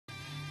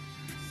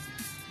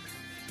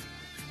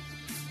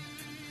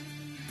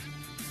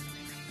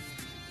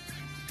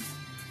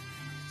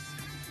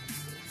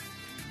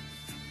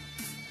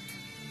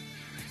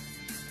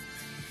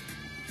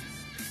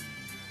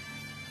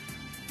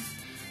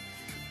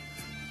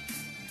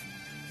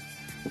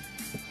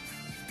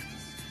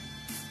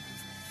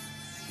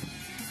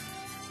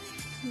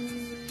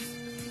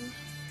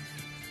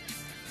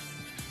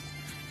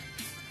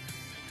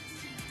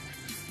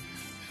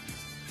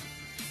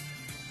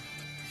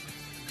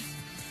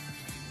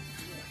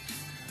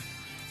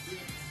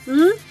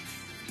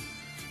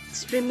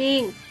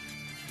Streaming.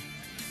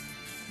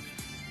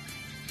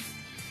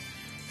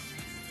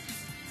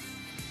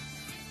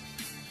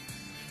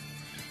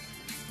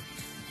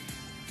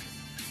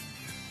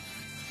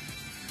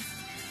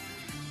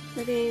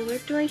 Okay, where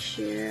do I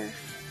share?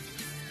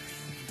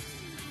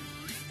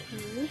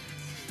 Okay.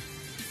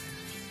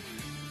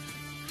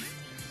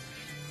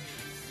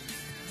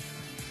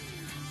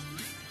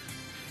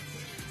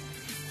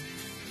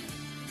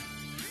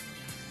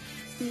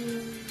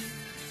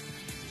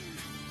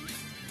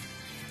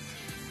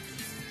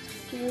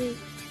 Okay.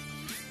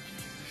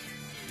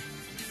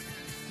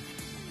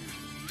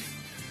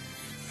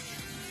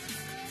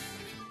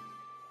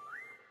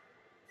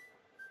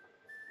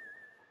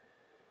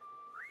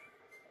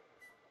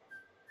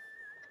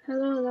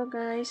 Hello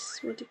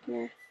guys, wait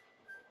here.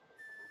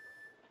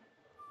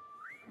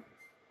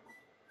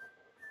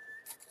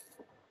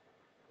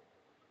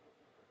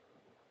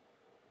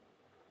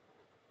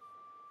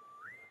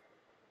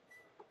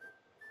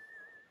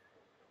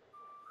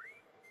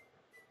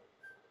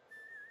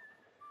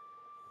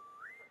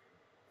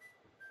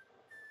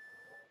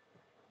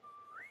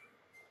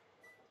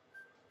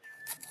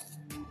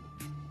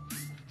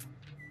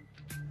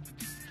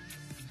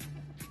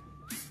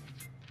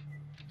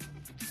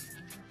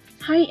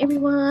 Hi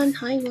everyone,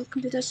 hi,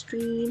 welcome to the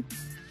stream.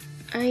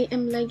 I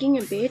am lagging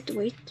a bit,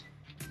 wait.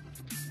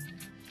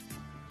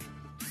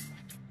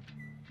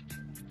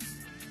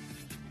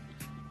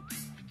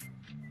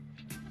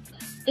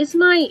 Is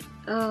my,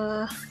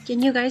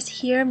 can you guys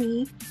hear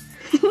me?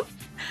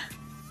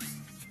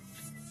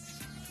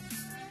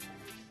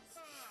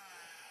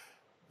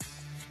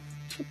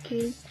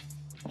 Okay.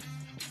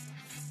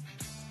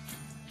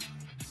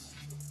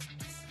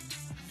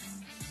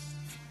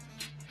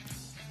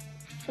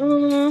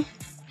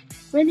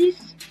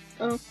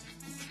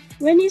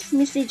 When is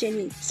Missy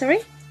Jenny?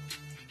 Sorry?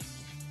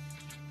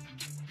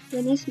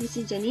 When is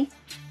Missy Jenny?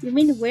 You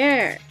mean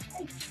where?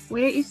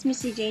 Where is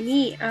Missy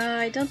Jenny?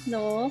 I don't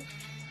know.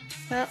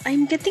 Well,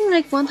 I'm getting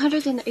like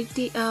 108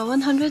 ms.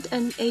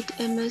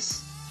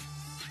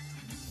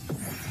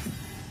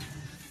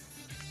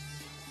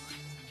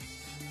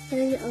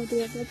 Very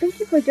audible. Thank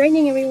you for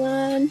joining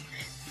everyone.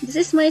 This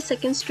is my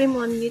second stream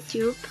on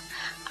YouTube.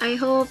 I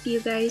hope you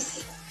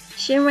guys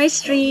share my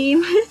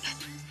stream.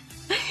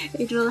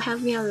 It will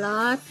help me a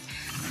lot.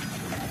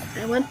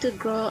 I want to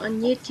grow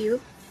on YouTube.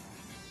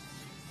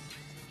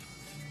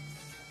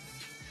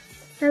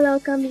 Hello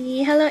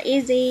Kami, hello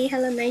Izzy,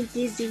 hello Night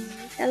Dizzy,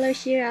 hello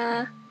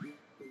Shira,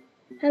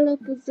 hello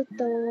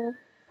Puzuto.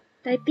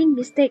 Typing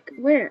mistake,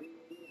 where?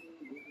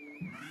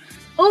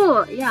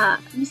 Oh yeah,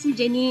 Missy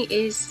Jenny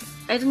is,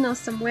 I don't know,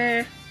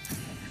 somewhere.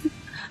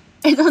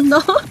 I don't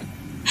know.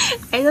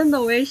 I don't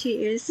know where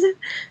she is.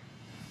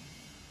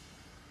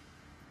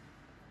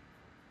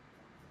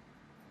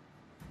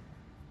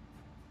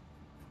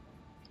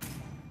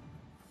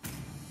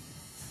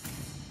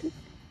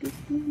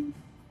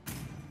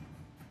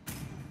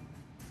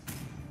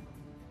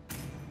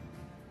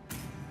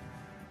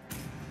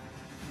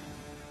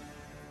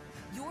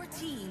 Your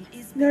team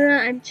is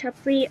Nura, I'm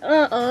Chapri.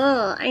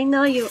 Oh, I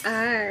know you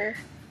are.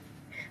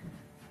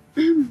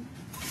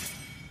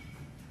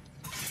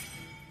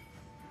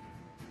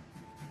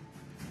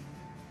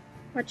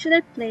 What should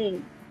I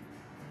play?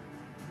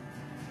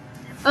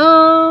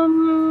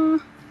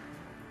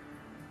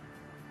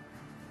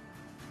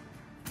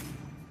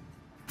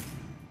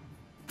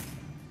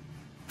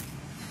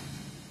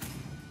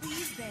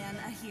 Please ban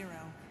a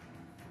hero.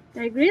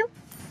 Tigreal?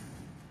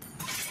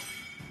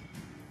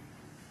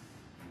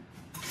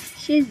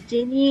 She's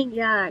Jenny.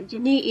 Yeah,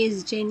 Jenny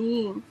is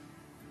Jenny.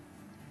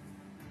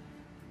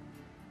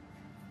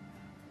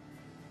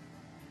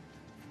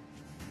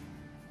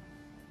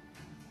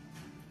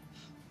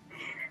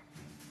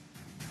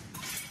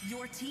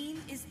 Your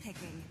team is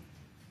picking.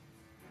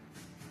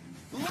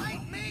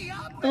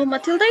 Oh,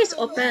 Matilda is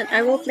open.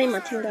 I will play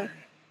Matilda.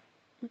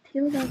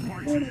 Matilda.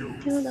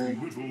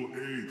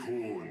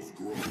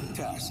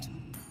 Test.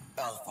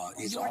 Alpha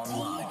is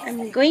online.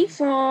 I'm going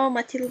for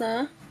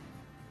Matilda.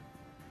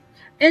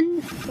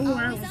 And oh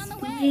wow,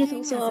 TV is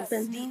also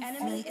open.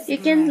 You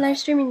can live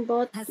stream in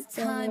both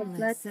platform,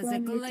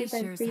 YouTube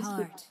and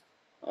Facebook.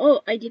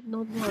 Oh, I did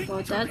not know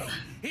about that.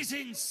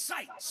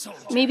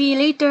 Maybe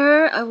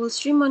later I will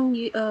stream on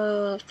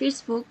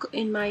Facebook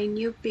in my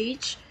new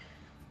page.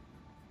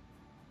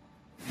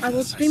 I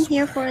will stream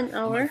here for an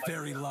hour.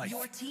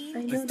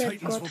 I know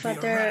that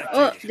Godfather.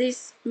 Oh,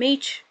 this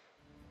mage.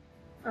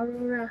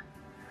 Aurora.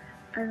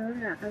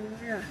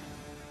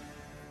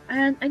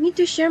 And I need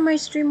to share my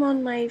stream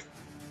on my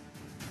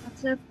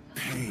WhatsApp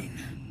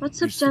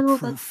channel,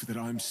 but that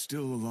I'm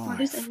still alive. for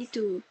this I need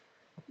to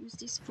use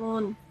this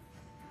phone.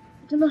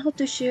 I don't know how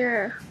to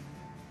share.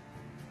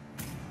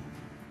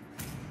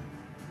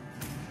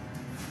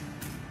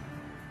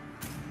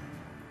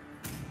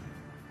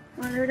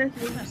 What are the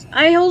games?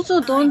 I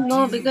also don't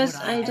know because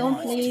I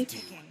don't play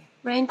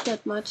ranked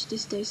that much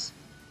these days.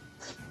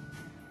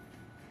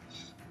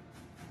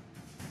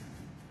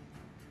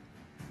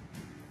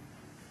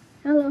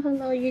 Hello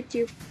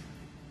YouTube.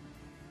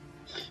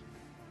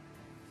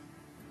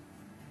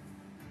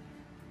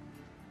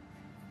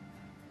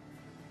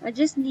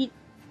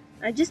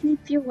 I just need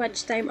few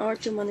watch time hour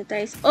to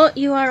monetize. Oh,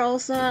 you are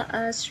also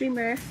a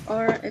streamer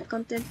or a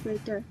content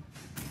creator.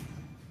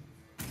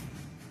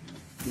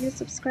 New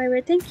subscriber.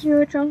 Thank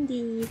you,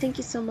 Trongdi. Thank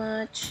you so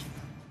much.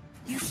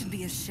 You should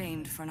be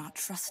ashamed for not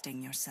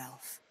trusting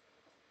yourself.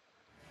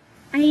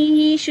 I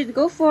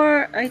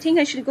think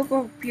I should go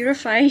for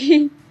Purify.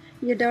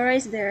 Eudora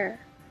is there.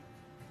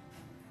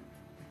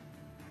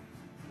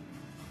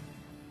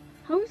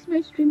 How is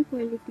my stream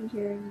quality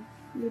here in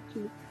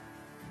YouTube?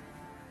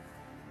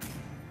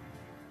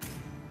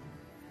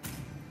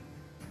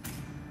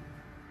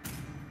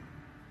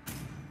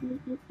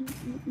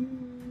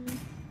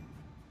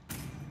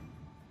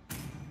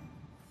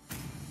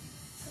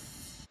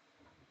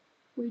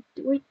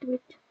 Wait.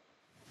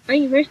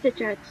 Ay, where's the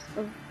chats?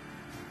 Oh.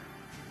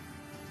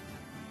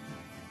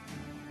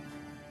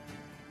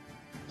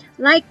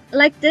 Like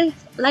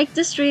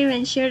the stream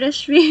and share the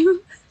stream.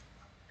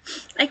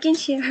 I can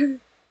share.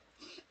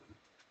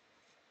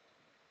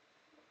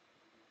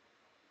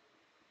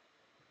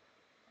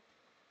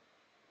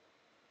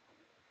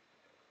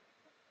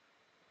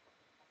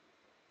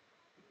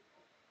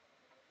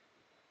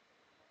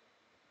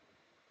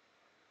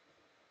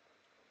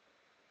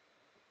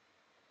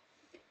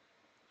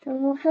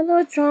 Oh,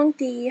 hello,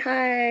 Trongti.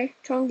 Hi,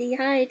 Trongti.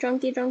 Hi,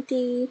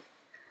 Trongti.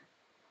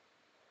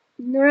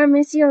 Nura,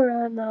 Messi or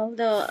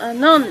Ronaldo?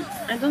 None.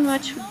 I don't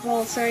watch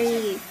football.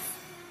 Sorry.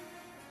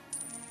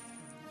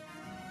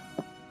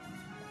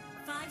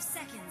 5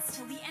 seconds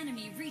till the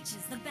enemy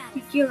reaches the battle.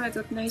 Did you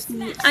recognize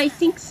me? I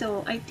think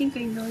so. I think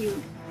I know you.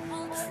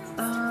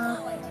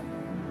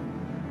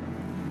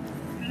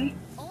 Okay.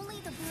 Only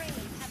the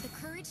brave have the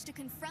courage to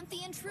confront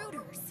the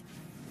intruders.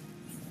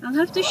 I'll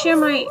have to share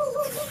my.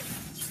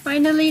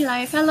 Finally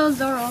live. Hello,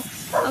 Zoro.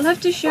 I'll have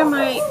to share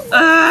my.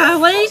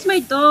 What is my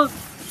dog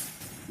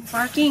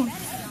barking?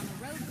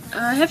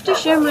 I have to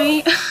share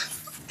my.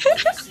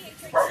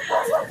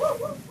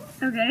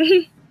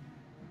 Okay.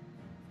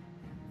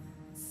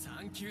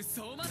 Thank you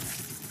so much.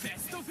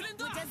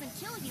 What doesn't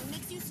kill you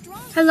makes you strong.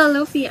 Hello,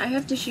 Luffy. I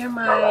have to share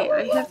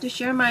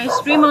my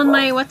stream on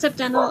my WhatsApp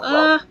channel.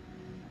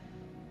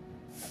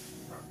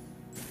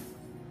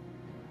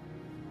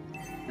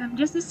 I'm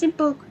just a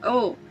simple.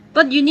 Oh,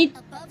 but you need.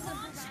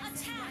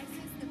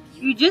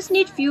 You just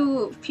need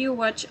few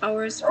watch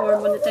hours for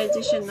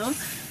monetization, no?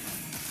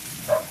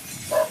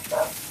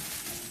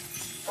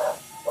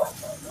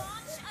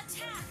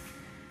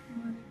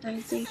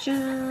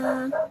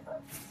 Monetization.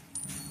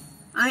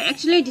 I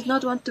actually did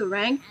not want to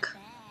rank,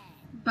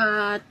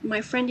 but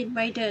my friend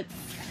invited,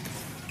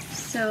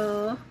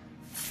 so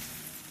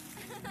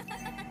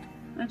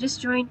I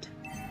just joined.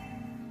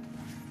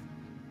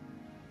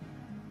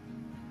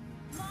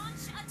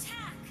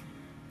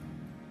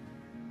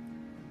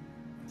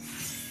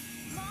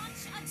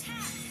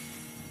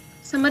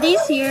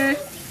 Somebody's here.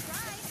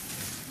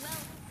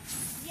 Well,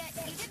 yeah,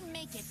 you didn't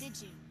make it, did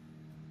you?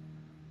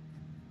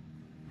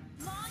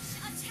 Launch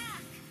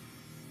attack.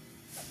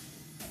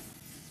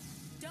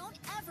 Don't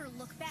ever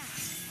look back.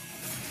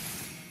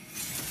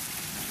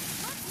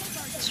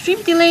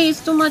 Stream delay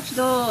is too much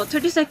though.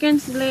 30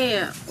 seconds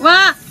delay.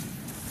 Wow!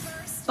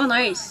 Oh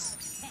nice.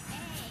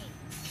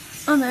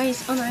 Oh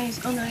nice.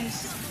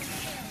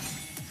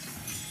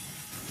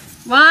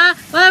 Wow!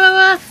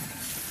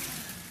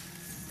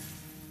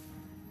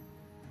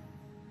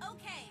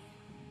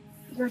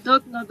 Your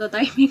dog know the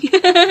timing.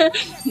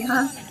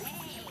 Yeah.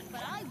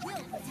 But I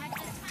will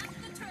protect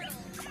the turtle.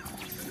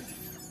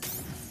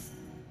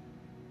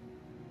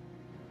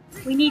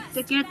 We need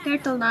to get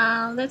turtle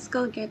now. Let's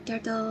go get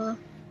turtle.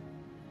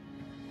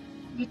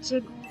 Let's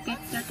go get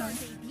turtle.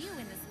 Debut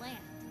in this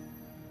land.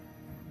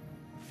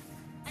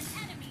 An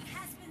enemy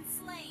has been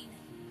slain.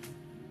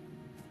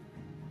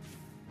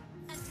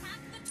 Attack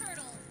the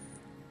turtle.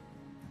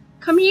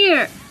 Come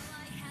here.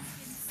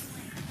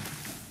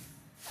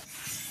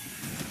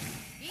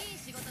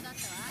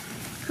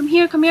 Come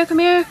here. I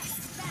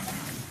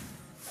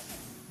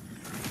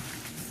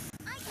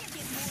can't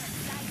get more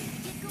excited.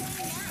 Get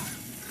going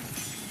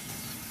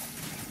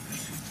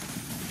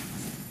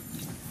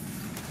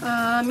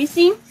now.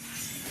 Missing?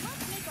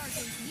 Let's make our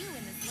debut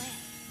in this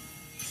land.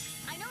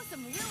 I know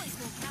some really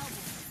cool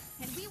cowboys,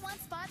 and we want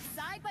spots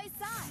side by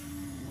side.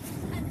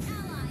 An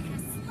ally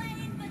has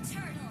slain the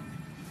turtle.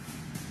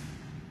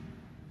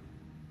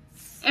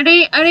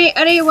 Array,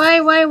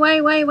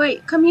 why?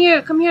 Come here.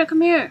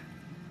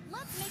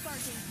 Let's make our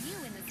debut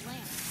in this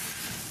land.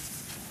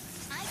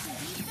 I can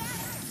beat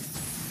that.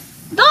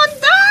 Don't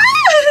die!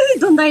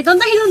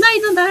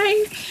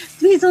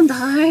 Please don't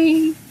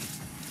die.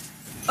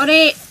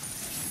 Array,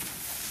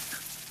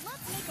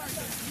 Let's make our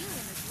debut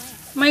in this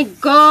land. my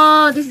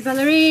god, this is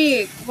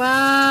Valerie.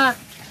 Wow.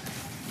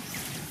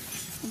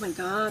 Oh my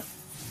god.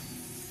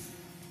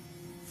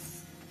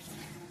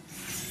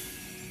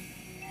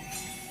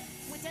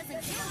 What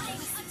doesn't kill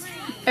makes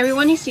free.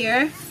 Everyone is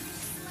here.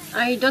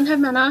 I don't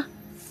have mana.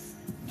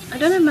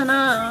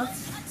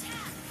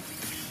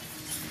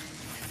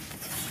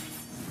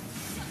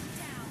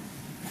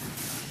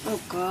 Oh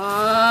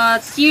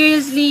god,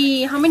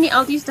 seriously, how many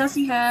ultis does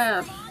he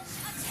have?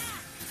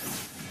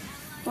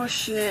 Oh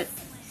shit.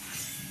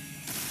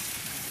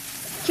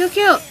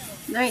 Kill.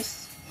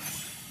 Nice.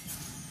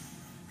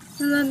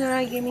 Hello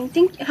Nura Gaming.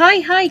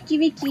 Hi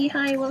Kiviki.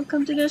 Hi,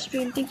 welcome to the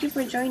stream. Thank you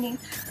for joining.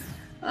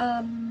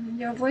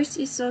 Your voice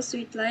is so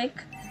sweet,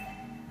 like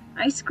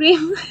ice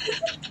cream.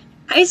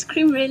 Ice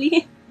cream,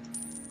 really?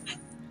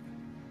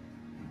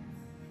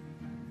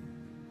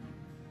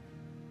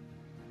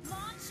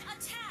 Launch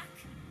attack.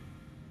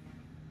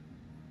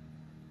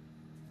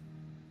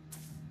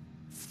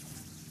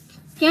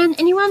 Can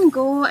anyone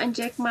go and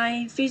check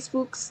my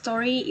Facebook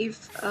story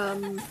if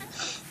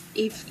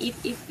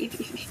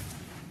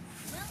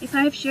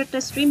I've shared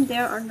the stream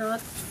there or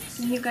not?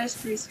 Can you guys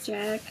please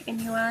check?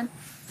 Anyone?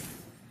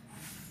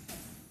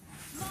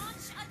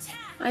 Launch attack.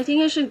 I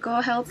think I should go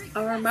help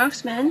our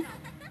marksman.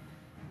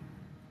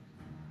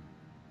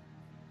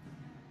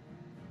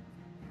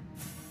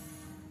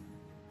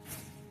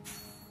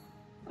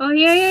 Oh,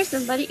 here,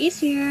 somebody is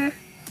here.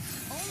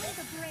 Only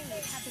the brave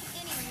have the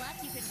inning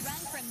left. You could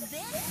run from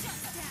this. Shut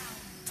down.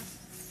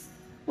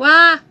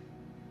 Wow.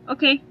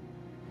 Okay.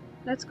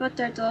 Let's go,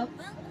 turtle.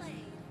 Well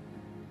played.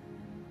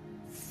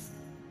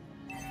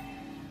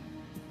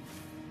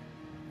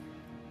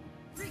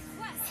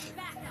 Request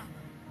backup.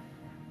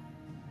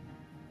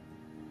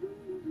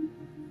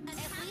 At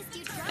least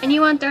you tried.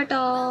 Anyone,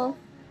 turtle?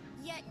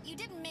 Yet you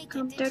didn't make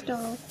Come, it, did you?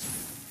 turtle.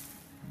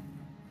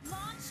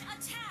 Launch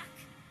attack.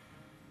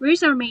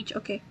 Where's our mage?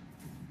 Okay.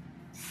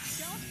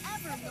 Don't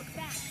ever look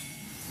back.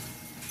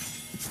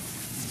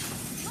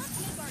 Let's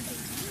make our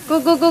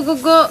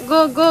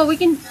debut. Go. We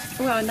can.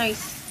 Wow,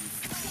 nice.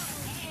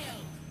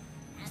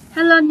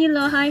 Hello,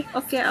 Nilo. Hi.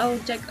 Okay, I'll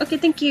check. Okay,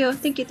 thank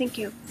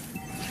you.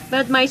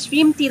 But my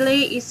stream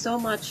delay is so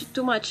much.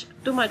 Too much.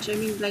 I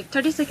mean, like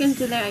 30 seconds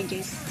delay, I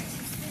guess.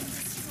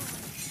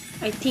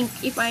 I think,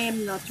 if I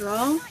am not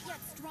wrong. Not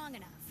yet strong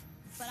enough,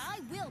 but I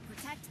will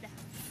protect them.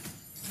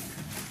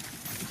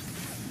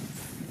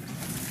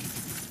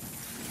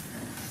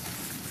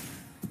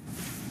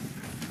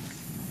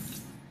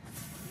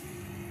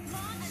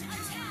 Launch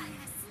attack.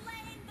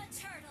 Slain the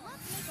turtle.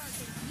 Let's make our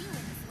debut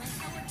in this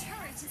land. Our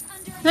turret is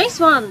under Nice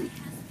one.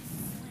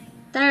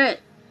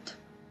 Turret.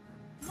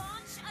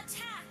 launch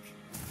attack.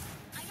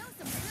 I know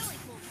some really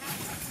cool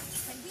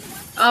tactics. And we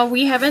want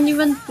We haven't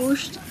even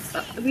pushed.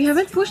 We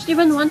haven't pushed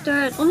even one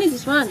turret. Only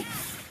this one.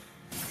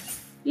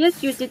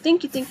 Yes, you did.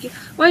 Thank you.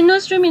 Why no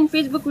stream in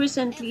Facebook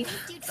recently?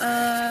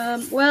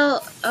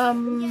 Well,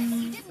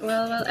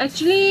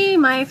 actually,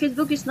 my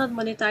Facebook is not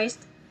monetized.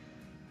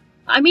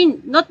 I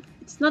mean,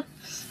 it's not.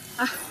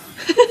 Uh,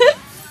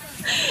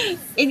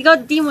 it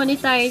got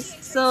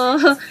demonetized,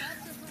 so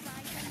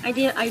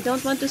I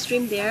don't want to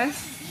stream there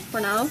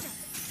for now.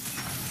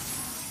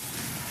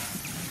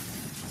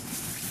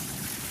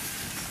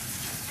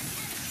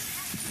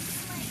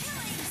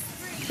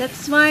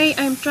 That's why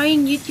I'm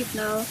trying YouTube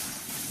now.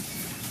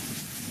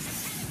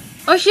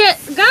 Oh shit,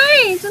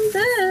 guys, I'm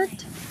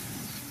dead.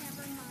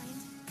 never mind.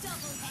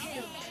 Double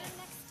kill.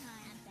 Next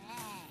time.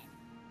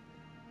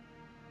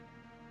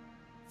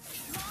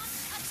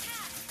 Launch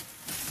attack.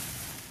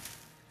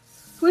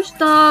 Push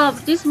stop.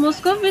 This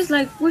Moskov is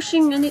like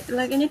pushing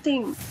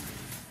anything.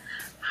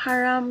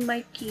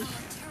 Haramaki.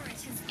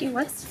 Okay,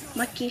 what?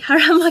 Maki.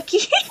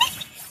 Haramaki.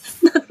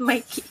 Not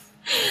Mikey.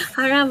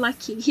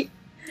 Haramaki.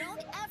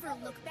 Don't ever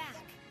look back.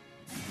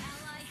 An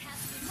ally has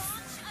been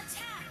launch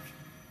attack.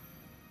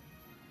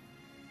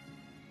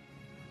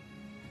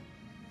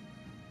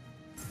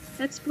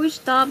 Let's push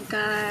top,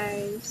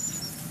 guys.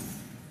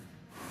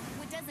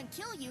 What doesn't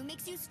kill you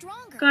makes you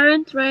stronger.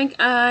 Current rank,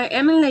 I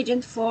am in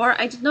Legend 4.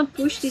 I did not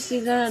push this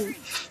season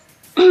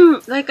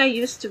like I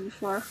used to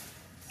before.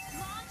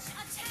 Launch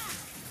attack.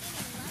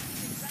 Any luck?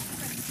 You can run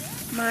from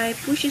this. My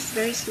push is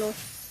very slow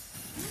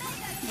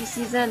this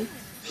season.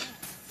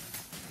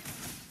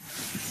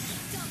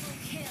 Double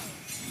kill.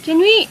 Can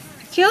we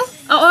kill?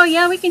 Oh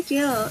yeah, we can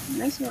kill.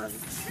 Nice one.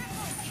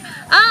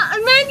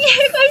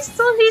 Maniac! I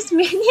stole his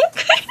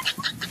maniac.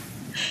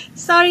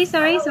 Sorry.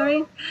 Sorry.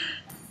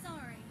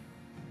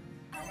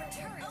 Our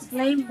turret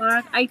Blame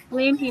Mark. I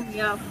blame him.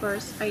 Yeah, of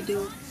course I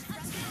do.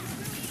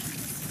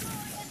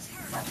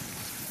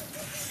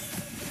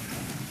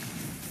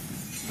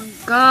 Oh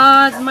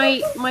God,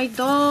 my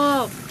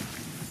dog.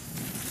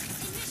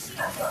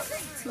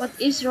 What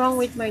is wrong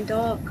with my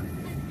dog?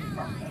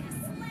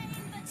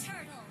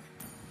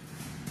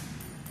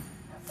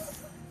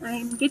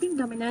 I'm getting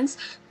dominance.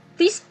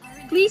 Please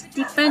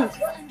defend.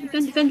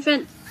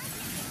 Defend.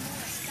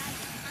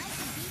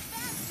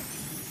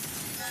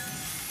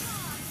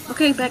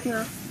 Okay, back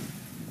now.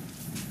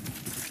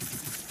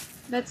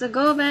 Let's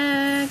go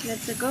back.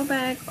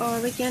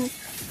 Or we can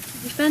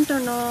defend or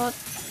not.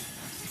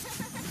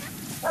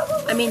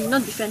 I mean,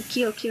 not defend,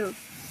 kill.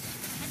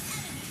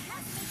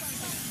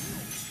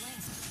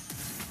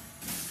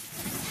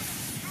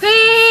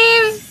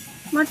 Hey!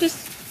 Mortis.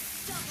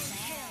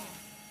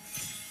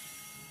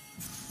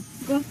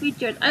 Go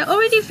featured. I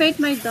already fed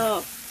my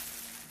dog.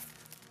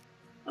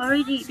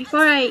 Already,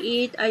 before I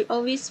eat, I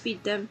always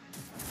feed them.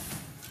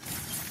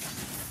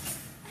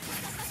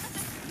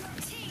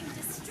 Your team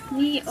destroyed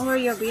Me or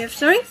your BF?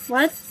 Sorry?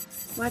 What?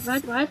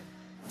 What?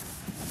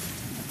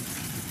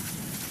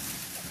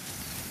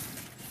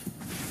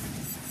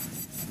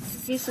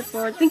 Please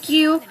support. Thank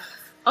you.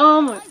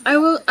 I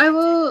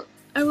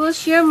will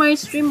share my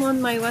stream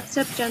on my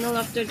WhatsApp channel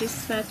after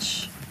this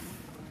match.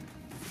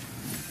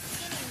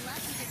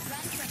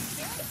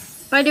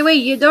 By the way,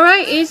 Eudora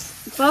is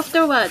buffed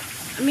or what?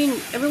 I mean,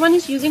 everyone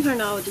is using her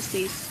now these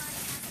days.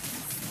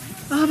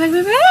 Oh, back!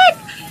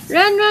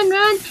 Run!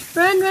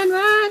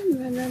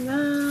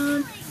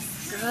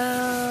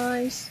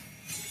 Guys.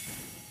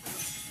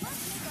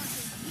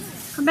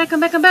 Come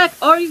back!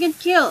 Or you can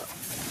kill!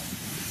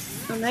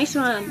 Oh, nice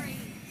one.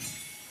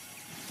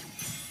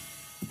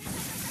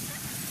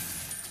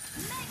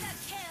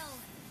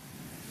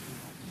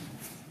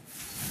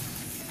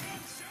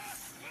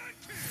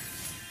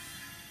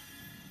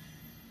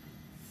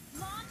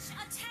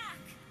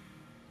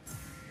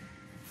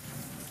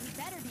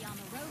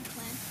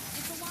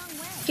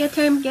 Get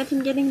him,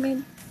 getting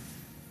him.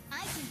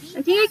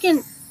 I think I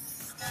can.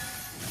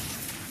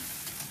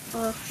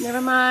 Oh,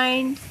 never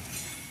mind.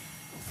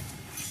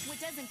 What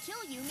doesn't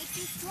kill you makes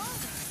you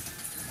stronger.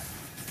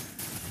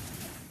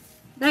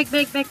 Back.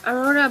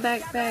 Aurora,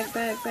 back. Let's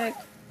make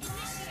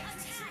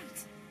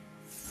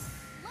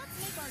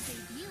our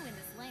debut in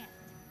this land.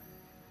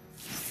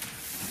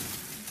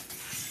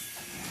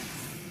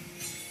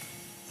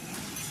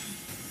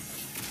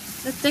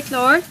 Let's take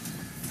Lord.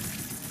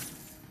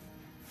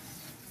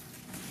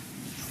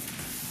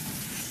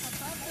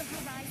 Above the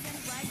horizon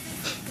rises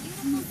a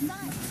beautiful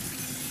sun.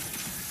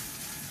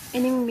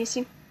 Enemy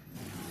missing.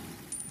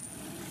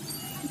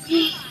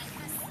 Okay.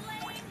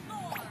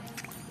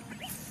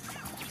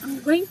 I'm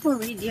going for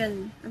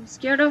Radiant. I'm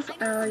scared of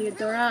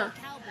Eudora.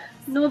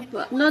 Not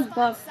buff. Not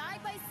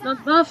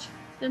buff.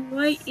 Then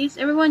why is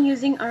everyone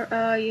using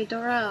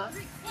Eudora?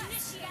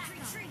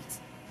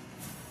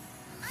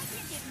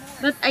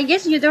 But I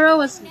guess Eudora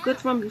was good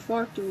from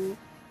before too.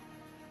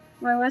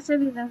 Why was I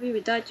be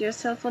without your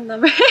cell phone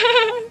number?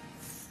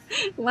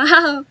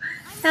 Wow.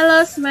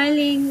 Hello,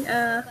 smiling.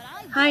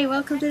 Hi,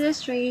 welcome to the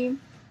stream.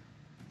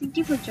 Thank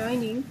you for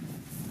joining.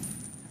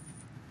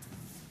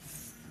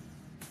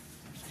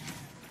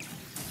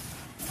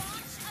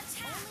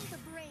 Only the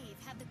brave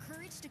have the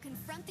courage to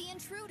confront the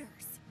intruders.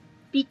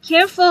 Be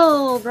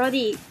careful,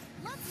 Brody.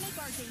 Let's make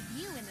our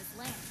debut in this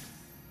land.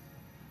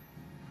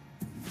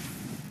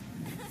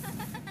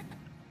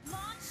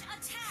 Launch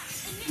attack.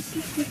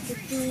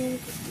 Initiate.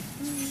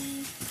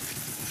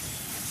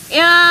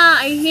 Yeah,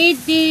 I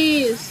hate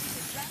this.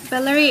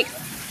 Belleric.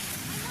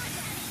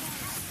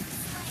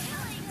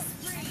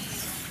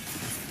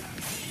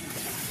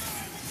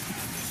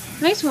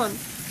 Nice one.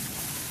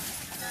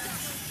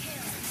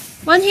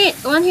 One hit.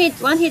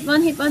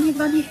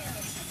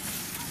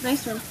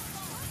 Nice one.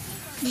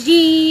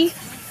 GG.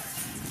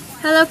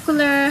 Hello,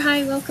 Cooler.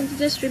 Hi, welcome to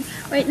the stream.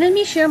 Wait, let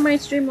me share my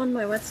stream on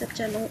my WhatsApp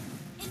channel.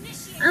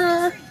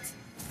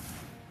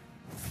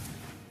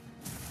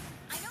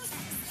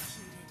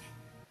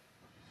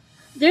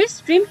 There's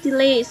stream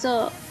delay,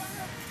 so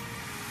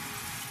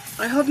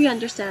I hope you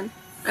understand.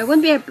 I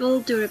won't be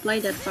able to reply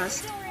that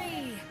fast.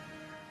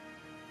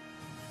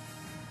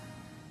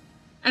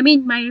 I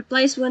mean, my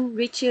replies won't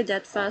reach you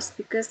that fast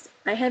because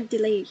I have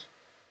delay.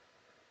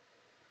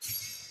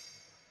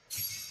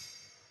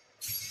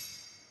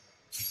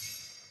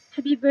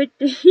 Happy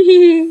birthday!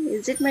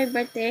 Is it my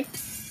birthday?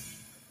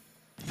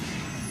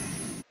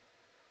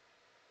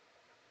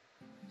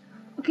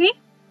 Okay.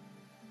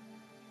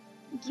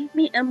 Give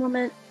me a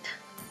moment.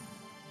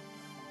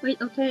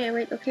 Wait, okay.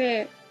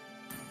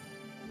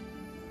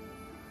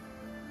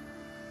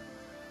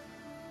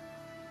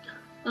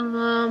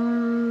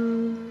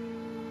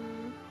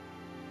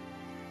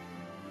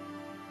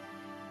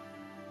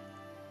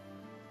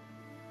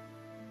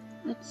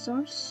 Let's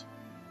source.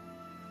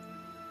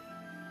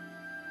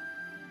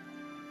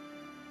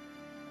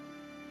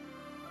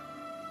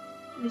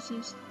 This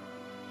is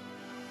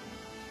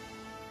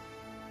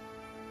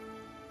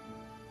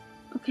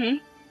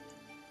okay.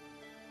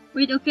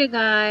 Wait, okay,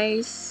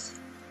 guys.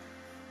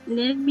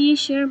 Let me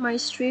share my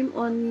stream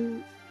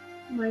on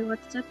my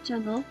WhatsApp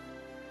channel.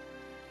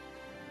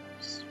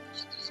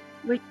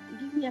 Wait,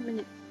 give me a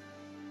minute.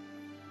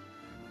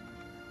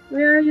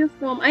 Where are you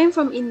from? I'm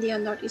from India,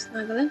 Northeast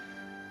Nagaland.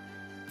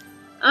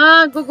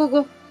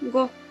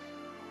 Go.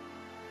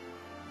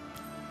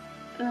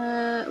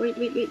 Wait.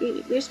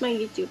 Where's my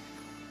YouTube?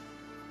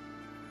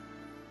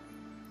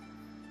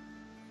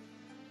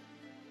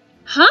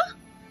 Huh?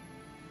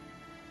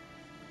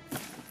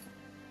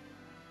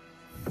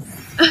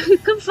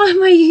 Come find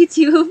my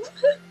YouTube.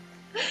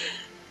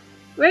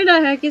 Where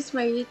the heck is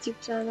my YouTube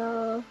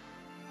channel?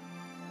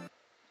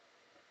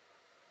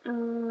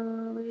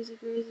 Where is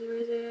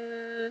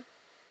it?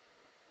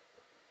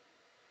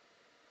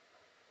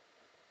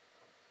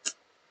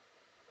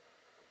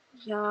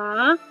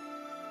 Yeah.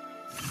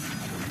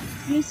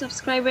 New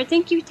subscriber.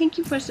 Thank you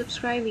for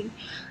subscribing.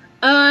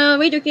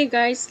 Wait, okay,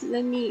 guys.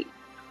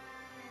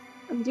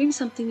 I'm doing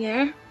something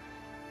here.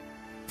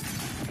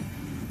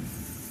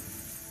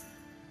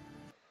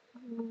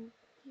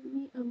 Give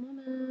me a moment.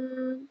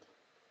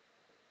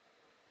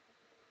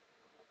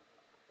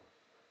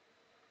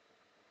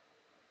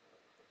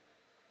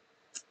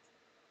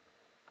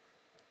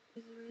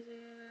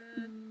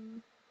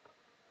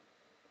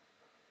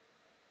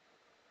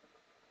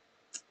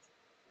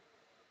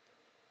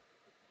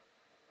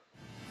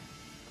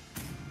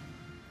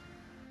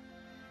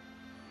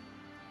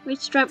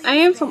 Which tribe? I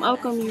am from our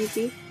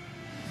community.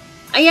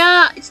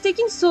 Yeah, it's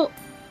taking so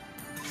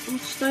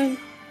much time.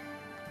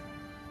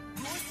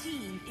 Your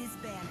team is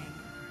banning.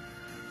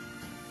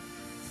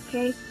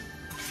 Okay.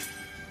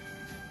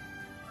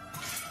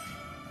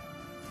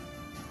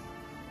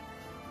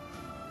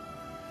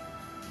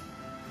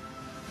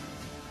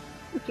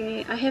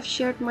 Okay, I have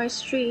shared my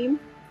stream.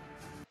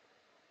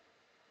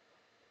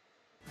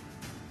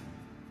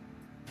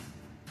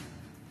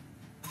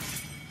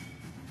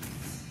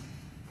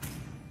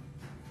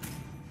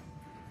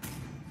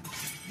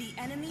 The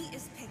enemy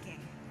is picking.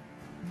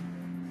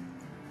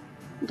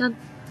 Done.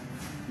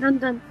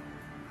 Done.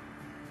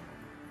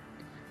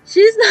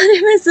 She's not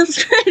even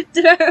subscribed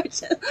to her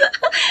channel.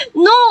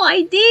 No,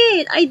 I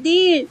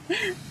did.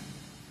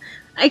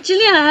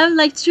 Actually, I have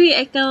like 3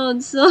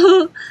 accounts,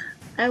 so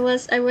I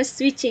was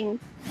switching.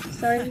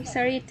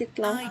 Sorry, it took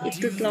long. I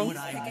do what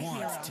I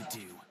want to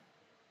do.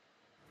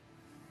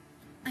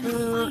 I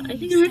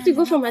think I have to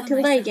go for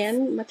Matilda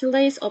again. Matilda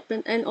is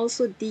open, and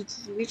also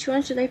Diggy. Which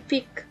one should I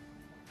pick?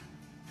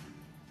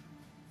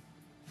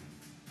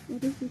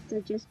 What is it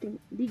suggesting?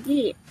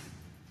 Diggy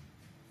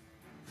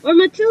or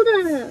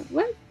Matilda?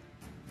 What?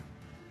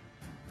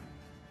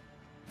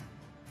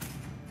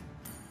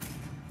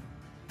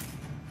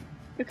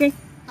 Okay,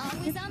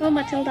 Always on go the way.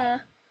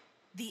 Matilda.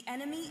 The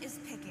enemy is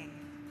picking.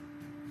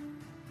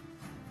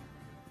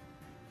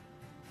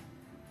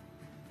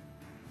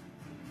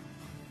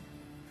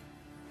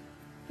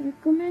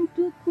 Recommend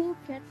 2 cool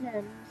cat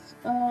names.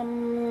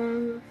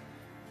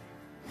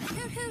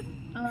 Hoot hoot.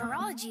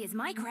 Horology is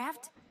my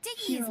craft.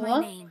 Dicky is Sure.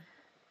 my name.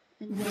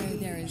 And Where then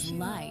there is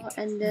light,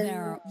 and then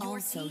there are Your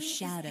also team is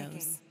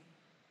shadows.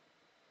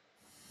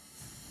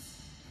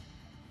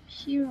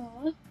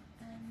 Shiro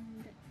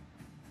and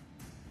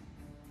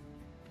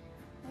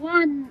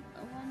one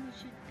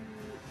should be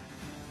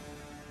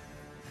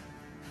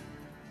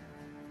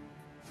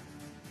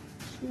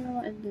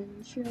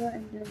Shiro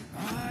and then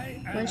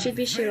one should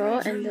be Shiro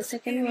and the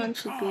second one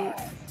should be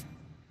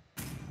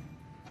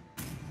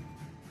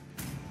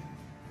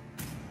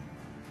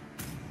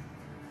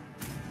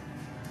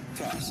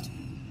Test.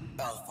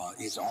 Alpha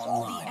is The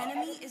online.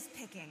 enemy is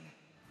picking.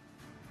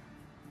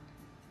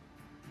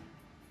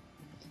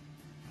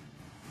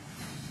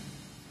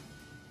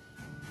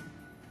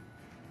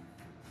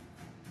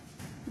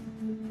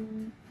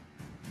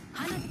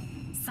 Hana,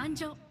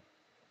 Sanjo.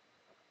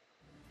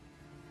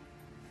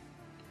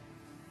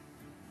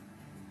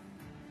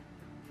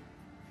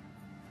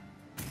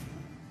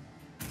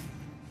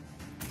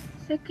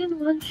 second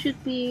one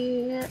should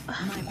be Your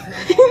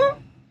team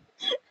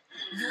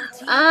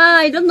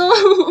I don't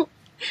know.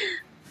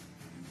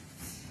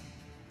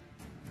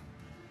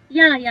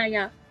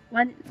 yeah.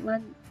 One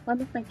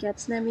of my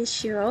cats' name is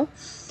Shiro,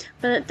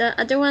 but the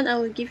other one I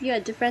will give you a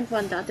different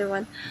one. The other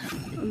one,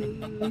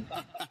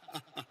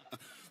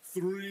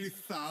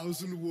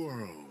 3,000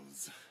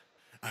 worlds,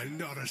 and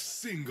not a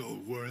single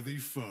worthy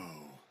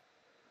foe.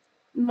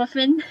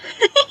 Muffin.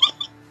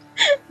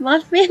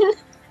 Muffin.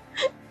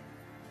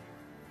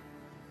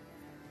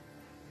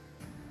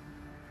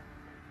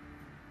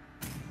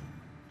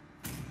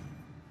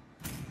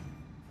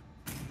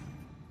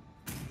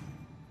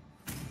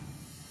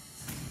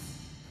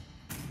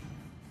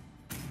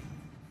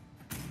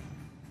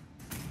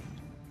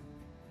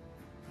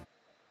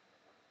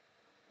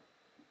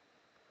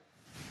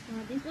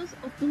 This was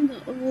open the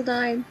whole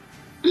time.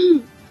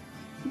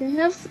 They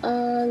have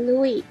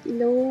Louis,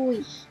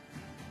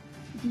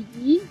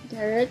 Digi,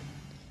 Garrett,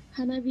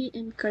 Hanabi,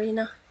 and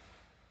Karina.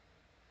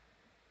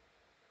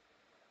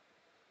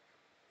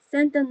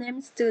 Send the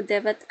names to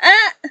Devat.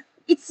 Ah!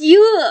 It's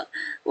you!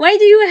 Why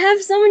do you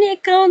have so many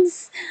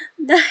accounts?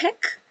 The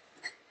heck?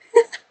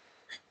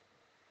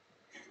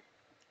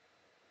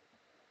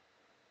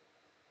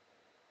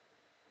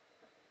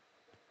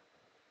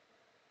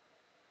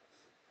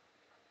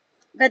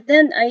 But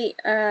then I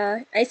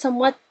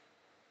somewhat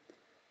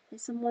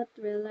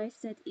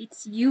realized that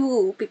it's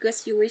you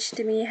because you wished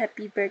me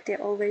happy birthday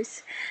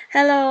always.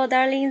 Hello,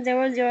 darling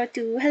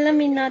 002. Hello,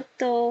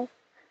 Minato.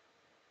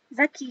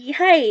 Zaki,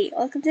 hi.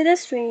 Welcome to the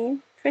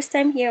stream. First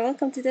time here.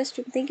 Welcome to the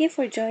stream. Thank you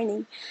for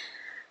joining.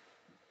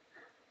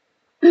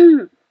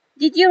 Did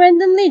you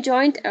randomly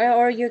join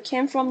or you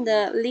came from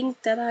the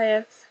link that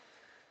I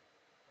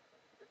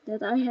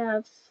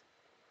have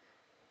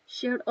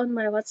shared on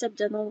my WhatsApp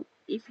channel?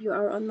 If you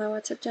are on my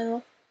WhatsApp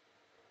channel.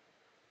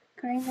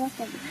 Karina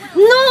from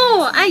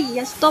No!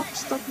 Stop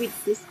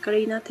with this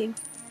Karina thing.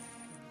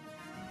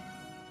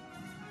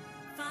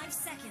 5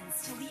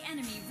 seconds till the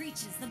enemy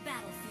reaches the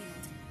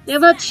battlefield. Yeah,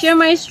 but share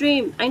my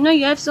stream. I know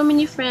you have so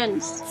many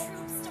friends.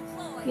 Troops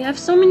deployed. You have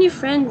so many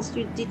friends.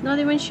 You did not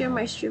even share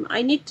my stream.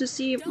 I need to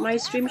see my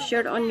stream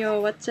shared on your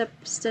WhatsApp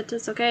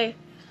status, okay?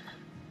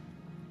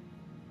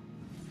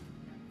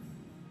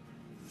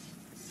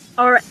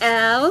 Or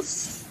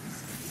else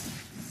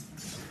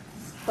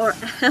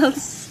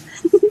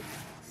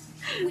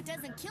What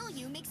doesn't kill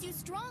you makes you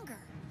stronger.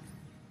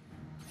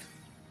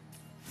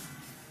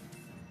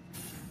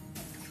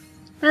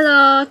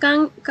 Hello,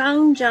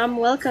 Kang Jam,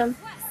 welcome.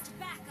 Quest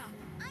backup.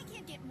 I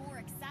can't get more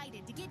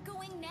excited to get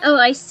going now. Oh,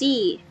 I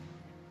see.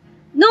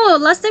 No,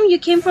 last time you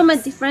came from a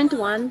different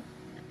one.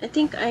 I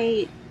think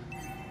I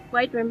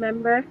quite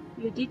remember.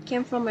 You did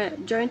came from a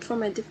joined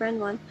from a different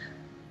one.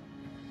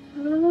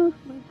 Oh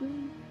my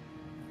god.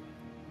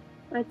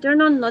 I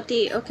turn on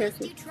naughty. Okay, At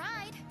least okay. you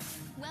tried.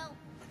 Well,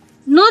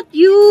 Not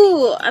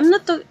you. I'm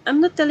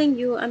not telling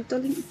you. I'm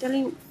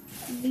telling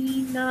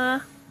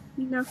Nina.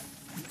 Nina.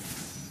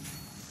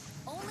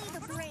 only the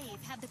brave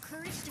have the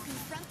courage to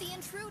confront the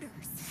intruders.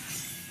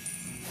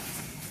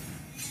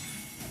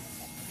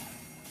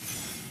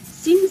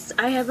 Since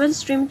I haven't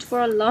streamed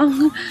for a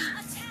long,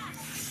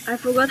 Attack! I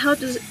forgot how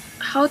to talk.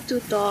 Above the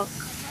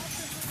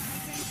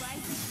horizon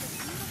rises the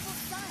beautiful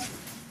sun.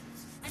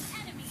 An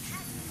enemy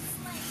has been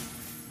slain.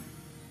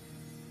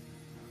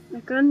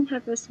 I can't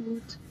have a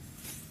smooth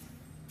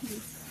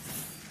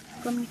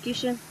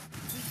communication.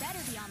 We better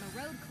be on the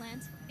road,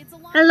 Clint. It's a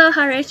long Hello,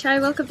 Harish. Hi,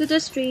 welcome to the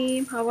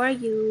stream. How are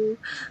you?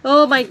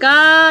 Oh my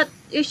god!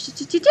 I'm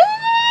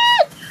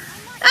not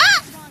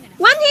Ah! strong enough.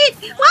 One hit!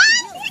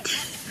 One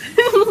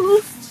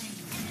hit!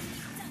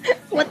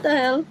 What the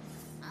hell?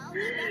 I'll be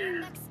better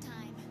next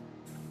time.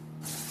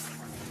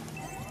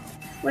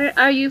 Where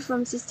are you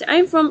from, sister?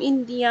 I'm from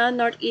India,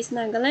 Northeast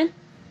Nagaland.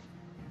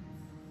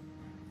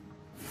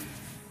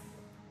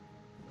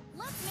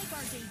 Let's make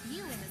our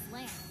debut in this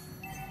land.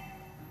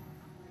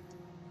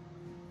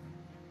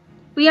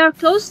 We are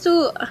close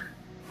to...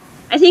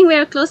 I think we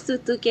are close to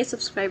 2k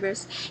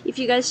subscribers. If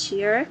you guys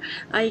share,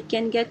 I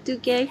can get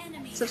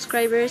 2k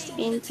subscribers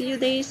in few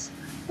days.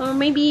 Or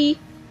maybe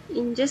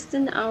in just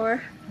an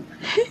hour.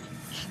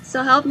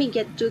 So help me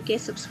get 2k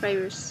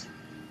subscribers.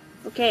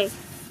 Okay.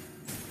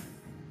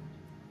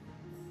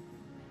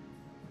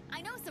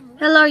 I know some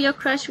Hello, your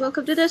crush.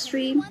 Welcome to the we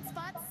stream. want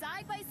spots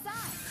side by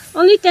side.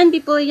 Only 10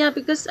 people, yeah,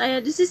 because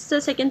this is the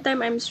second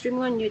time I'm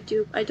streaming on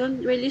YouTube. I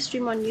don't really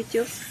stream on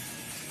YouTube.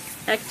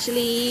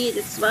 Actually,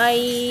 that's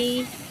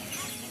why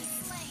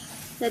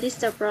that is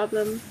the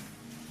problem.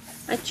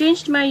 I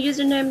changed my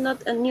username,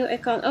 not a new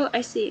account. Oh,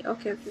 I see.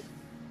 Okay, okay.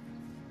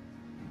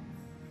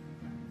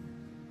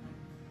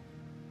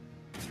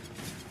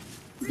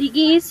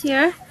 Diggy is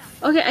here.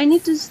 Okay, I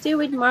need to stay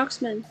with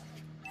marksman.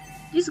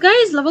 This guy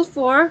is level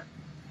 4.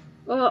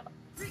 Oh,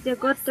 they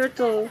got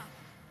turtle.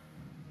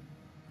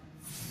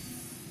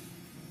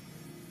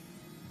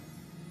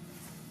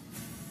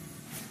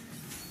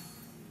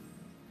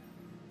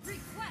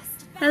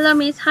 Hello,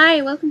 Miss.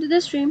 Hi, welcome to the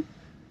stream.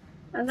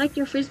 I like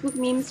your Facebook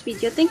memes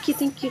video. Thank you,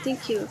 thank you,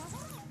 thank you.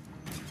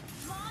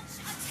 Launch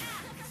attack.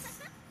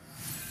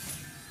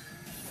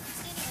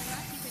 Any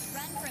luck you could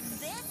run from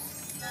this?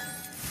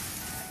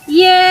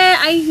 Yeah,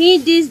 I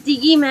hate this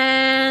Diggy,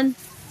 man.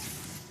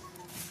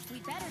 We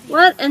better be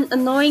What an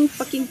annoying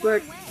fucking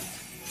bird. away.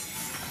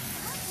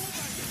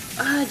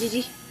 Ah,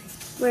 GG.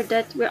 We're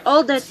dead. We're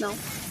all dead now.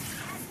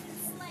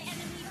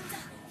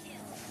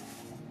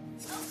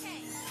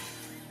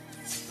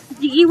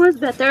 Diggy was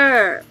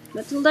better.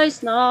 Matilda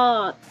is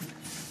not.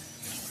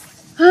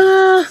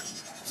 Ah.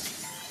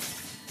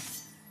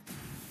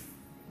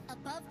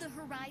 Above the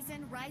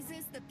horizon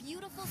rises the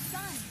beautiful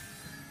sun.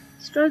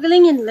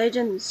 Struggling in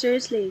Legend.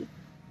 Seriously.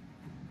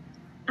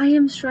 I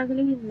am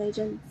struggling in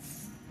Legend.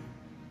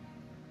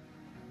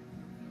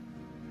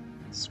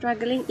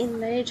 Struggling in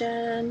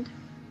Legend.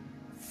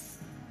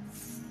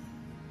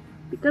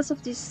 Because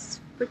of this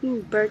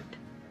freaking bird.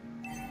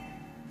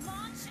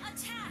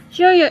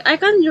 Sure, yeah, I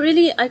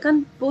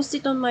can't post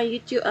it on my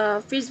YouTube,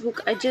 Facebook.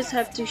 I just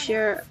have to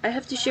share. I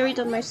have to share it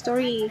on my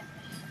story.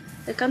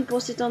 I can't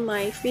post it on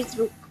my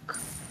Facebook.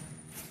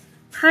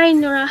 Hi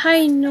Nura,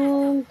 hi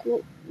no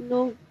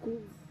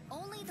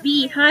Only the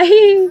B, brave hi. have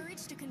the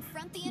courage to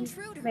confront the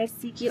intruders. My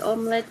sticky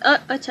omelette.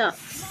 Acha.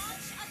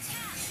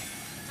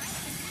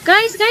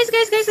 Guys,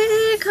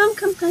 come.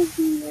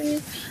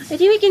 I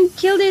think we can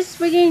kill this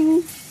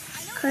friggin'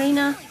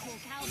 Karina.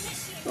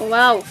 Oh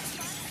wow.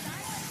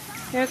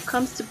 Here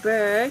comes the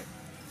bird.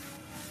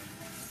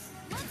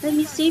 Let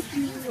me save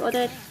you,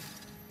 Odette.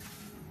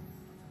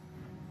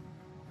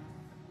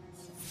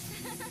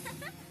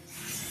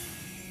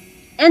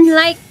 And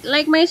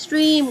like my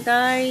stream,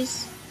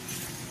 guys.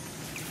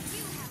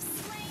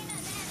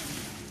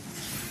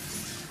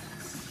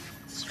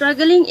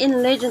 Struggling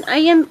in Legend. I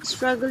am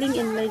struggling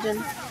in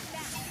Legend.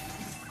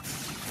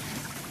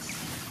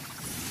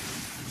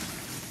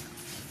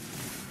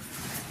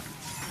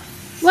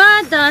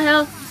 What the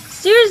hell?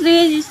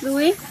 Seriously, this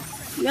Louis?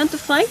 You want to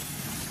fight?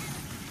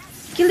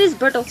 Kill this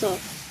bird also.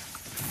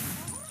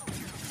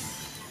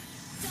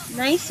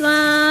 Nice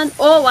one.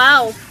 Oh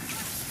wow.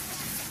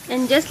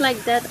 And just like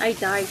that, I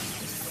died.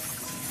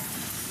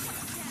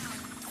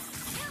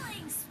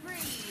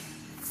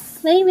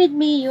 Play with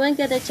me. You won't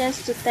get a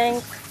chance to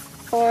tank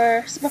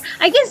or support?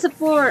 I can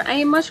support. I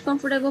am much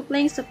comfortable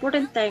playing support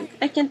and tank.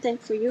 I can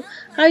tank for you.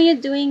 How are you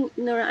doing,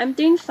 Nura? I'm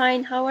doing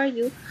fine. How are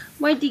you?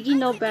 Why Diggy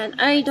no ban?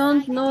 I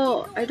don't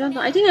know. I don't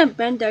know. I think I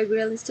banned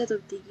Dargrill instead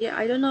of Diggy.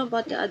 I don't know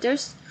about the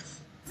others.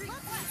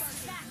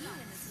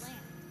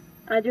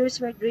 Others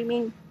were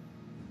dreaming.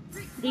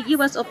 Diggy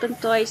was open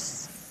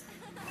twice.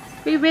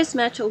 Previous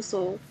match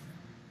also.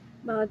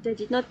 But they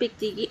did not pick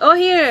Diggy. Oh,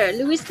 here!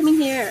 Louis coming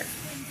here.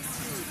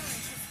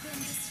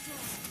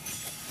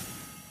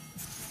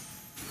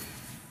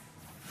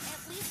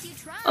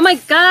 Oh my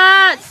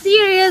god!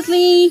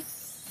 Seriously?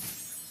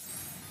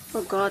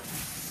 Oh god.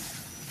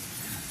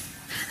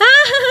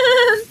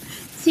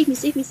 Save me,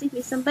 save me, save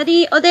me.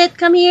 Somebody. Odette,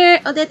 come here.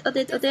 Odette,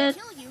 Odette, Odette.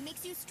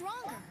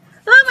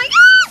 Oh my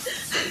god!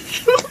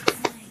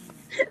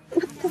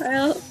 What the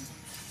hell?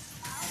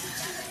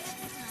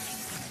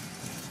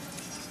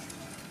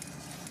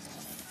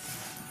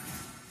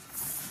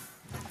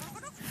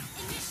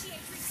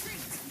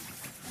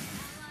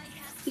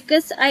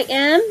 Because I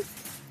am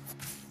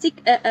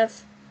sick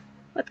AF.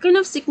 What kind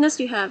of sickness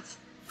you have?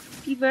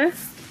 Fever?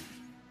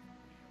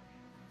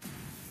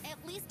 At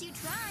least you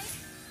tried.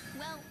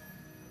 Well,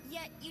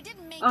 yet you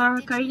didn't make Or it,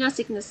 did you? Karina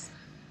sickness?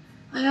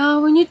 Yeah,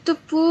 we need to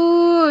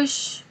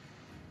push.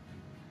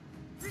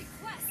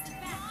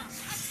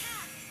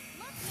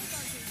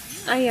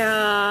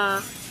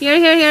 Aya. Here,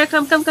 here, here.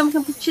 Come, come, come,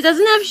 come. She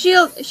doesn't have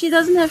shield. She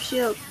doesn't have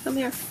shield. Come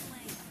here.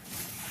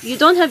 You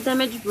don't have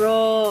damage,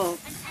 bro.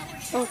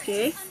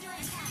 Okay.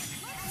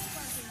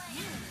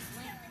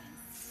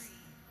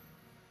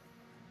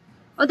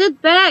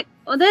 Odette back!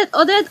 Odette,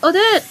 Odette,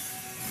 Odette!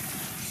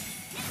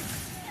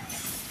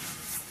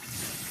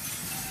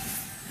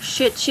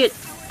 Shit, shit.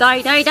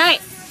 Die, die, die!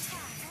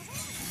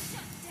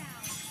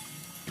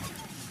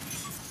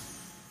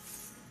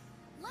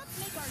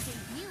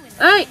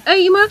 Hey,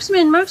 hey,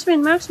 marksman,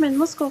 marksman, marksman,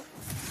 Moscow.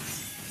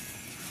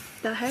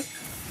 The heck?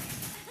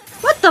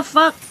 What the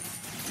fuck?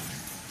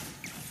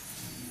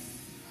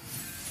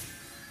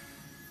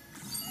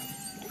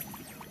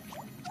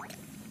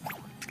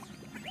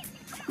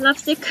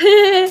 Love-stick.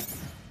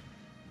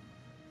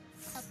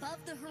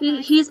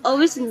 He's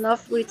always in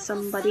love with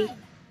somebody.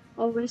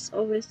 Always,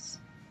 always.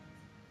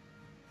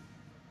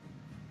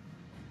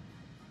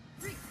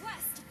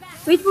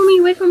 Wait for me,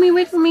 wait for me,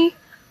 wait for me.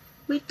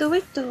 Wait,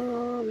 wait,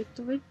 wait,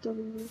 wait.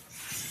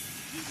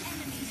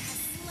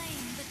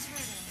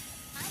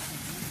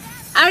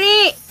 Are,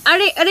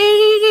 are.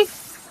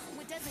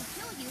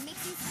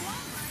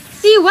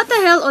 See, what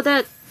the hell,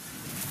 Odette?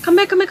 Come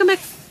back, come back, come back.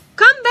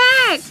 Come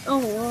back!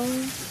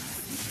 Oh.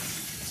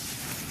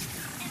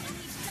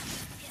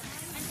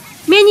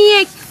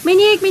 Maniac!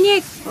 Maniac!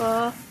 Maniac!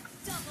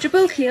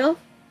 Triple kill.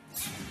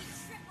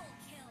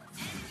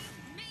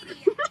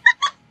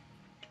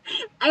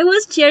 I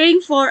was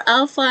cheering for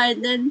Alpha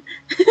and then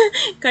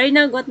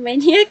Karina got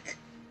Maniac.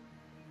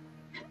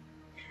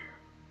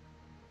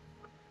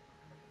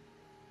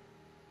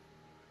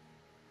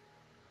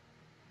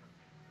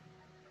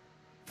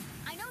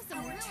 I know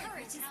some really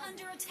turret is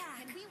under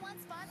attack. And we want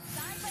spots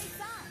side by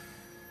side.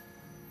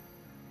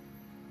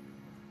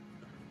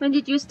 When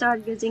did you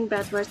start using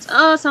bad words?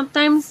 Oh,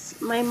 sometimes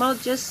my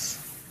mouth just,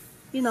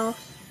 you know,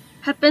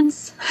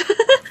 happens.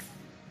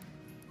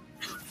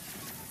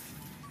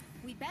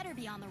 We better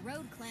be on the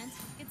road, Clint.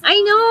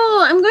 I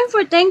know! I'm going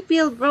for tank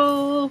peel,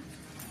 bro!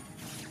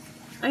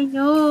 I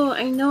know,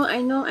 I know,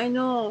 I know, I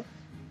know.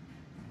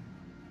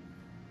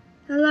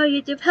 Hello,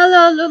 YouTube.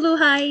 Hello, Lulu.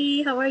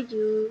 Hi. How are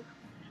you?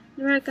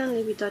 Nura can't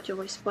live without your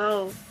voice.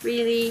 Wow.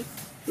 Really?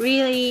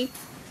 Really?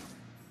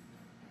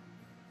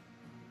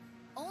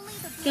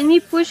 Can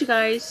we push,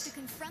 guys?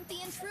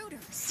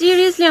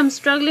 Seriously, I'm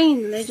struggling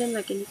in Legend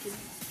like anything.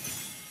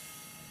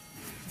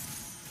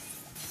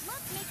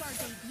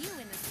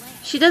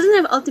 She doesn't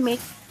have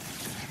ultimate.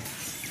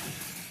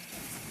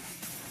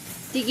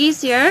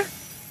 Diggy's here.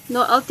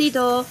 No ulti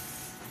though.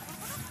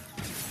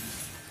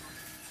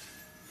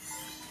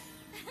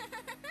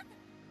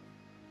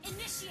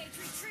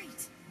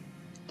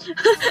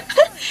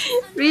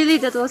 Really,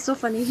 that was so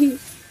funny.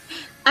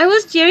 I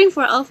was cheering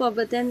for Alpha,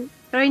 but then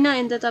Karina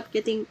ended up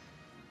getting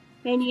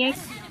Maniac.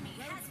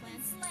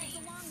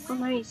 Oh,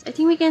 nice. I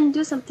think we can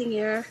do something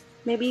here.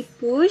 Maybe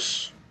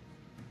push?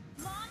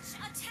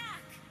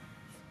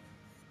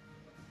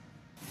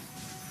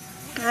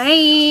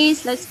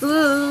 Guys, let's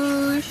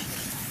push.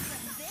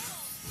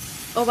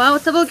 Oh wow,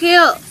 double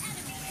kill.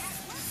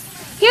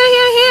 Here,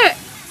 here, here.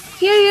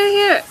 Here, here,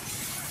 here.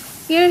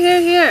 Here,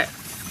 here, here.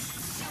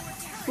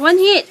 One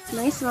hit.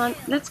 Nice one.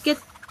 Let's get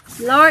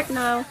Lord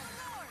now.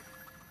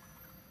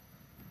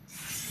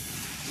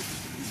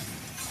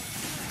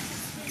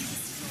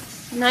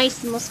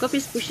 Nice. Moscow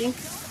is pushing.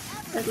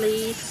 At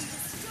least.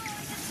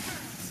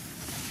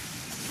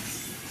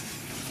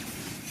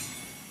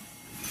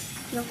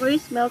 Your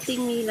voice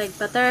melting me like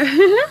butter.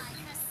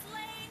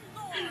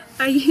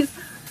 Are you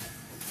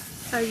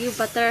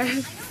butter?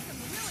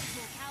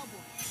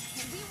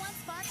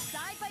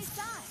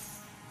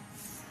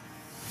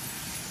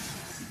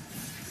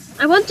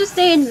 I want to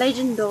stay in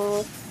Legend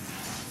though.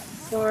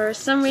 for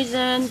some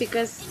reason,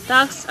 because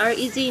tasks are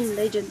easy in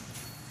Legend.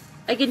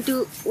 I can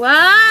do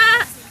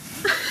what?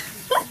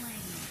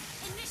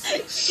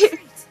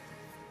 Shit.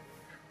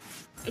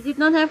 I did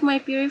not have my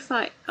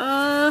purify.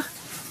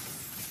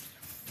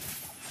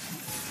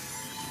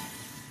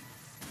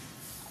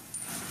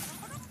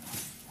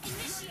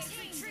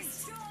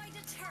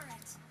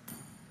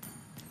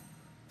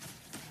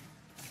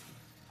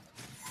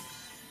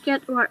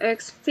 Cat or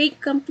X,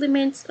 fake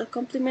compliments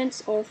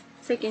or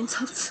fake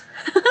insults.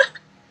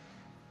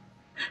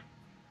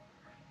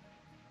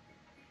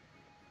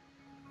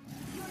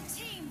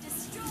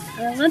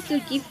 I want to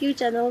give you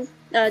challenge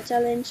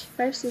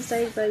 5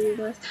 suicide by you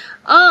must.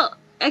 Oh,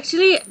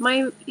 actually,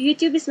 my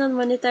YouTube is not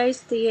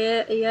monetized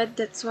yet.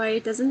 That's why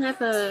it doesn't have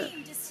a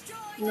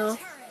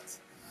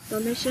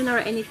donation or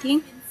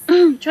anything.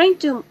 Trying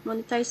to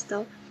monetize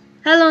though.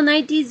 Hello,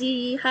 Night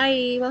DZ.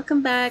 Hi,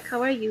 welcome back.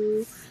 How are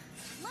you?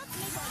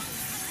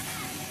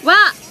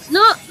 What?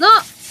 No,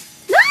 no,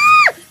 no!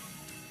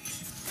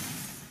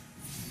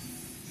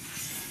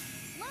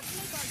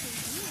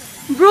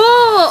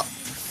 Bro,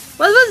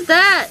 what was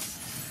that?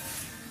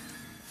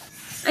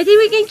 I think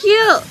we can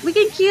kill. We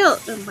can kill.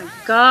 Oh my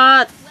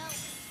god. Well,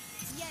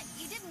 yet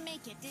you didn't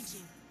make it, did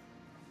you?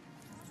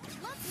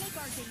 Let's make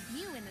our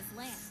debut in this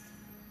land.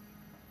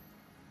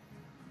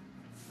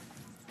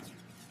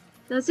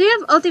 Does he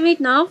have ultimate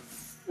now?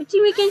 I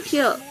think we can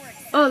kill.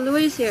 Oh,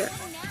 Louis is here.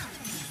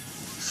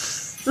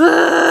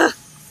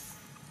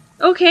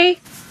 Okay.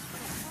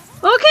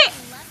 Okay.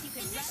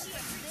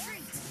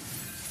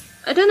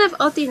 I don't have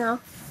ulti now.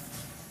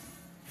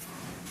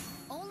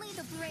 Only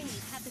the brave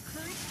have the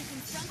courage to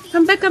confront the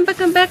Come back, come back,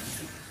 come back.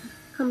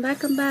 Come back,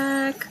 come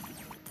back.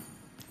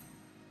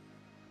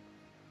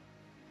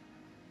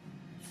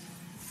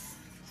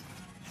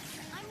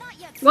 I'm not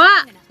yet What?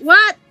 strong enough,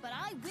 What? but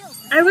I will.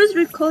 I was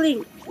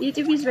recalling.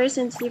 YouTube is very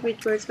sensitive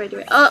with words, by the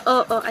way.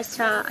 Oh, I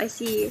saw. I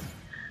see.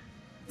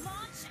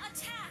 Launch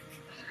attack.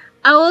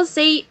 I will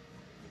say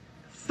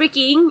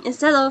freaking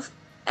instead of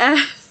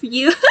F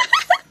you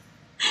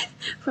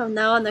from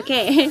now on,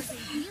 okay? Debut in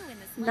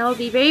this land. That will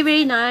be very,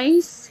 very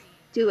nice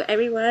to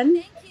everyone,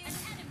 An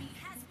enemy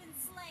has been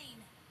slain.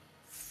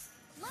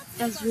 Let's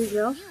make as our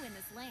usual. debut in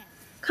this land.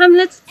 Come,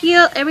 let's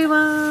kill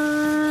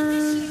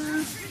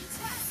everyone.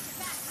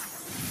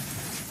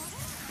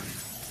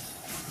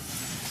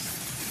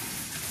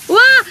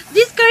 Wow,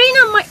 this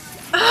Karina, my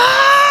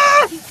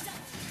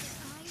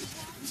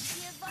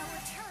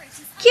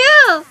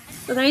kill!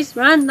 So nice,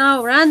 run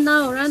now, run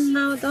now, run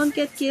now. Don't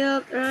get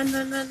killed. Run,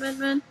 run, run, run,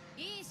 run.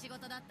 いい仕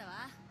事だった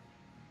わ。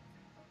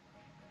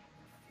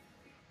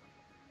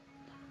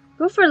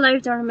 Go for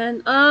live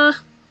tournament. I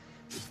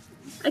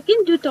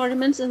can do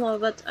tournaments and all,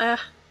 but I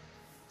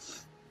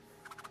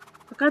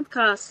can't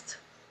cast.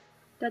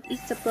 That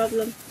is the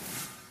problem.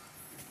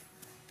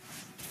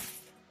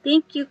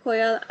 Thank you,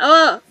 Koyal.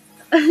 Oh,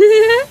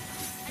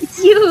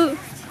 it's you.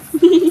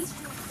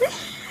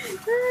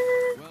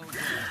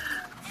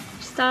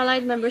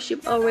 Starlight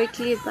membership or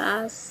weekly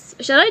pass.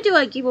 Shall I do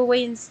a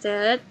giveaway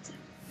instead?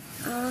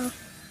 The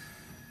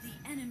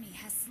enemy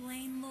has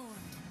slain Lord.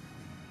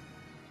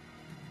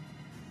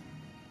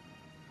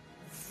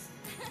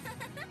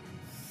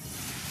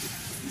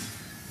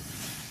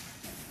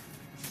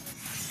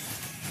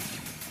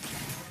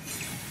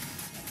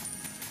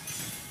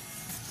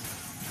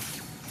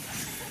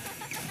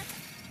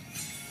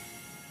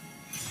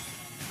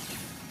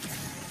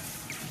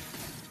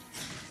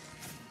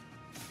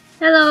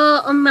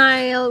 Hello,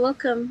 Omail.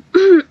 Welcome.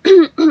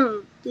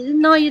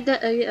 Didn't know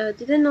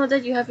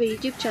that you have a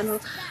YouTube channel.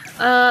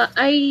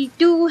 I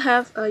do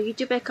have a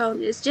YouTube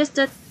account. It's just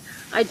that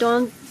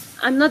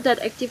I'm not that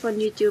active on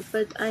YouTube,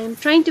 but I'm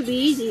trying to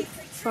be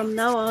from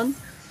now on.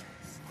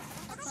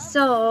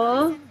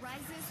 So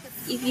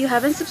if you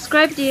haven't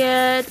subscribed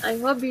yet, I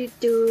hope you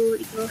do.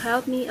 It will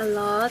help me a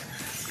lot.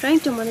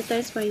 Trying to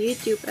monetize my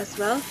YouTube as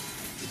well.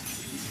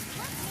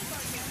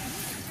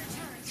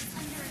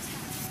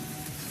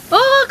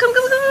 Oh, come.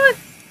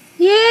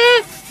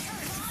 Yeah.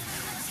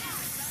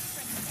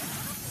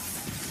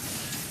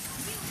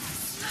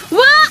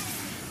 What?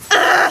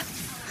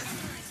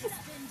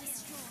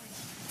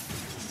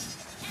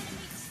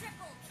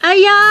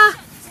 Aya.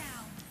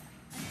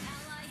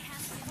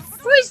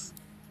 Who is?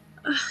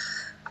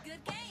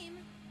 Good game.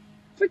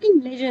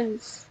 Freaking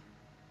legends.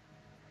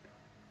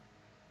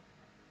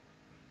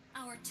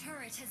 Our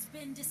turret has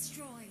been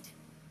destroyed.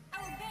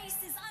 Our base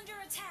is under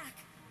attack.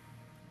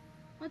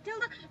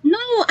 Matilda? No,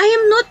 I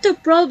am not the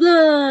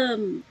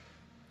problem.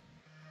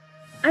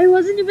 I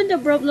wasn't even the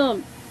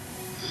problem.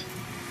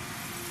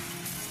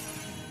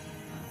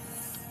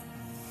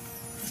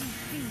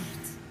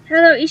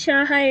 Hello,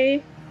 Isha.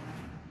 Hi.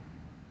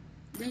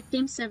 The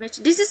Team Savage.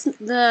 This is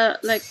the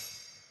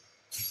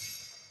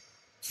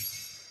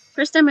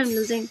first time I'm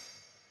losing.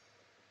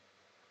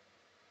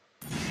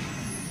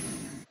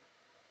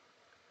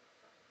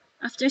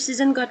 After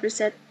season got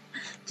reset.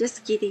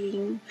 Just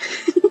kidding.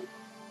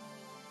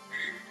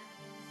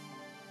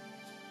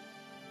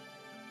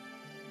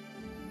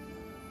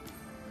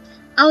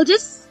 I'll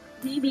just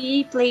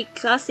Maybe play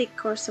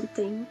classic or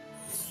something.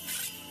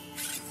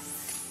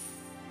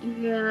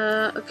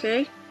 Yeah,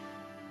 okay.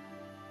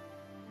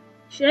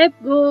 Should I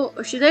go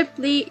or should I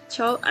play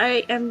Cho?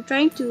 I am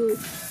trying to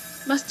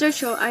master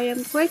Cho. I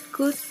am quite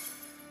good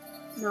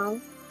now.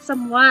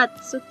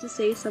 Somewhat, so to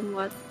say,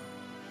 somewhat.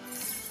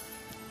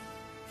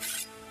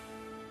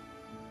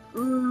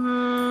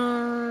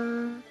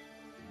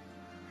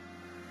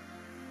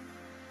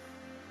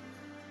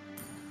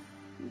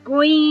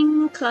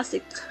 Going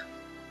classic.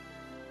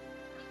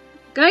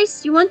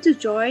 Guys, you want to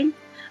join?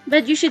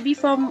 But you should be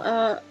from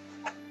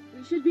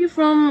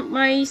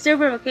my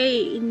server,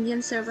 okay?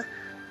 Indian server.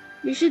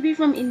 You should be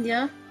from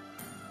India.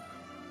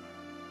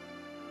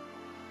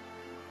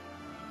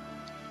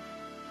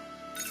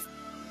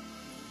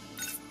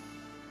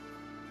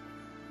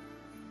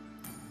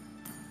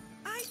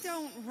 I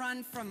don't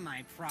run from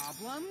my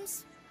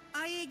problems.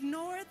 I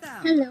ignore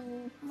them.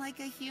 Hello. Like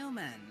a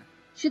human.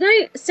 Should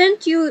I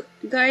send you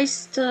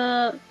guys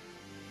the...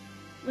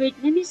 Wait,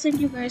 let me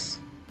send you guys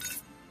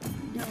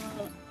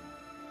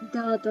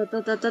the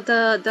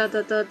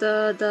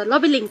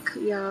lobby link.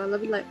 Yeah,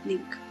 lobby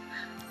link.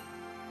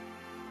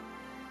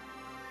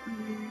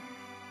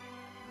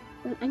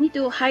 I need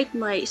to hide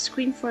my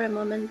screen for a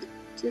moment.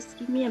 Just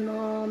give me a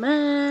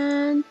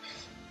moment.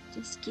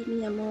 Just give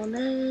me a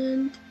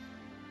moment.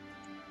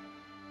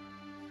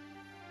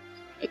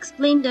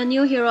 Explain the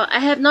new hero. I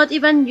have not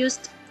even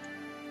used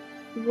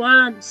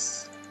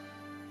once.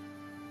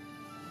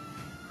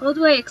 How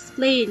do I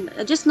explain?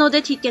 I just know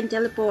that he can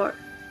teleport.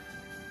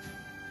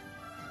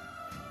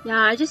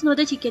 Yeah, I just know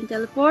that he can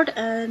teleport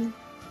and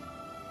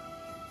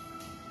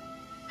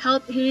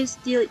help his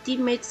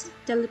teammates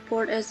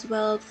teleport as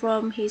well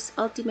from his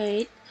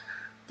ultimate.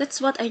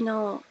 That's what I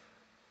know.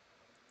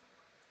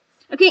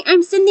 Okay,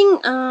 I'm sending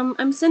the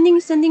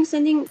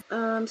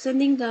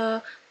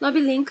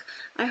lobby link.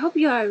 I hope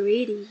you are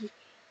ready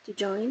to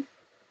join.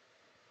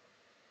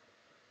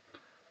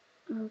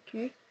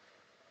 Okay.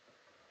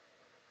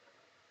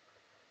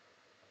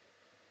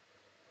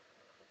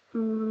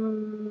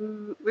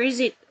 Where is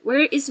it?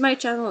 Where is my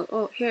channel?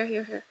 Oh,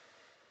 here.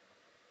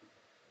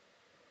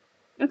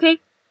 Okay.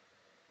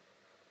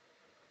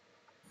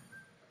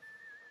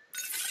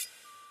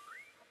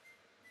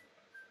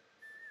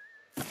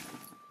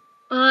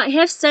 I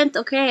have sent.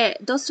 Okay,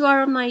 those who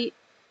are on my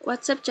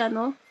WhatsApp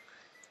channel,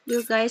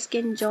 you guys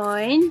can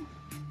join.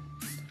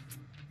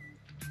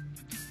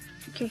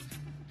 Okay.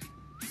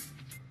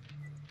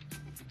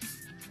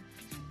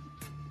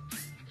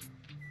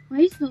 Why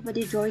is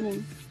nobody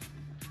joining?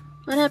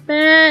 What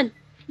happened?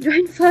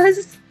 Join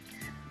fast.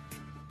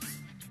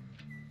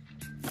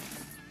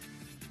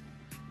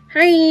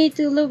 Hi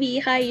to Louie.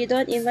 Hi, you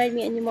don't invite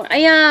me anymore.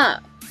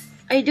 Yeah,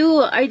 I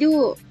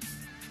do.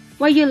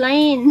 Why you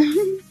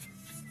lying?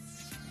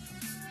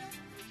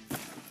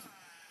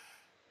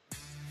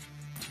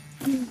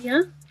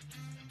 India?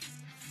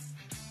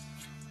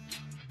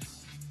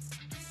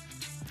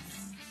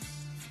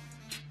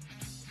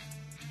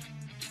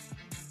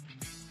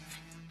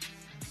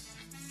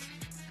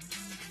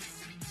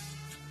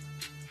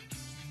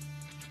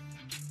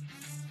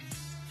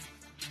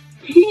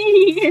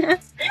 Yeah.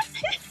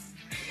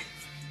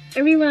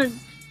 Everyone.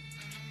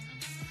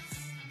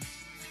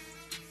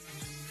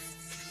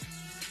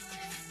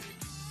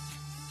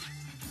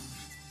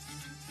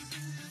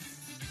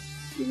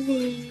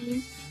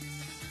 Evening.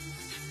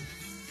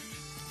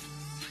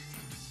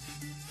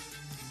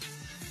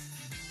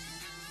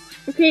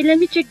 Okay, let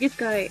me check this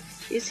guy.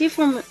 Is he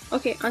from...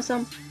 Okay,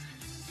 awesome.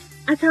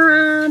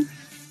 Awesome!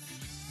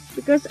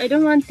 Because I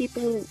don't want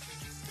people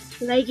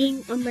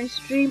lagging on my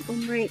stream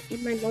in my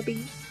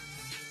lobby.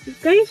 This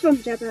guy is from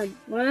Japan.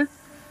 What?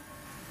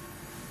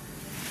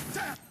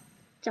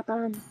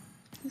 Japan.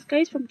 This guy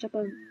is from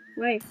Japan.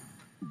 Why?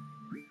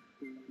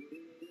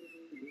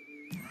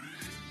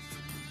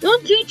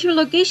 Don't change your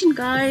location,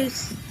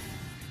 guys.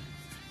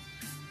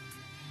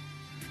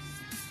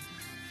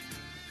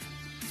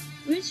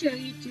 Where's your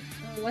YouTube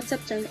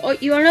WhatsApp channel? Oh,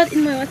 you are not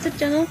in my WhatsApp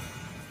channel?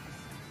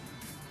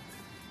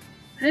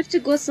 I have to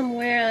go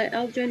somewhere.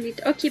 I'll join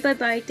it. Okay, bye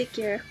bye. Take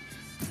care.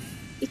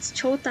 It's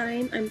Cho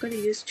time. I'm gonna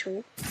use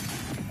Cho.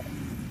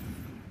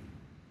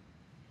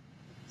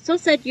 So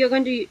sad you're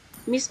going to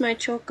miss my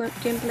Cho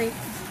gameplay.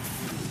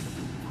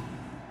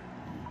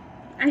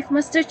 I've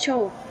mastered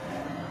Cho.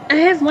 I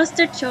have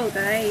mastered Cho,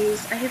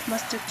 guys. I have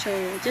mastered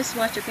Cho. Just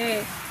watch,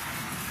 okay?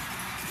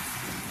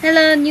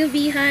 Hello,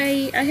 newbie.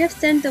 Hi. I have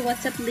sent the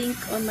WhatsApp link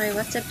on my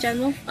WhatsApp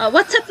channel.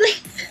 WhatsApp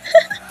link.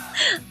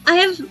 I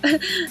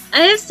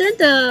have sent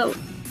the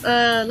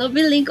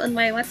lobby link on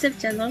my WhatsApp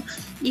channel.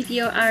 If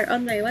you are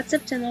on my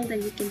WhatsApp channel,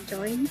 then you can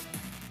join.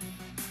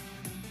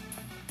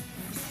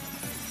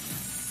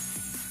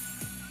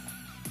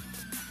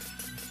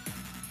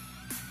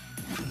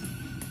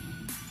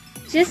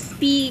 Just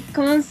be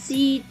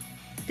considered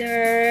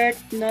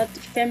not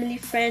family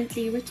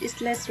friendly, which is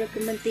less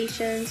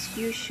recommendations.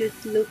 You should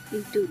look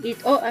into it.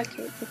 Oh,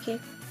 okay.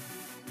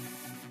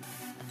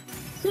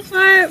 So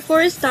far,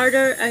 for a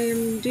starter, I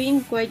am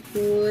doing quite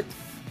good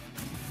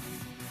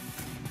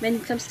when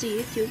it comes to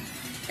YouTube.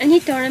 Any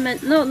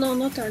tournament? No,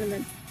 no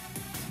tournament.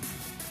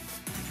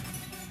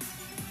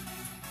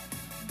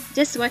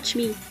 Just watch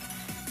me.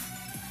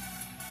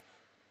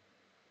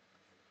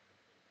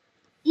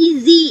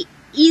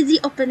 Easy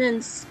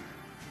opponents.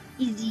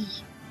 Easy.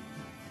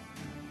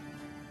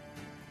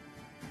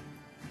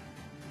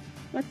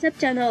 WhatsApp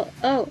channel.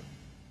 Oh.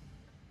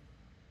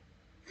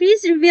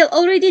 Freeze reveal.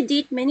 Already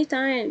did many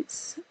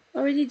times.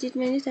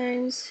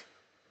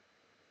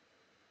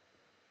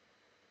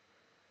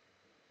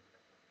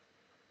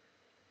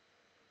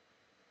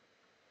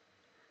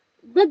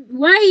 But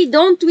why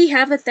don't we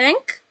have a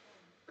tank?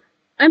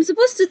 I'm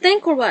supposed to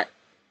tank or what?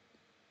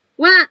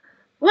 What?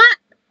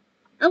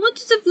 I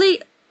wanted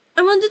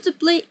to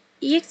play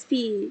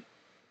EXP.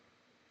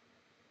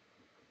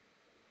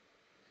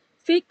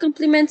 Fake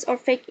compliments or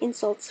fake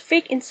insults?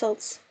 Fake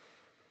insults.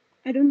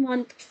 I don't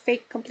want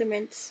fake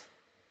compliments.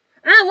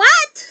 Ah,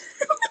 what?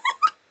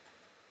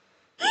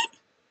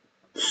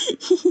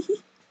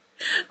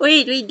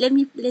 wait, let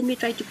me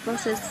try to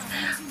process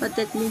what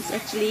that means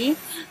actually.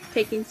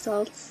 Fake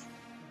insults.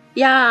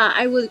 Yeah,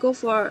 I will go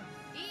for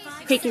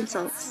fake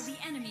insults.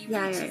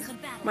 Yeah.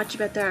 Much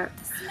better.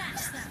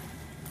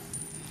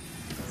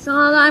 So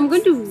I'm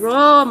going to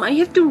roam. I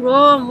have to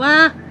roam.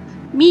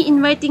 Me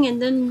inviting and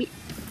then me.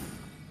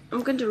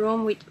 I'm going to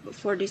roam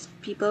for these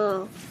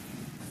people.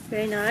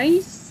 Very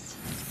nice.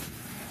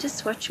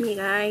 Just watch me,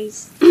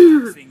 guys.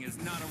 Boxing is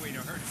not a way to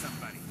hurt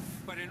somebody,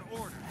 but in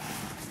order.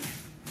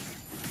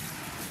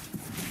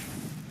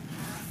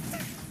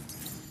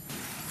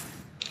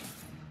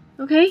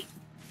 Okay.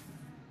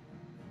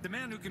 The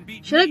man who can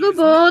beat Should I me go has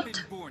not bot?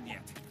 been born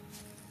yet.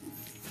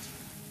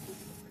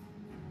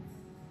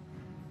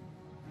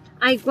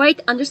 I quite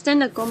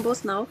understand the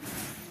combos now.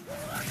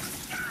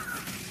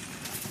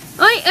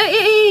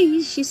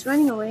 Hey, she's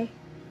running away.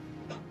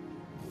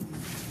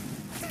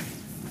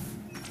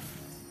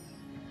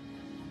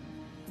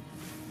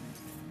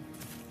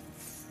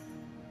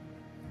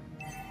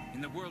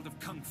 In the world of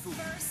kung fu,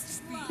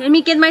 Let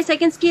me get my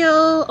second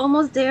skill.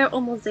 Almost there.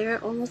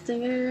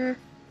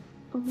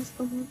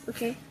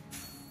 Okay.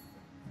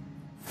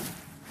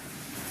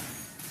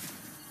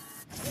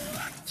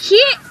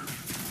 Shit!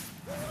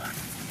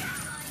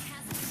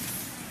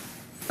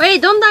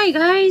 Wait, don't die,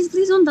 guys.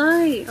 Please don't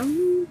die.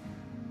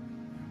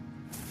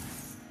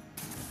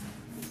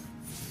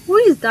 Who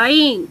is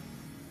dying?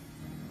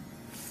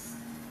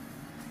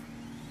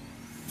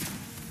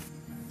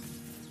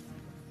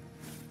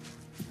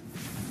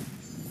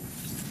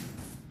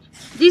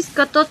 This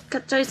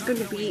kacha is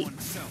gonna be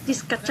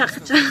this kacha.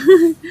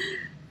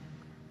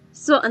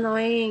 So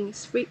annoying.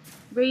 It's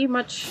very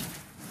much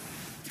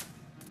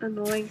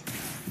annoying.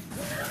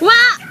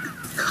 What?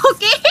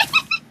 Okay.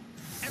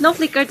 No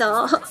flicker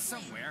though.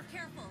 somewhere.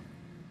 Careful.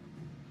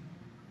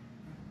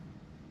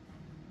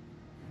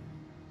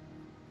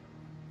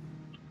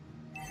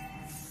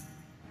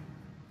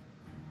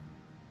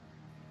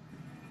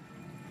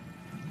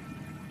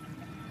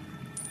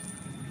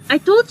 I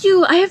told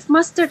you I have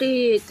mastered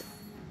it.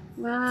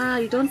 Wow,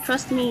 you don't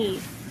trust me.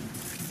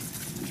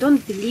 You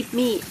don't believe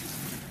me.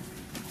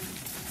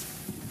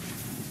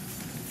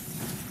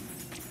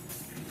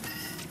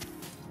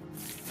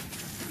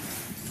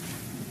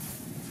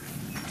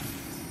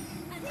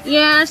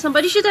 Yeah,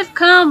 somebody should have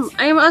come.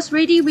 I was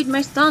ready with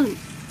my stun.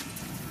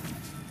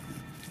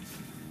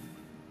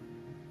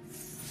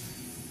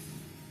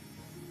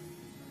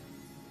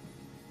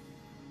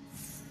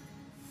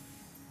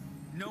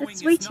 Knowing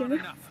Let's is wait not here.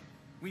 enough.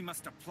 We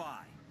must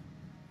apply.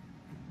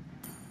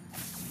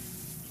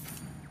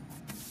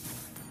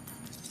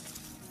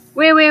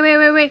 Wait.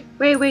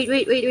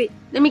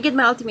 Let me get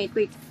my ultimate.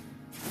 Wait.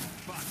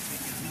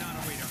 Boxing is not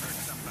a way to hurt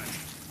somebody,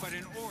 but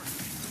in order.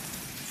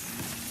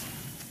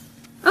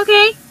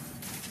 Okay.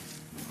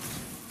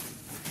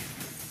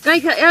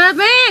 Guys,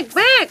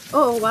 back!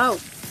 Oh, wow. I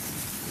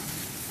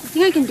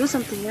think I can do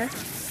something here.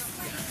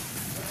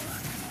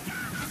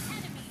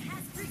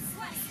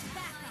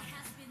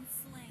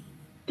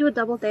 Do a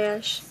double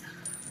dash.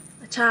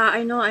 Acha,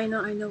 I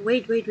know.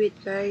 Wait,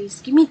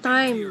 guys. Give me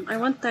time. I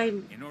want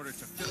time. In order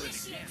to fill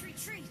it again.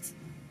 Retreat.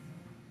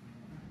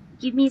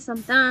 Give me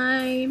some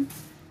time.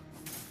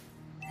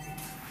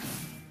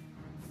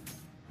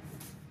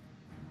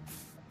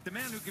 The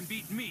man who can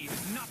beat me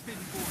has not been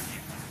born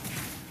yet.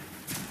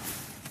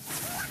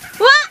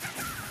 What?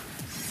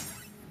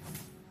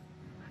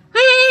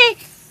 Hey!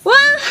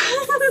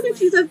 What?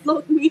 She just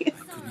blocked me. I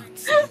could not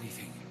see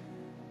anything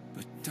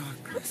but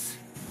darkness.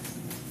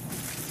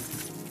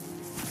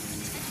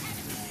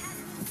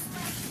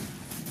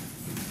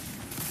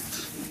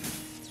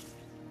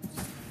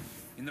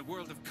 In the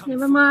world of kung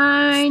Never fu,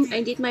 mind.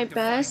 I did my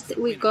best.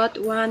 We got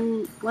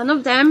one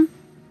of them,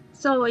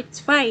 so it's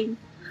fine.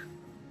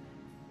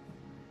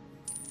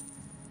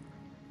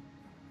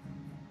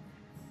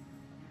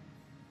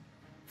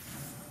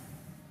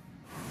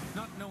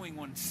 not knowing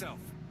oneself,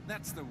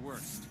 that's the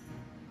worst.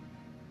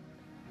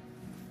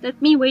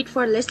 Let me wait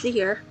for Leslie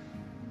here.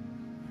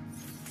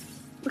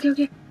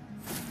 Okay.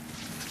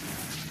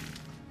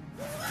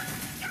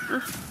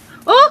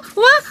 Oh,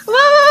 what?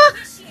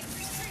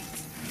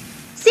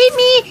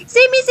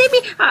 save me!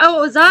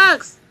 Oh,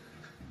 Zax!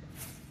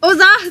 Oh,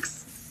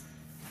 Zax!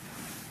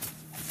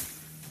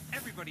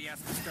 Everybody has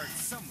to start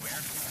somewhere.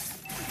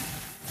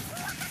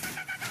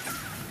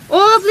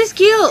 Oh, please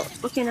kill!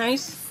 Okay,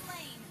 nice.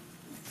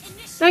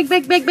 Back,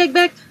 back, back, back,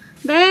 back!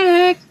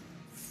 Back!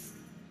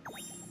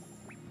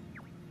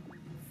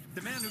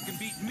 The man who can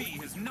beat me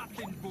has not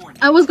been born.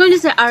 I was going to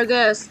say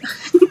Argus.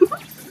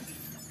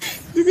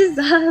 This is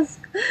Zax.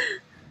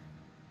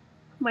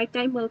 My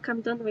time will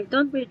come, don't worry,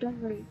 don't worry,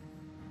 don't worry.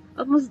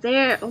 Almost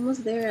there,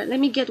 almost there. Let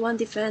me get one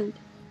defense.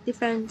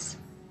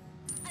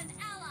 An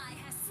ally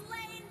has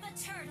slain the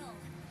turtle.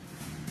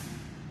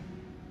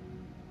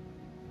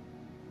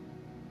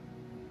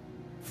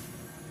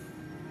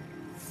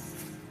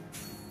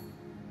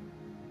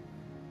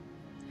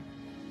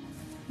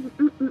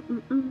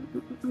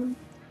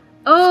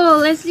 Oh,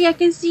 Leslie, I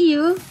can see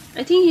you.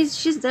 I think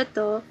she's dead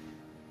though.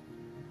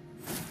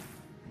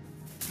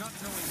 Not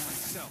knowing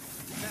myself.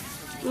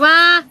 That's the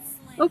Wow.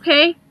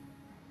 Okay.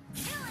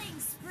 Killing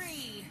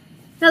spree.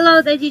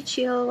 Hello, Daddy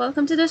Chill.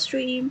 Welcome to the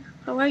stream.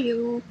 How are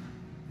you?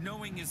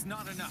 knowing is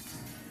not enough.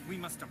 We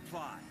must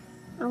apply.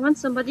 I want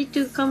somebody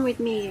to come with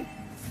me.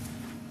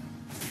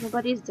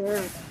 Nobody's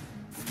there.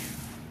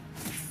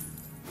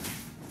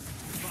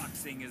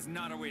 Boxing is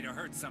not a way to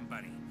hurt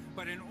somebody,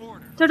 but in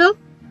order. Turtle?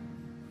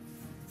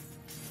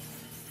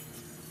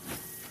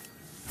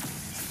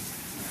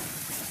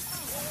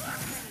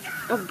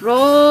 Oh,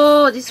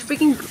 bro, this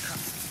freaking.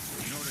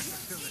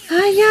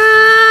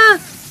 Hiya!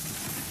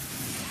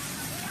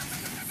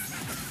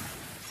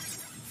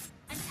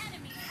 An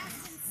enemy has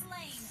been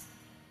slain.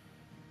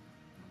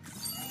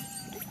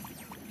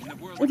 In the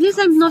world At least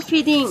I'm not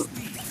feeding. to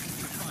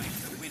find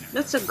the winner.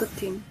 That's a good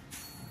thing.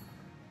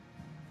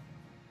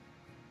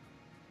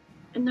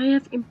 And I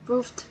have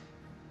improved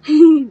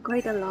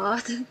quite a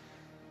lot.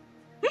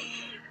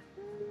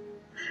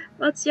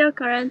 What's your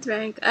current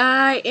rank?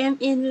 I am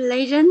in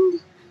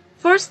Legend.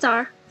 4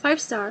 star, 5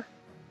 star.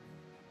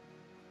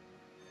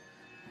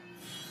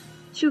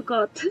 You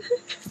got.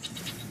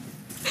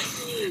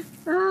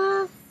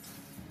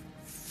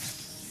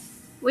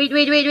 Wait.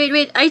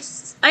 I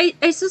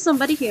saw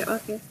somebody here.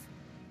 Okay.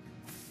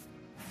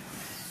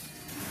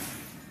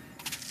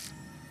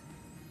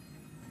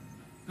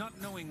 Not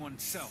knowing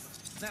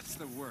oneself. That's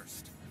the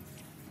worst.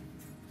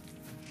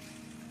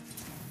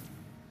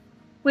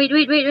 Wait.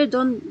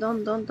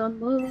 Don't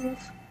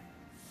move.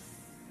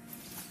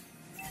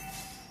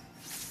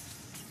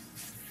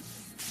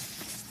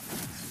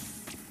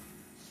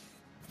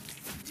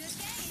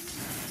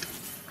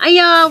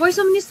 Aya, why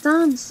so many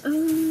stuns?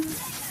 Slain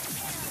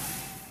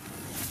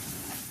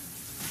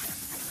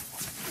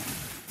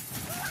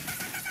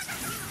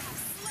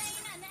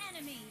an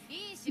enemy.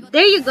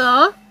 There you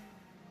go.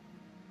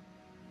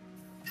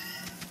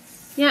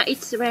 Yeah,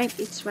 it's rank.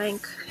 It's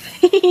rank.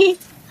 An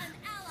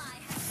ally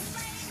has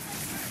slain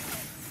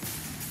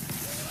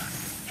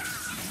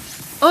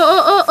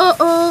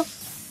Oh.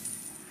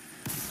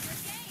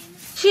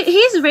 the game.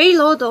 He's very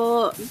low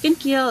though. You can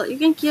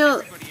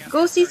kill.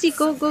 Go CC,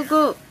 go.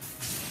 Go.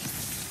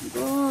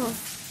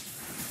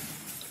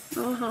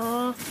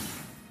 Uh-huh.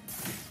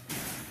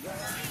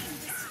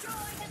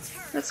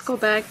 Let's go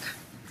back.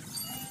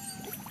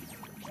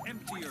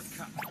 Empty your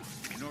cup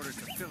in order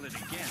to fill it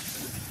again.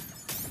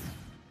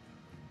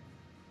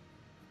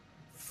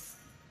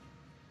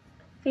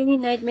 Any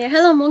nightmare.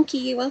 Hello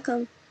monkey,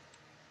 welcome.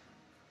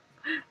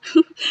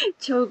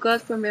 Joe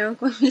God from Meron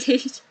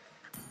Village.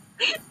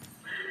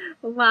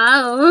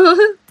 Wow.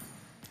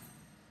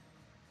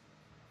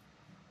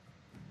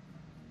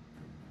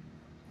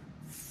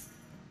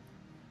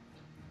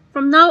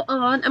 From now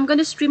on, I'm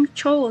gonna stream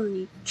Cho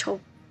only. Cho.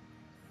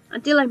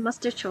 Until I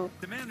master Cho.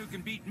 The man who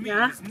can beat me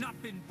Yeah. has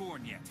not been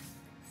born yet.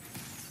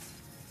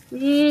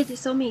 Yeah, they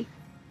saw me.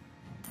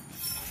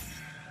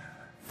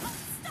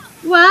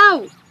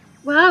 Wow.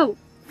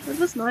 That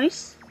was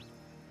nice.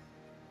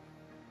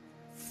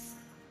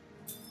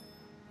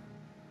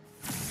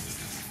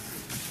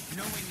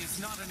 Knowing is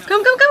not enough.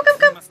 Come.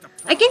 We must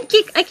apply. I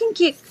can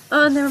kick.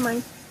 Oh, never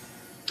mind.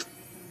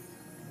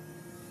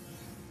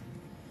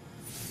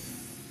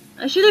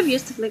 I should have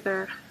used the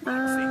flicker.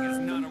 Boxing is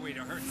not a way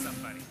to hurt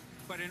somebody,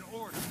 but in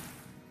order.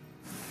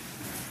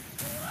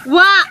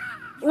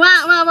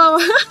 Wow.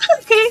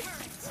 Okay.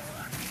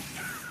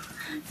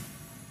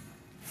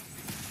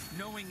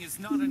 Knowing is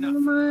not Never enough. We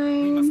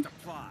mind. must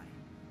apply.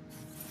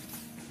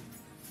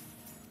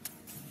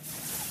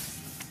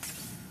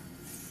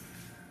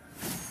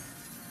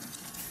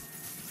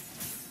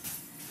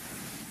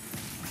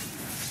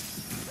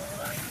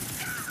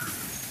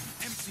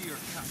 Empty your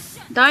cup.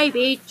 Die,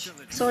 bitch.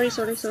 Sorry.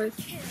 Good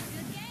game.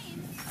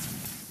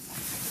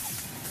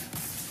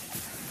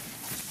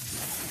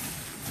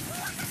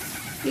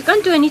 You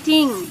can't do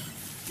anything.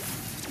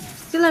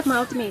 Still have my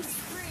ultimate.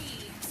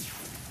 Spree.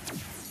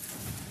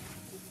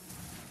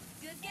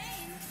 Good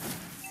game.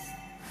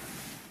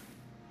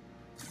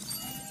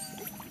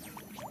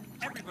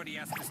 Everybody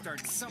has to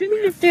start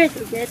Streaming somewhere.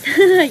 after I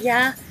get.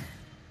 Yeah.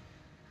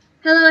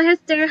 Hello,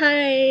 Hester.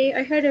 Hi.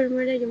 I heard a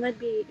rumor that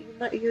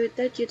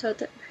you thought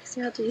that.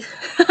 Say how to use.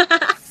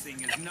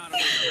 Boxing is not a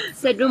way to hurt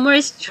The somebody, rumor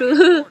is but in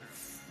true.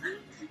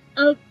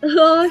 order.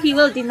 Oh, he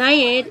will deny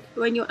it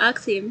when you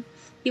ask him.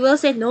 He will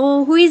say,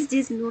 no, who is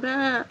this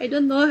Nura? I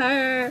don't know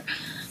her.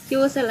 He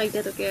will say like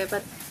that, okay,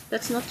 but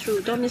that's not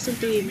true. Don't listen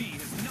to him. Me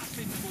has not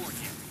been born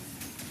yet.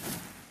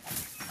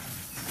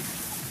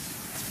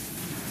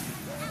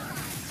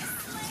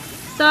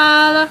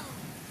 Salah.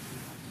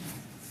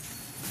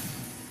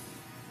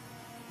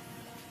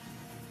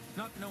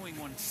 Not knowing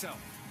oneself,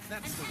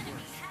 that's the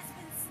worst. Has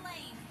been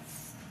slain.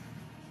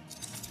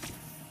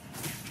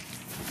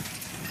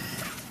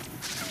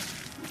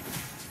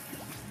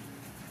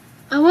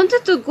 I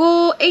wanted to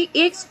go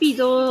EXP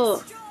though.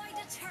 Destroyed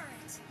a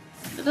turret.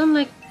 I don't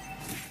like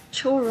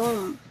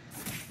Chorom.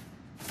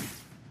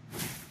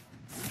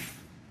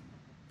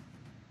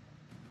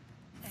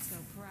 Echo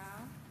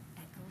proud,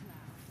 echo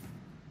loud.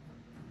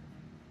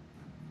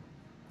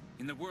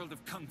 In the world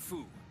of Kung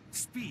Fu,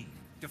 speed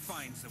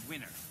defines the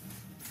winner.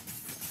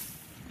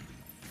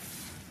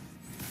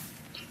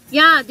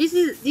 Yeah,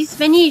 this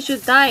Fanny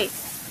should die.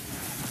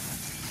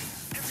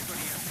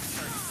 Everybody has to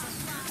start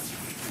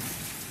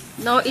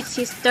somewhere. No, it's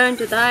his turn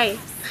to die.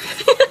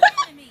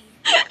 Enemy.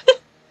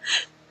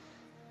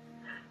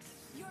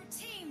 Your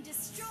team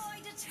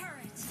destroyed a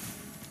turret.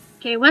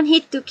 Okay, 1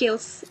 hit, 2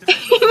 kills. Me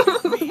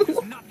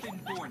has not been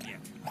born yet.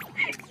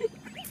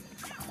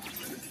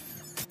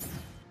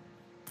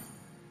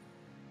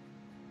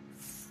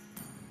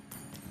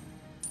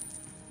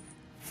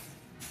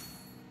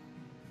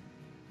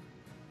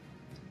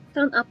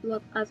 Don't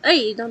upload us.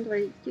 Hey, don't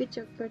worry.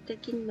 YouTube, we're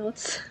taking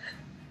notes.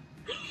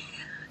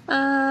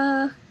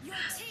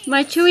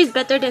 My Chu is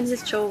better than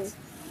his Cho.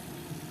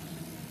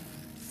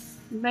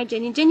 My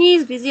Jenny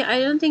is busy. I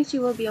don't think she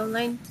will be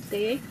online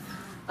today.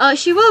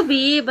 She will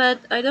be,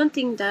 but I don't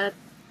think that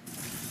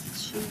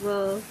she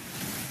will.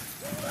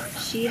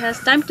 She has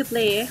time to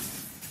play.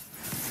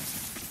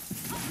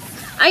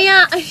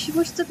 Yeah, she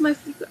wasted my.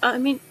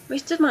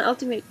 Wasted my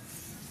ultimate.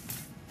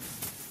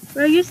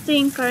 Where are you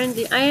staying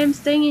currently? I am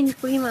staying in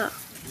Kohima.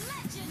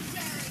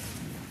 Legendary.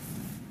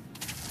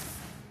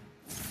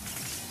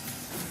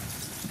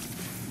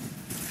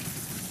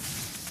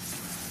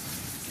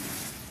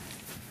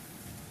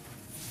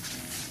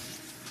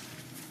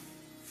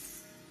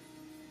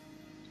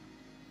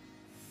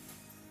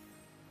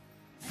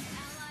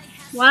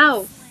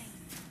 Wow.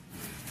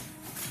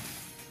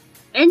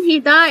 And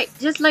he died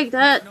just like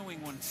that.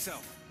 Knowing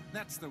oneself,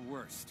 that's the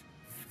worst.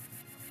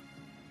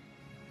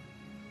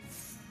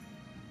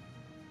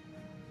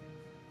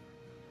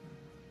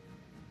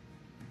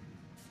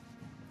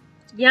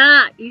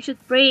 Yeah, you should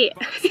pray.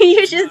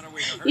 you should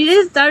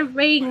start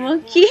praying,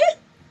 monkey.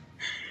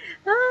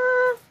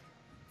 Ah.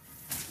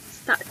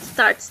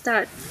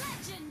 Start.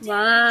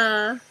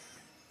 Wow.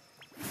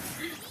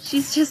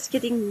 She's just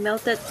getting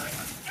melted.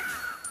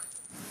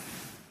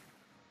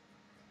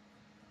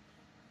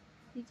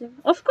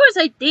 Of course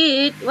I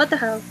did. What the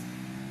hell?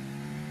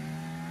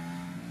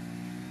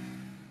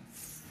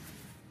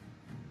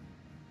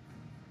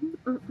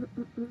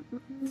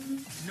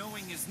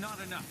 Knowing is not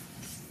enough.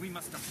 We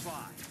must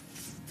apply.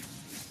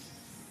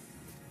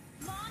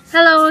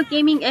 Hello,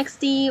 Gaming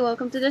XT.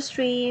 Welcome to the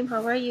stream.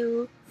 How are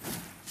you?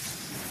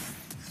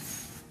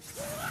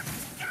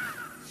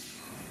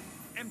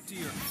 Empty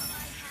your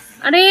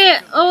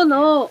Are, oh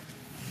no.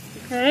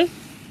 Okay.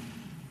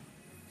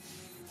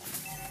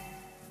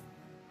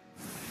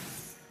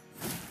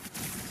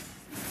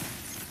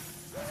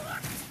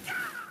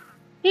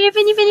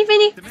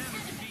 Finny. The man who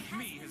can beat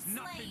me has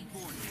not been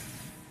born yet.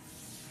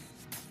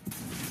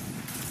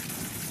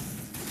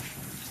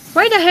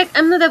 Why the heck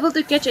I'm not able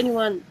to catch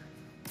anyone?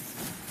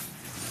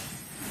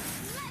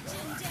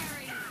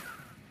 Legendary.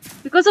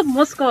 Because of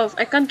Moskov,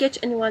 I can't catch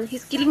anyone.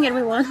 He's killing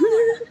everyone.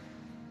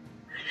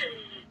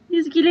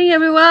 He's killing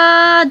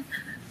everyone.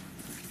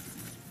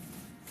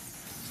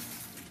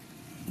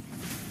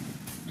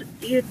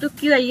 It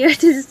took you a year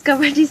to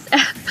discover this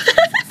app.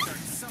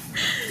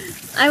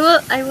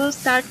 I will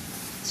start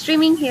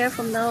streaming here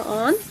from now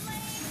on.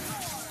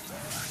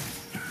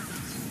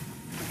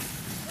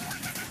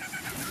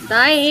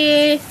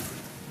 Die.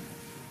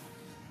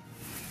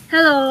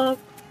 Hello.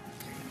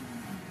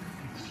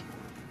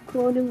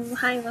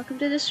 Hi, welcome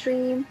to the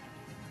stream.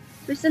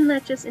 Recent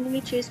matches,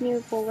 enemy chased me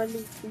for 1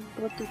 minute and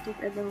got to take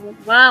another one.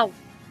 Wow.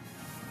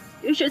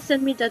 You should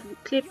send me that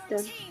clip Your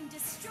then. team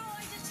destroyed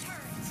a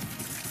turret.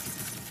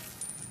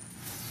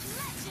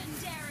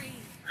 Legendary.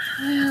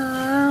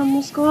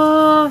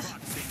 Moskov.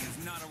 Boxing is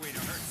not a way to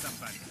hurt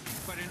somebody,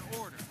 but in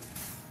order.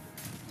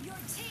 Your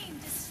team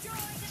destroyed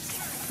a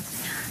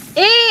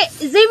turret. Hey,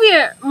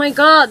 Xavier! My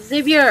god,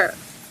 Xavier.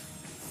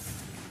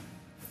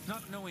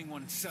 Not knowing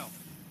oneself,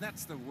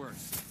 that's the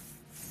worst.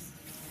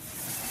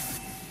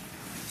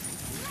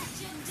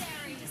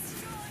 Legendary.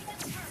 Destroyed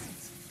a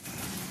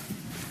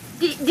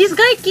turret. This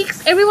guy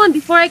kicks everyone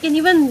before I can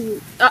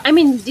even...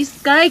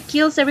 this guy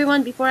kills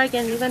everyone before I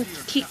can even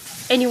kick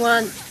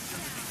anyone.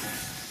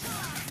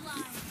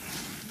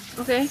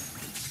 Okay. I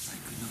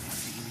could not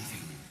see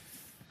anything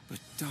but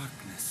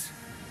darkness.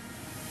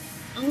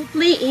 I will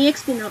play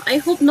EXP now. I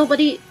hope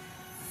nobody...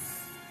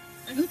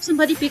 I hope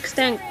somebody picks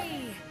tank.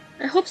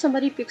 I hope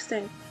somebody picks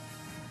tank.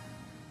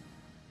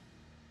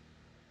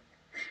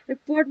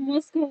 Report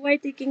Moscow, why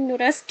taking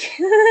Nura's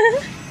kill?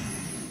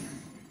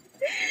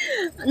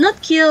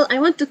 Not kill, I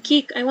want to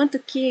kick. I want to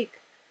kick.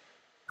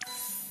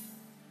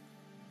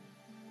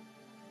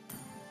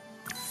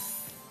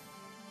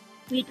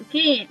 Wait,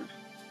 okay.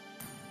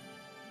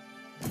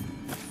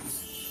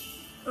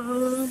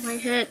 Oh, my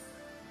head.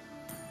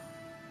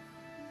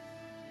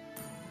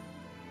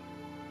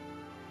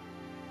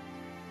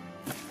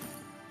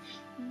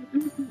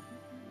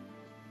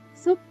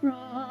 So pro,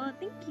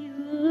 thank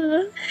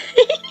you.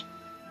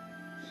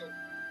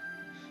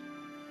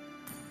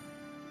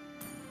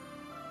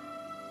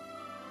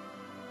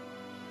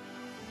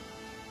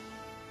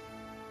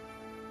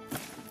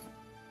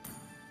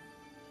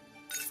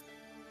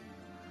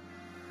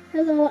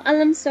 Hello,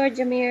 Alam Sor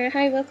Jamir.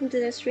 Hi, welcome to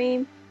the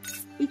stream.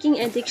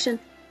 Speaking addiction.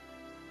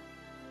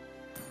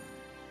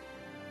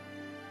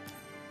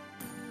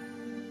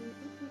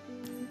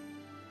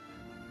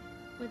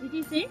 What did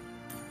you say?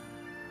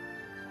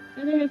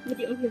 I don't have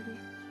video. Okay.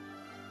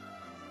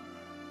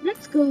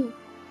 Let's go.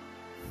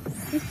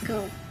 Let's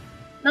go.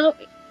 Now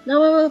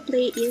I will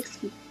play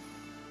EXP.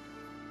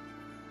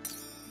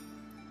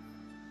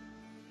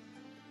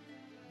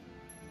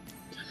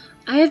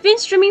 I have been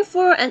streaming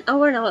for an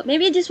hour now.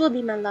 Maybe this will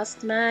be my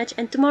last match,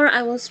 and tomorrow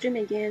I will stream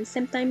again.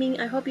 Same timing.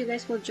 I hope you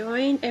guys will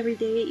join every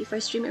day if I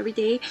stream every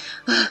day.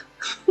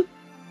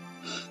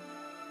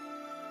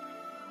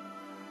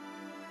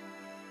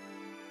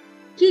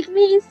 Kick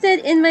me instead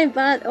in my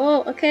butt.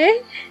 Oh,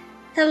 okay.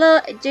 Hello,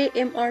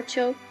 JMR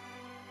Cho.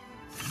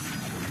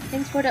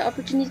 Thanks for the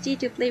opportunity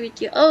to play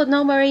with you. Oh,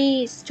 no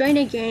worries. Join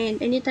again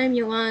anytime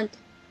you want.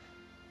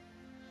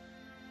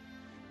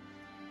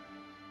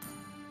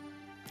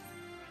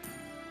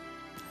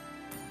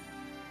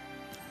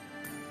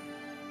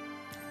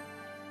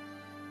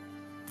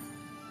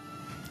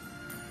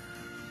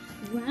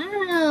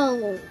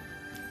 Wow.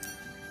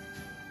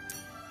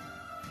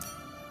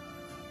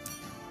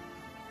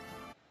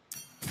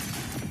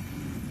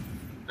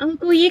 I'll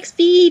go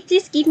EXP.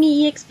 Please give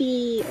me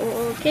EXP.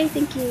 Oh, okay,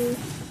 thank you.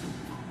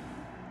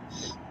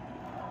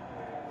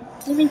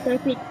 Let me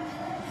type it.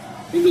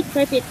 Let me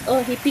type it.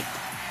 Oh, he picked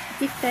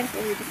tank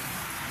already.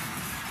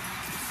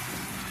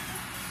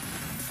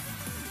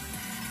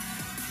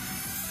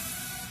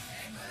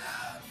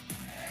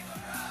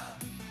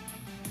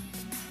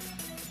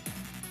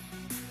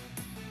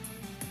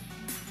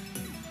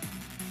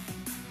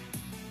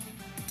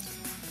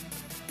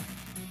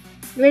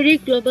 Very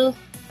global.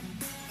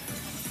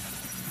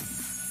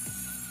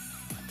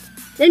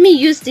 Let me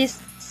use this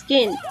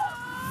skin.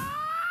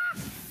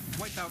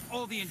 Wipe out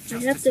all the I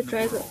injustice have the in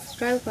the world.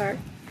 trial card.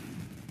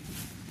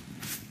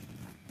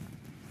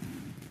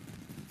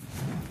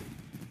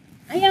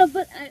 Yeah,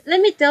 but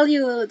let me tell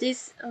you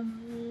this.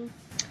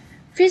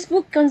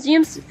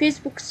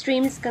 Facebook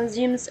streams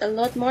consumes a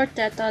lot more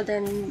data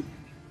than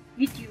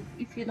YouTube.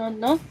 If you don't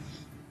know.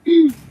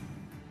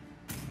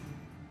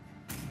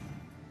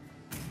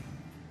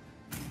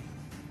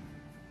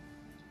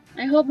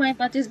 I hope my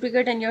butt is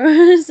bigger than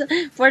yours.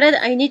 For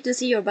that, I need to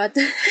see your butt.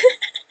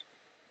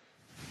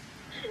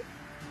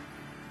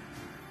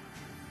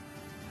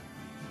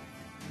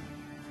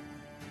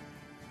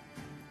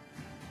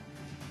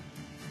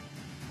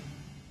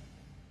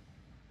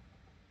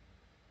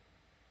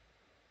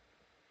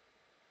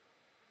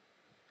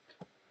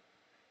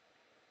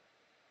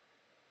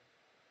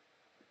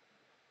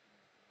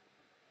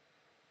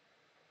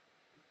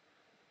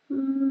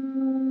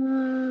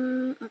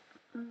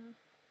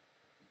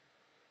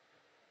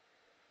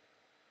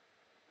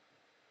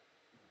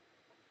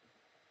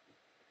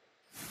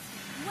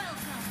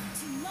 Welcome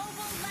to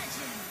Mobile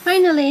Legends.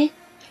 Finally,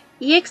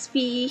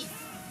 EXP.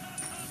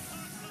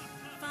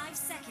 5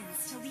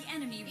 seconds till the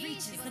enemy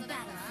reaches the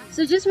battlefield.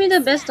 Suggest me the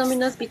best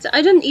Domino's pizza.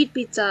 I don't eat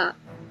pizza.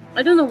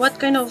 I don't know what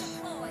kinds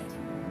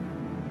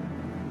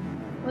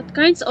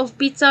of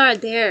pizza are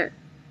there.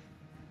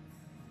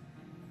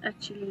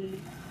 Actually.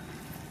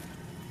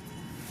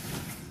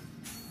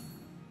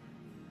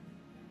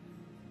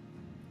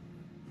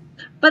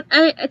 But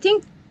I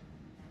think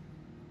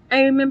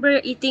I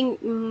remember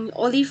eating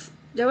olive.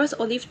 There was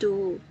olive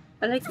too.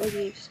 I like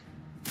olives.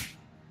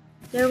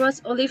 There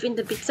was olive in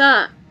the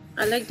pizza.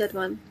 I like that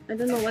one. I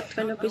don't know what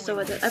kind of pizza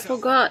was that. I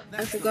forgot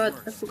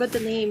the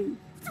name.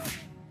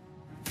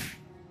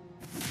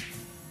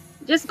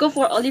 Just go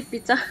for olive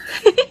pizza.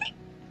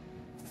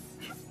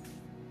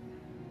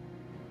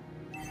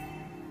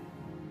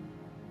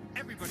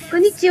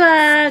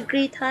 Konnichiwa.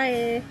 Great.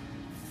 Hi.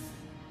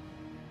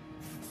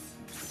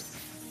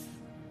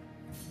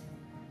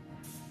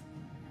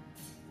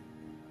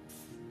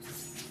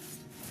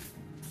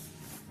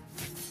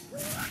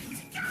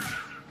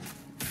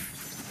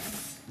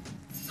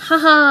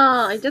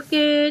 Haha, I took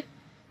it.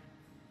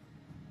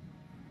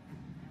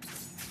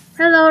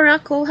 Hello,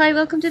 Rako. Hi,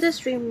 welcome to the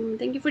stream.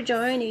 Thank you for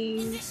joining.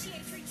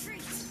 Initiate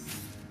retreat.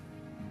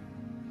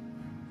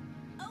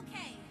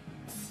 Okay.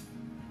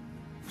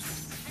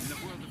 In the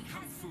world of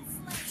Kung Fu,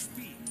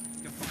 speed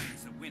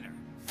defines a winner.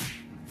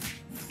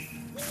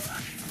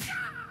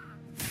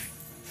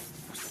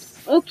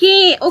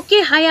 Okay,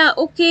 okay, Haya.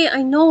 Okay,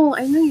 I know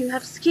you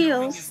have Knowing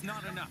skills. is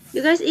not enough.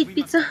 You guys eat We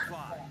must pizza?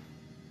 apply.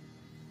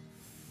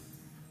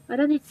 I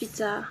don't eat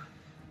pizza.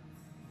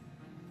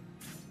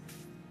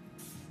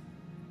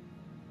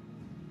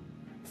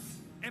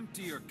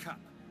 Empty your cup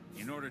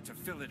in order to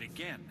fill it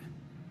again.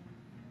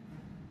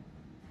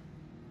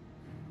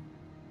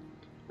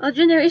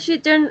 Algener, if you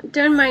turn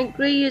my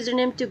gray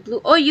username to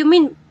blue. Oh, you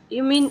mean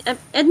admin? The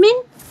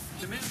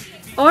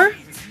MLBB Or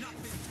has not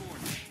been born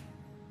yet.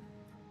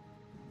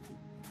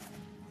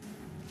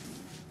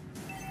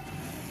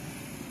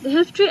 they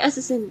have 3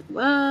 assassins.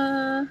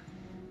 Wait.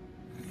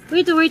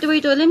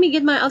 Let me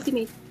get my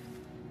ultimate.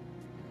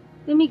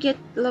 Let me get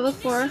level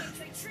 4. Empty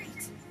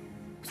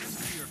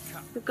your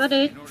cup I got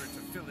it. in order to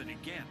fill it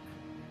again.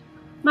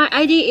 My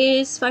ID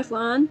is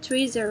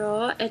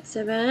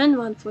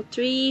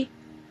 5130874143.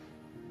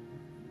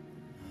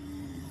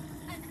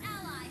 An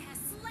ally has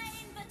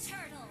slain the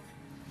turtle.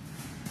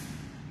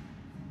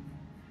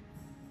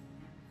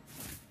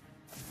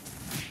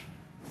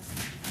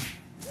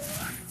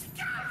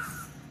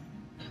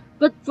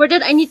 But for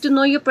that, I need to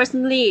know you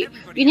personally.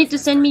 You need to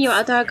send me your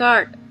Aadhaar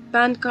card,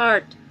 PAN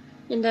card,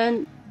 and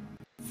then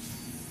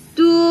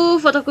 2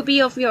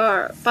 photocopy of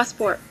your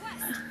passport.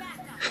 Request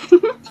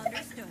backup.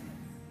 Understood.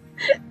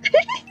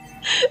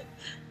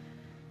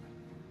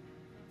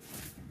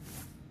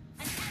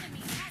 An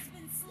enemy has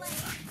been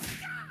slain.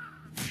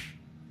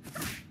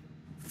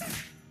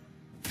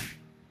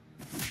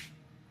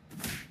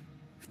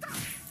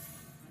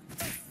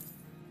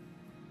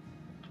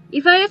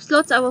 If I have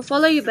slots, I will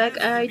follow you back.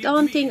 I MLBB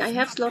don't think I has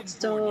have not slots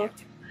been born though. yet.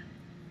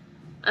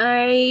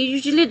 I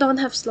usually don't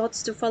have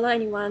slots to follow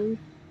anyone.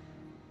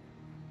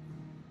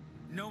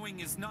 Knowing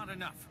is not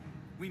enough.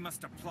 We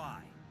must apply.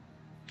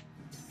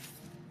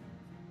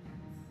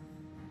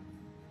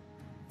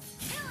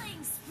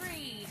 Killing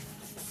spree.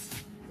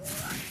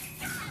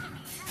 An enemy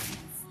has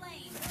been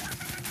slain.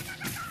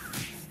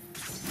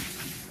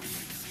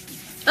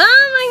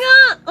 Oh my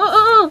god!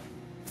 Oh!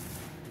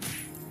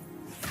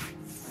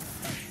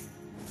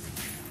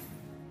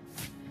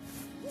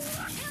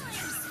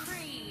 Killing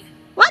spree.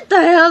 What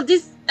the hell?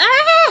 This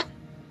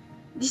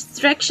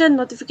distraction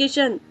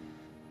notification.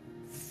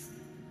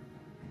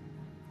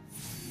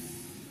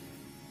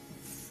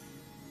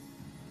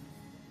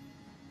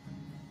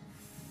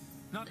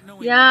 Not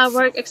knowing Yeah, oneself,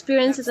 work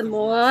experience is that's a the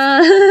more.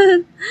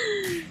 worst.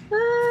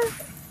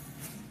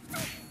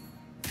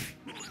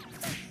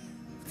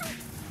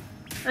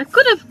 I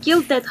could have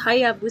killed that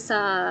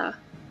Hayabusa.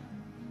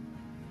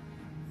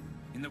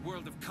 In the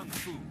world of Kung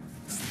Fu,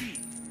 speed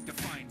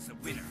defines the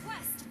winner.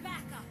 Request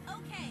backup.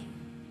 Okay.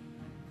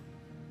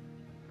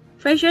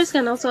 Freshers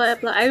can also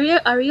apply.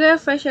 Are you a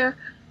fresher?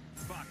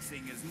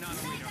 Boxing is not a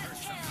way to hurt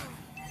somebody,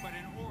 but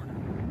in order.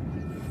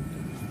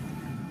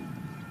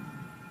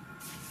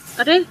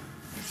 Are?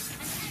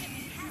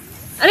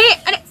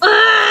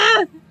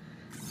 Ah!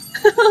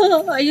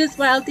 I used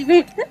my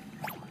ultimate.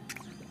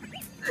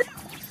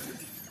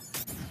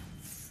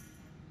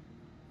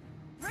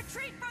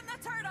 Retreat from the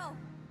turtle.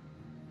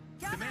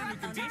 The Gather man who up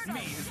can the beat turtle. me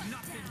has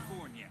not been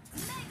born yet.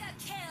 Mega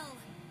kill.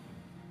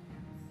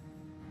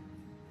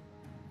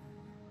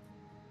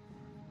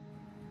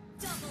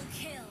 Double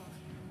kill.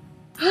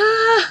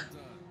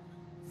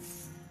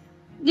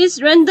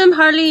 This random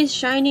Harley is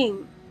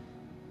shining.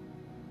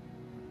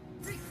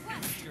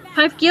 Request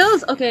 5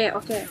 kills? Okay.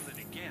 Fill it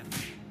again.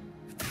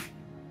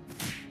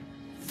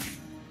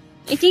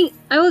 I think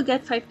I will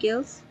get 5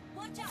 kills.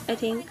 Watch out I for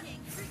think. lightning.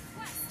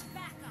 Request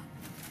backup.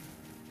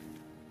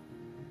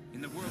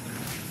 In the world of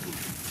Kung Fu,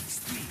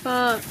 speed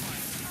Fuck.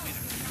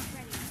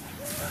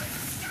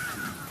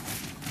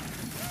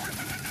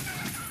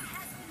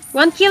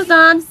 One kill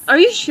done. Are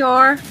you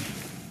sure?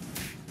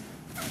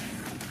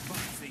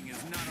 boxing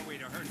is not a way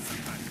to hurt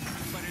somebody,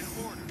 but in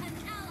order. An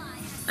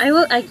ally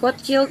has I got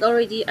killed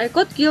already. I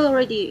got killed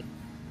already.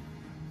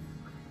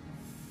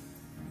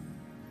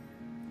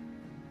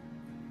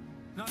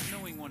 Not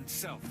knowing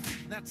oneself,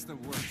 that's the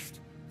worst.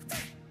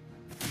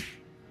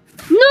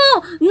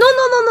 No.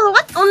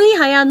 What? Only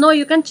Haya? No,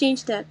 you can't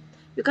change that.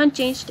 You can't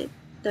change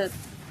that.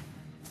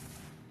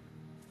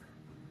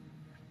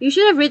 You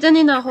should have written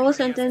in a whole Everybody has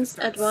to sentence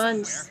start at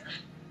once. somewhere.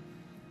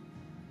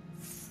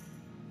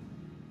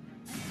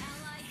 An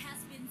ally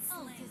has been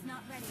Ult slain. is not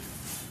ready.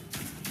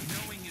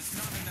 Knowing is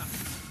not enough.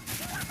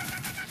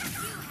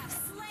 You have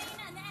slain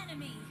an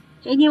enemy.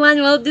 Anyone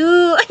will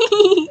do.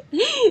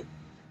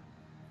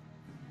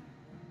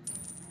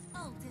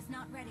 Ult is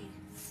not ready.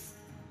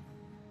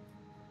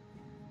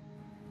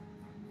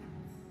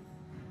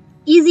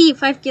 Easy,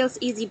 5 kills,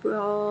 easy,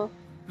 bro.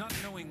 Not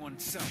knowing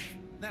oneself,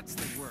 that's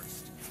the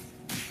worst.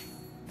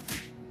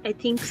 I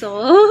think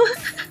so.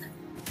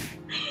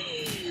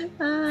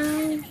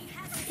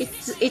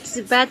 It's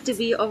bad to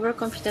be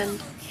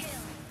overconfident.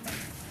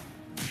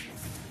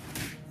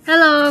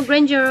 Hello,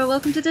 Granger.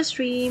 Welcome to the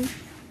stream. Your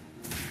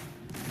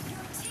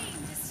team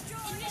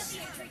destroyed.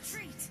 Initiate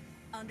retreat.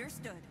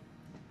 Understood.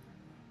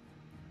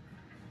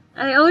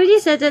 I already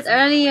said that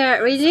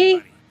earlier.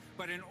 Really?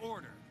 But in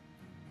order.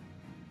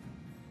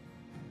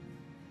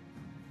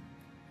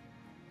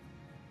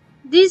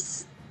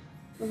 This...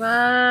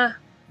 Wow.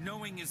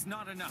 Knowing is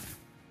not enough.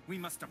 We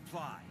must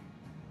apply.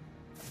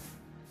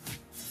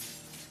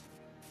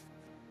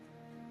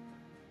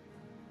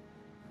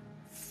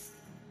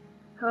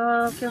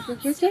 Okay.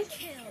 Kill.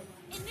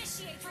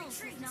 Initiate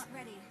retreat. Not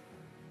ready.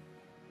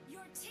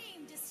 Your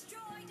team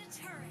destroyed a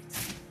turret.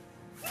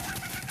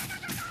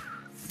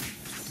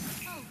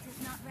 Ult is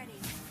not ready.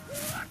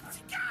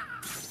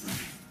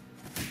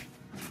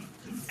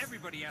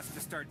 Everybody has to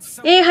start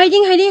somewhere. Hey,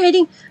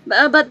 hiding.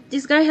 But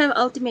this guy have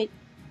ultimate.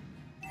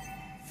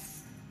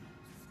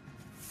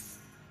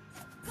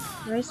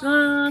 Nice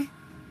one.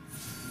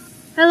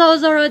 Hello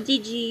Zoro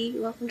DG,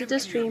 welcome to the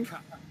Empty your stream.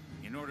 cup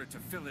in order to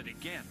fill it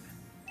again.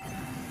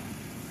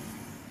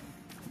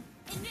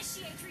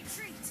 Initiate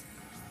retreat.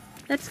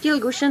 Let's kill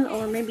Gushan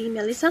or maybe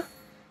Melissa.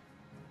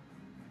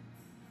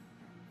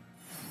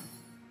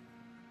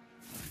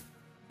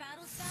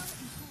 Battle spell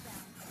and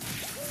cooldown.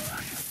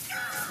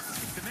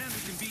 The man who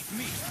can beat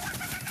me.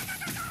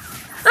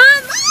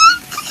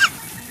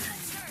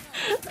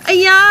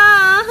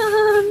 Yeah,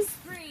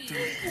 Spree.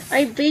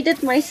 I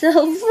baited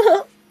myself.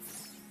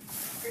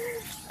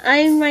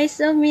 I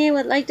myself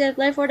would like to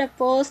apply for the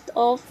post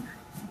of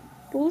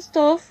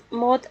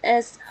mod,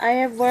 as I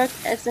have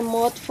worked as a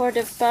mod for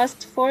the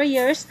past 4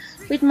 years.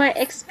 With my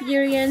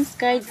experience,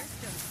 I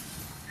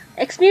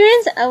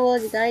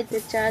will guide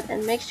the chat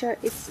and make sure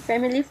it's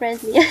family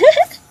friendly.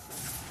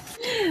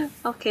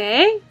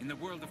 Okay. In the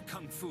world of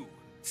Kung Fu,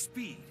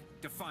 speed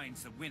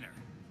defines the winner.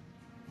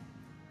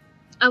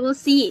 I will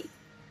see.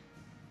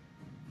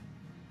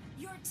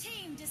 Your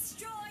team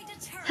destroyed a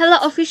turret. Hello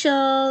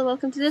official,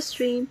 welcome to the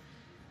stream.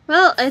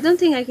 Well, I don't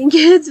think I can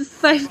get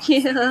 5 Boxing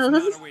is not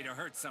kills. a way to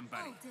hurt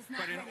somebody, Ult is not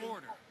but in ready.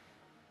 order.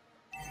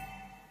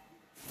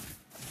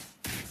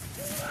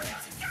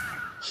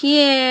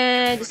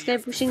 Yeah, this guy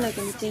pushing like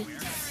anything. Been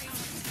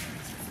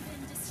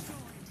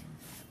destroyed.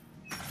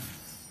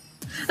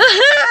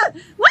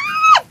 What?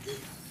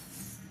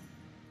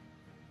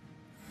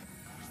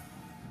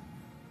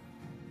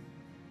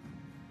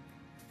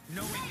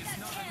 Knowing is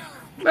not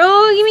enough.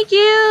 Bro, give me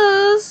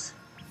kills.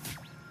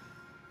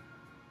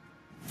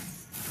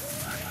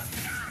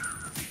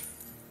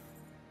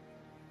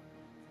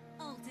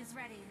 Ult is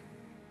ready.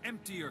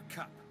 Empty your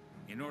cup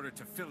in order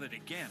to fill it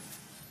again.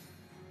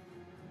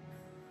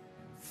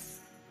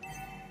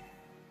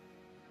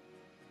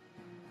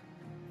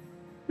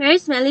 Where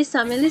is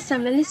Melissa? Melissa.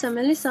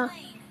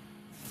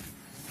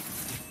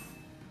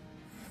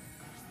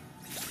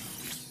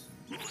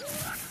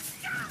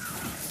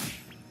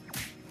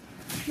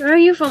 Where are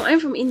you from? I'm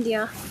from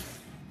India.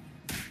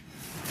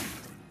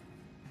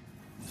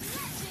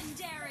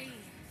 Legendary.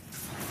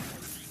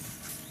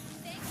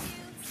 Thank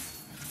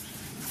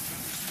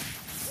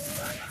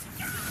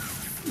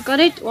you. Got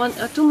it.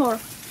 2 more.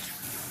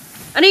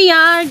 Are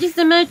yaar, this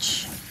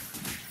damage.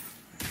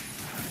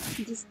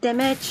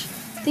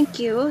 Thank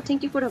you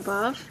for the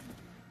buff.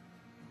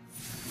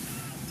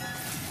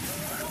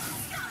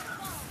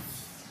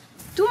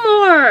 2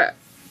 more.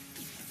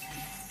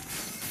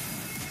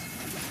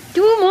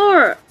 2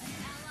 more. Ally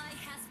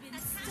has been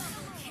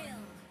double kill.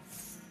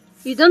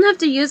 You don't have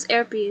to use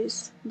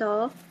AirPods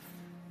though.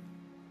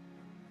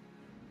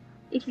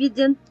 If you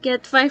didn't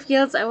get 5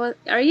 kills, I was.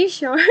 Are you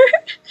sure?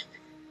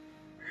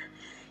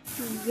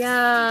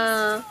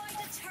 Yeah. Destroyed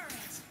a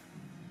turret.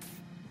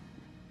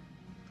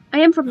 I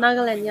am from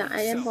Nagaland. Yeah,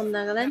 I am from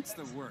Nagaland. That's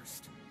the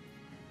worst.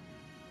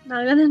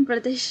 Nagaland,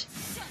 Pradesh.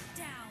 Shut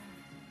down.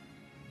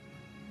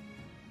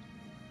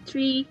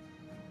 3.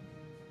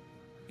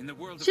 In the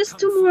world of Just Kung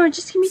 2 Fu, more.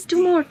 Just give me 2 speed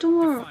more. 2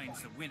 more.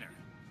 defines the winner.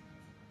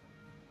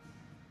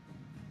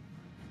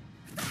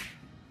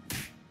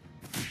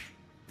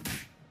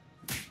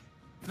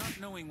 Not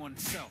knowing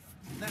oneself,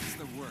 that's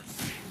the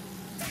worst.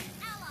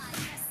 Ally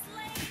has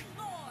slain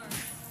Lord.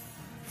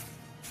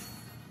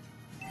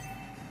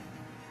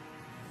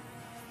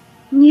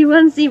 You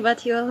won't see,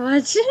 but you will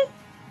watch.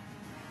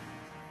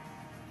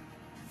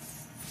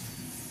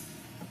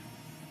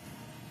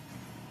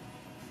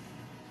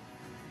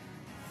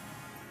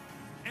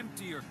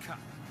 Empty your cup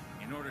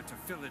in order to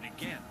fill it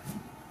again.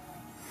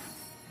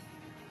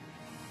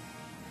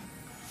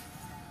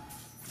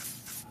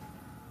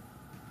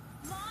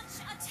 Launch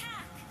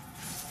attack.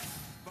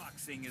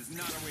 Boxing is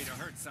not a way to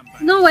hurt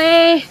somebody. No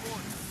way.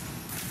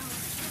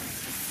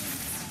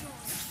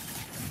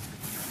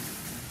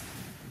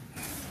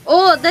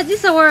 Oh, that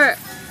is our.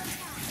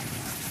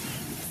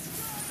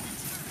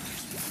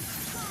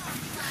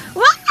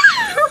 What?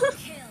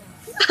 Kill.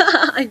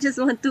 I just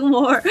want 2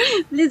 more.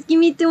 Please give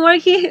me 2 more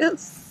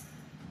kills.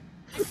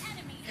 An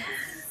enemy has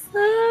been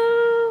slain.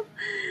 Oh,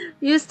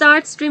 you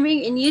start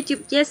streaming in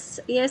YouTube? Yes,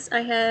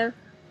 I have.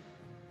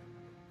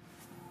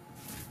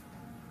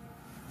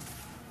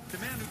 The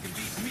man who can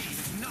beat me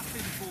has not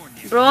been born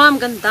yet. Bro, I'm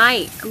gonna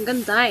die.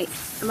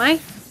 Am I? Ally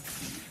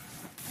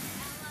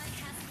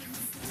has been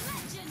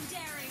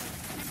legendary.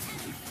 An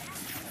enemy has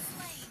been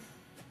slain.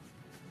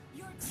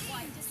 Your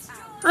team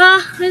destroyed.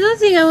 Ah, I don't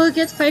think I will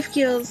get 5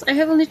 kills. I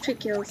have only 3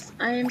 kills.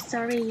 I am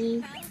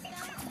sorry.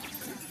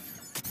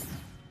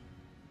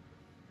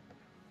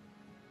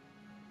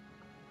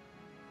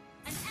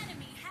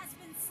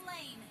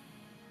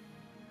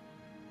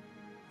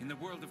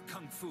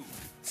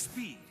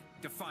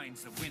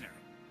 finds the winner.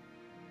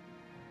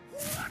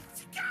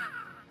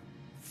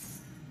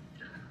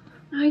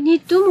 I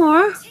need 2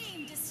 more.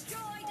 Team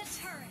destroyed a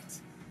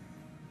turret.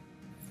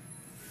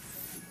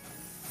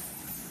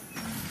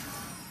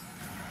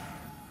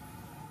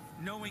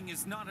 Knowing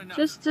is not enough.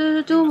 Just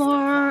 2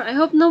 more. I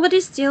hope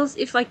nobody steals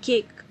if I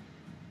kick.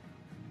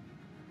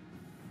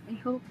 I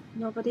hope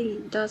nobody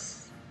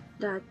does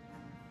that.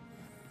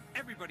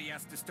 Everybody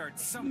has to start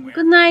somewhere.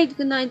 Good night,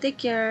 take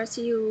care,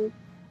 see you.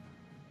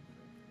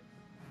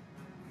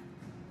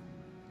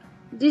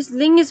 This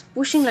Ling is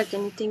pushing like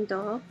anything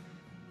though.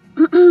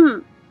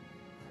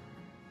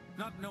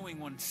 Not knowing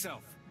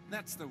oneself,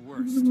 that's the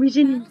worst.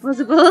 Mission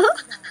impossible.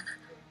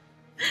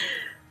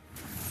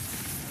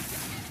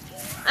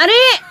 Are!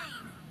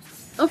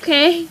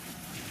 Okay. In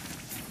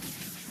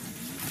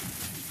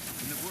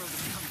the world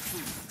of Kung Fu,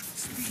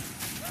 speed.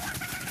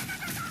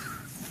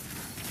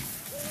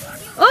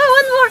 Oh,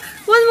 one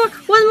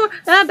more.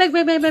 Ah, back.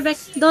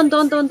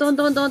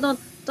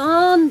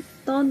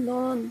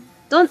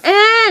 Don't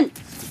end.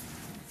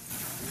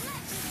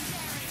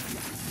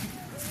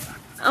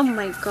 Oh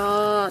my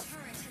god. Turret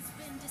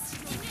has been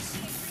destroyed.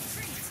 Initiate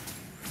retreat.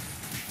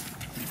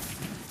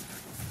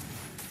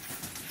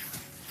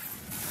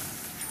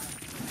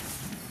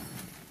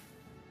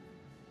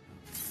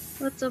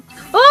 What's up?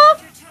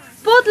 Oh,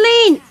 bot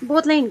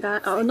lane, guy.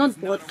 Oh, not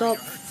bot top.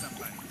 Hurt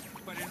somebody,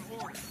 but in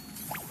order.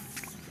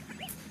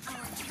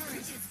 Our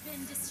turret has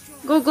been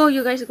destroyed. Go,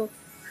 you guys go.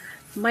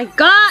 My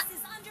god, Is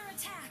under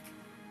attack.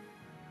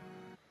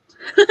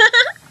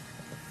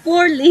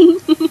 poor Ling.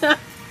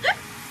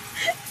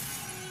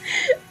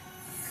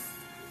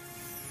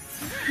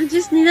 I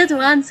just needed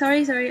one.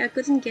 Sorry, I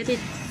couldn't get it.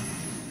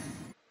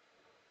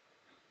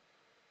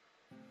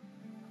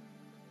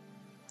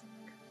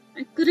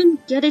 I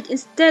couldn't get it.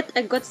 Instead,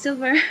 I got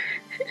silver.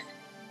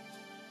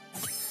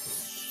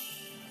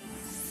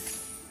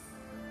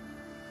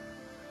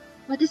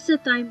 What is the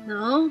time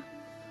now?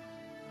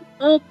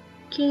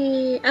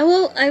 Okay, I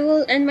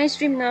will end my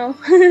stream now.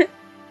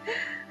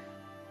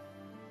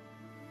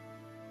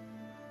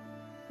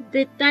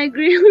 The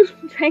tiger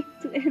trying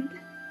to end.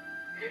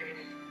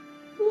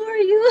 Who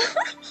are you?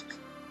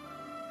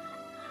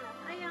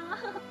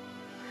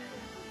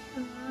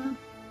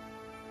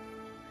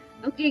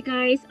 Okay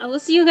guys, I will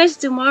see you guys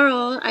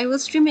tomorrow. I will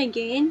stream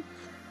again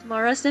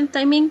tomorrow, same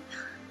timing.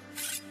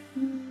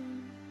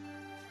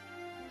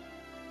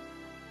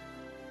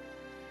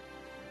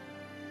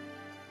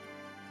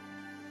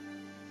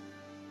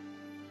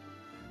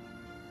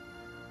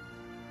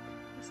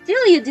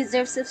 Still, you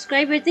deserve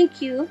subscriber.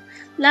 Thank you.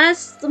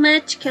 Last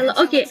match, Kello.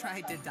 Okay,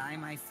 Tried to dye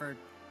my fur.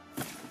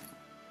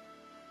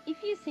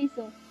 if you say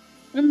so.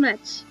 One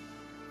match.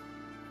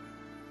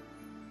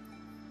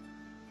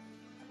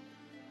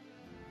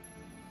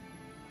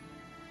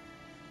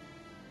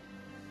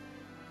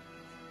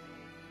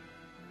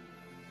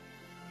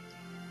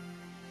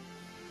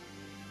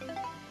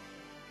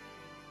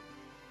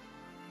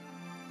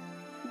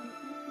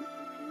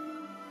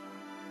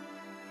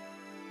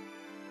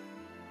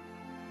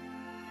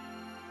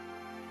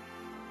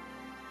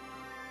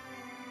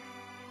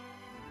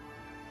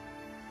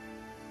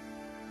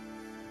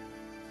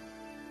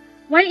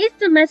 Why is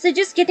the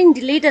messages getting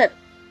deleted?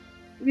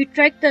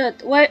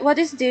 Retracted. What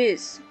is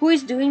this? Who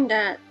is doing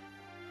that?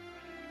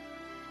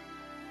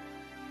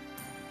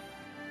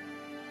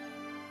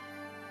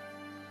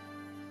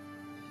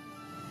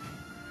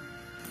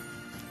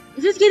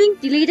 Is it getting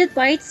deleted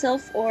by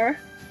itself or?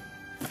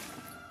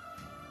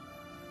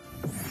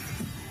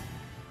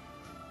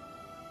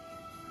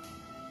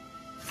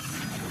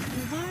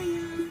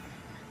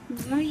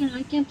 Novaria,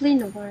 I can play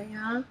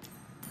Novaria.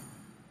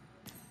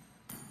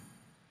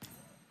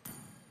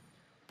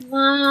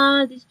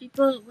 Wow, these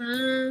people,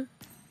 wow.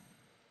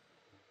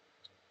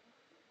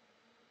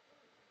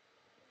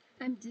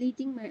 I'm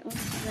deleting my own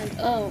friend.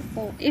 Oh,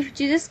 if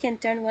Jesus can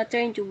turn water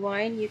into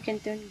wine, you can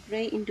turn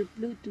gray into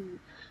blue too.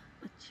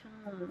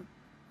 Acha.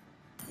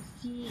 I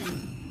see.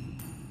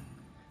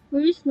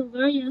 Where is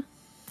Novaria?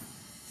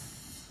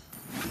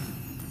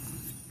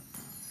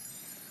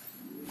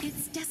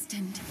 It's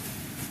destined.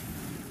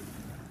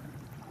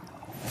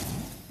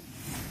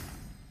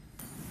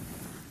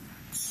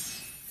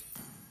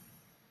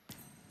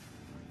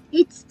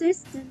 It's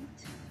destined.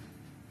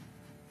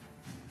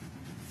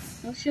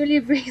 I'll surely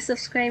bring a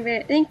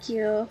subscriber. Thank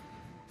you.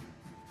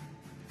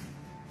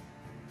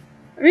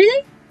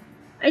 Really?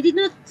 I did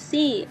not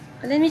see.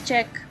 Let me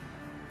check.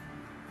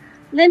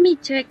 Let me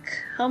check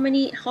how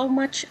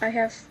much I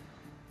have.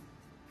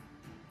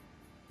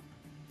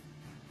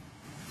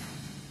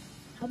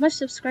 How much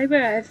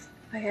subscriber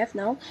I have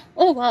now?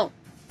 Oh wow.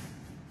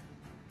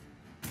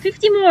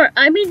 50 more.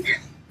 I mean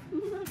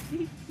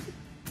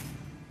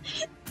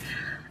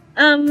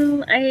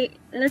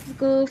let's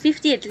go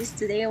 50 at least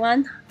today.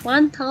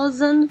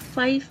 1,500.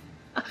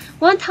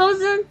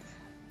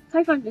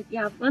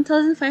 Yeah,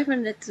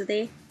 1,500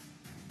 today.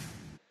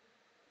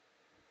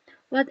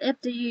 What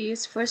app do you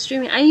use for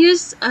streaming? I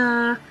use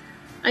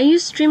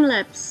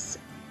Streamlabs.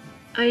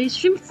 I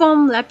stream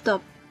from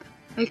laptop.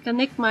 I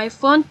connect my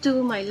phone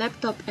to my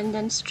laptop and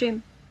then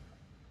stream.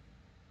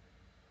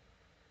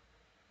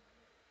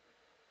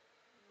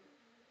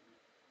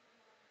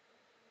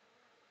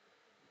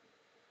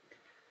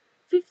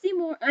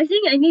 More. I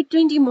think I need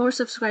 20 more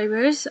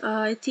subscribers.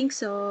 I think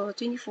so.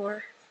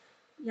 24.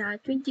 Yeah,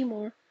 20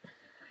 more.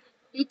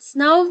 It's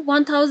now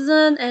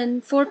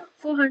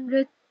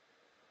 1,400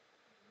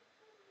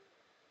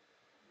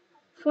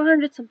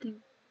 400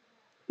 something.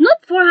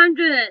 Not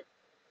 400.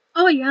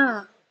 Oh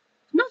yeah.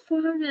 Not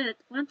 400.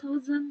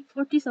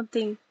 1,040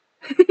 something.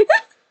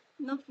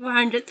 Not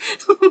 400.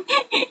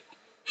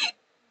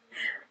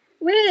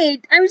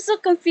 Wait, I'm so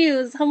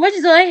confused. How much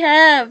do I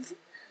have?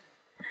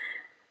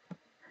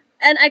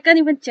 And I can't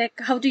even check.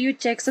 How do you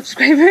check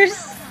subscribers?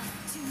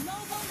 To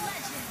Mobile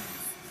Legends!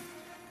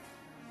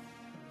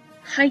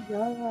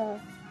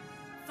 Hiya.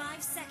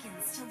 5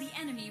 seconds till the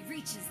enemy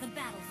reaches the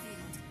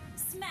battlefield.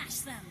 Smash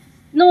them!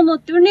 No,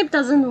 turnip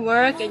doesn't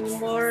work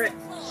anymore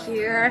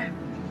here.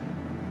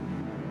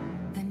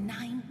 The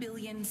 9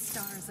 billion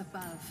stars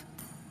above.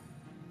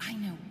 I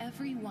know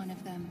every one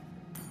of them.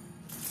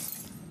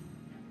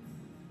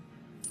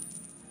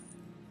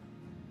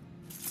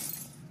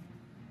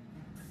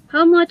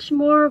 How much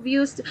more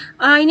views?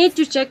 I need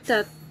to check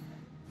that.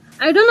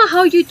 I don't know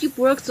how YouTube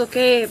works,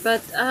 okay,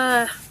 but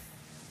I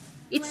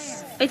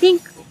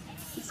think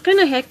it's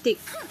kind of hectic.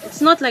 It's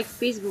not like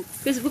Facebook.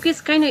 Facebook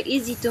is kind of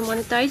easy to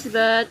monetize,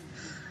 but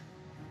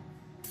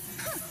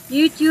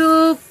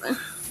YouTube,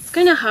 it's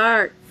kind of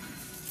hard.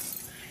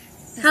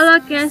 Hello,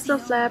 Cancel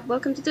Flap.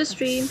 Welcome to the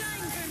stream.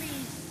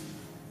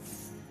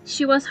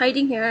 She was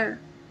hiding here.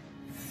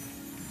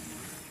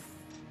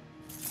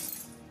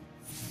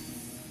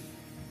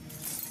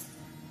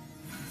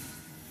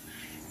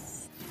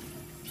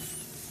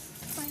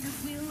 By the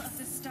will of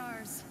the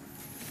stars.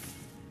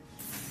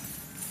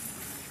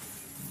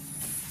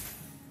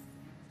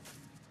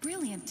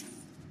 Brilliant.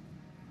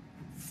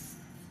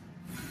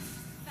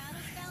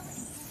 Battle spell and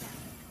cooldown.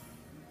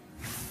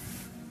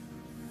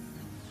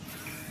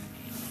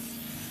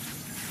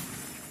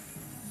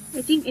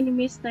 I think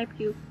enemies snipe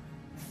you.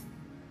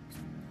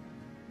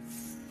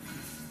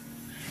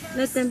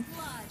 Let them.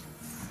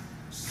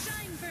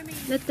 Shine for me!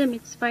 Let them.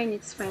 It's fine.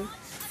 It's fine.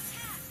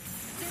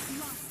 Get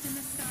lost in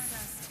the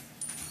stardust.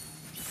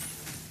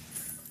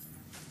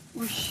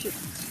 Oh shit.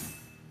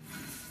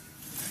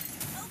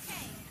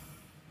 Okay.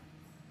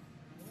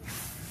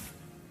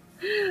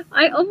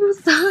 I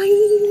almost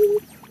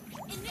died.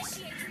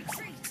 Initiate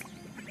retreat!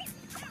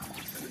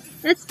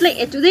 Let's play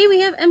it. Today we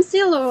have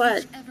MCL or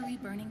what? Every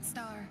burning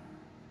star.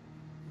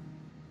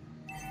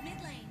 Mid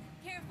lane,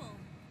 careful!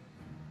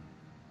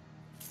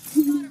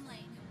 Bottom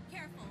lane,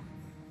 careful!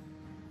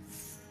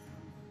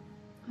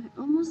 I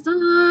almost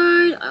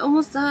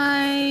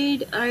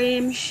died. I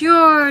am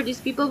sure these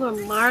people will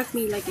mark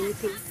me like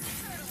anything.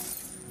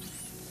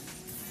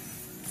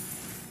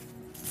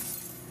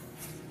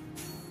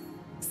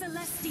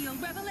 Celestial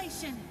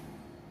revelation.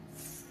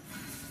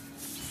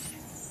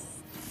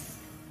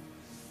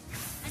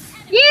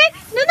 Yeah!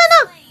 No!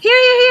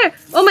 Here!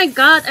 Oh my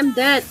god, I'm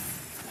dead.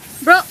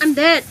 Bro, I'm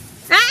dead.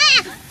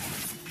 Ah!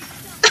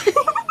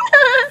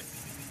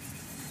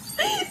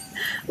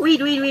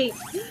 Wait.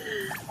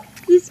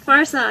 This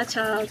Farsa,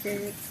 acha,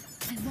 okay.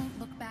 I won't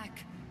look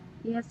back.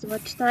 Yes,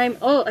 watch time.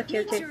 Oh,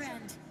 okay. Meet your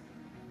end.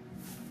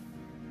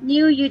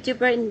 New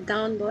YouTuber in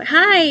downboy.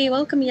 Hi,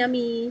 welcome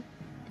Yummy.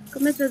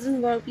 Comment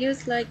doesn't work.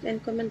 Views like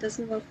and comment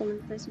doesn't work.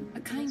 Comment doesn't work.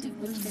 A kind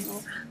of Watch them all.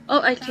 illness.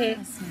 Oh, okay.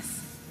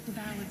 Boundlessness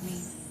devoured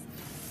me.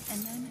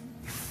 And then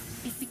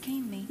it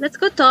became me. Let's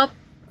go top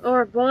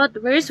or bot.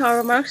 Where's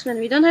our marksman?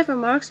 We don't have a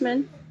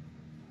marksman.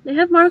 They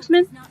have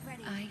marksman? Not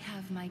ready. I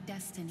have my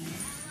destiny on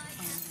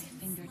my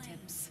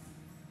fingertips.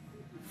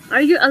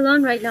 Are you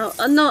alone right now?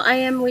 Oh no, I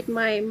am with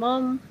my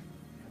mom.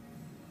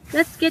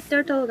 Let's get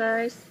turtle,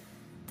 guys.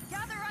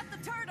 Gather at the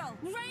turtle!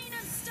 Rain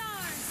of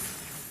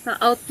stars!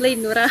 Outplayed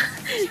Nura.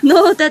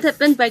 No, that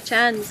happened by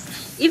chance.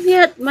 If he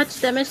had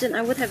much damage, then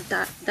I would have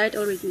died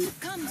already.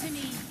 Come to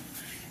me.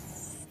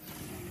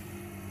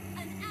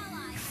 An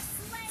ally has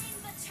slain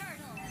the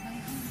turtle! My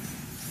home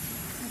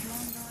has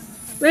long gone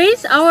with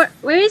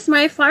those Where is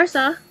my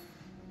Farsa?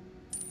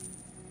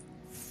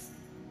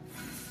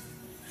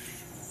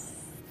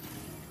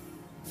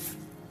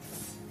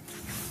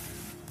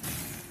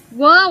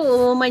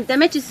 Wow, my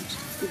damage is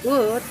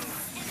good.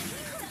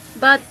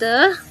 But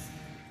ah!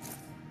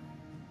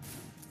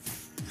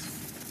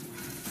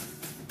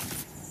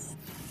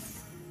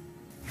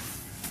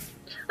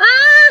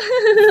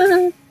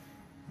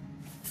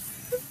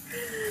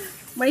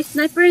 My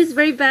sniper is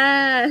very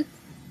bad.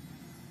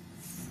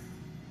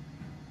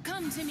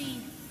 Come to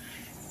me.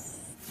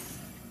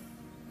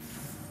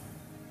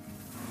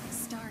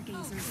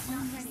 Stargazers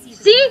only see the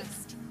See?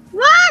 past.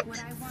 What? What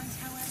I want,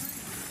 however,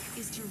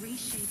 is to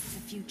reshape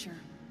the future.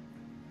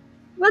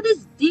 What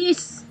is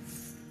this?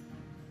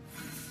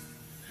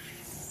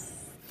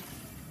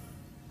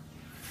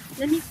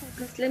 Let me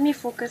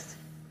focus.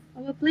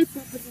 I will play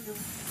properly now.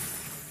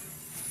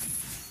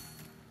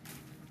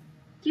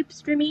 Keep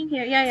streaming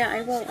here. Yeah,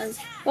 I will.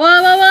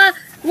 Wah!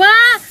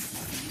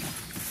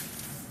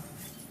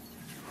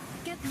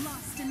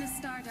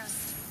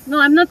 No,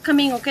 I'm not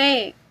coming,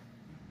 okay?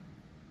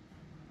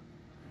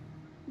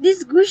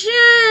 This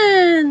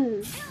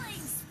Gushan!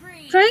 Killing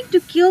spree. Trying to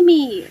kill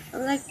me.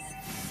 Like,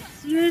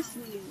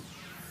 seriously.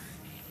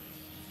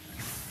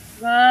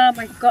 Wow,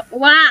 my god.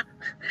 Wow!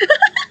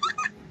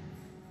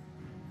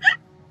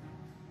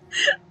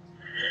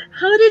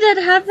 How did that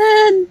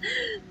happen?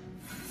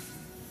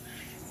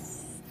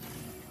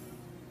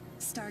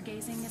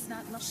 Stargazing is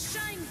not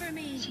Shine for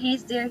me.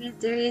 He's there, he's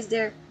there, he's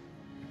there.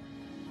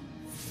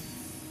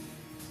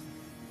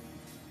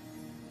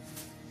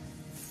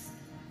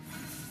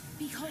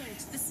 Behold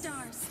the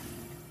stars.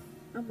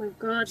 Oh my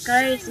god,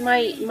 guys,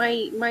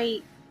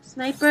 my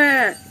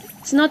sniper.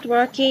 It's not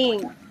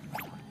working.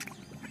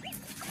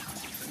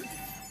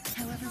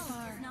 However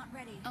far, Not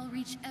ready. I'll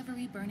reach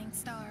every burning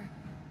star.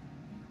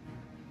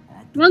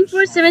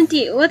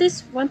 1470. What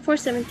is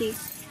 1470?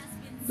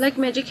 Black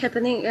magic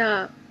happening.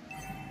 Yeah.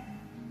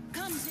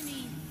 Come to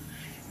me.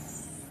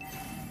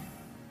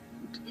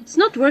 It's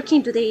not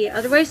working today.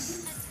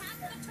 Otherwise,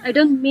 I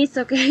don't miss,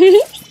 okay?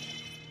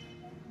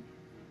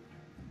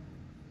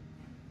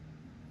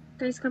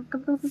 Guys, come.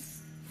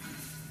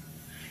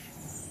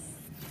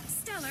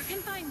 Stellar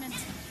confinement.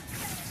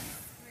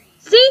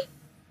 See?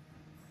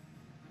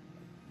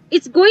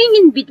 It's going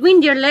in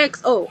between their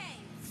legs. Oh.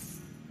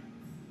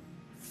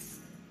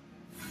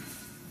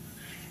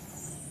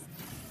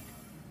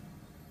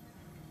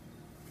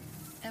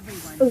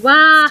 Everyone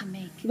Wow. fights to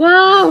make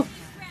Wow.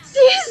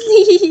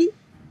 Seriously.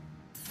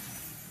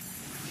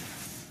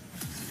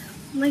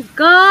 Oh my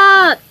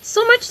god.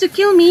 So much to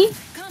kill me.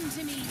 Come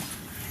to me.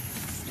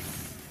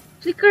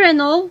 Flicker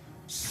and all.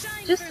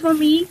 Shine Just for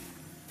me.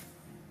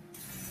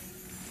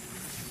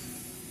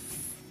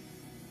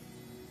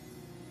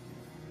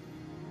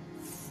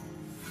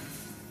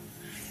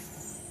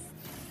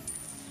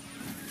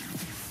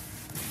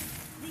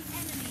 The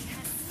enemy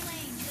has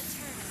slain the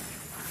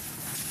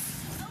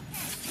turtle.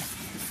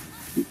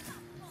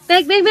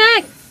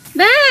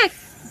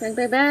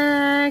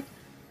 Back.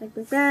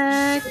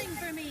 Back. Shine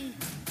for me.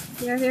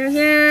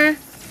 Here.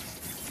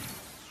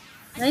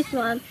 Nice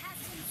one.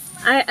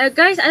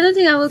 Guys, I don't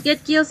think I will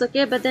get kills,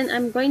 okay? But then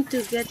I'm going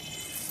to get.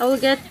 I will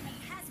get.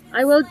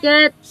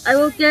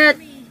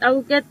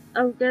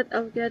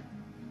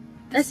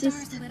 the Assist.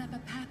 stars lit up a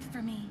path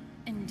for me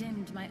and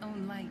dimmed my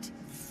own light.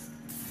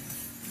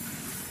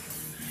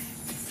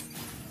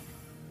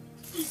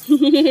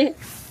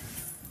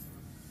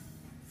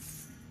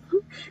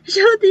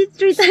 Shout it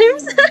 3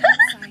 times.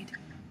 Outside,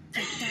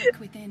 but dark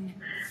within.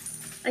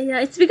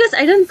 Yeah, it's because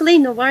I don't play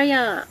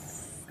Novaria.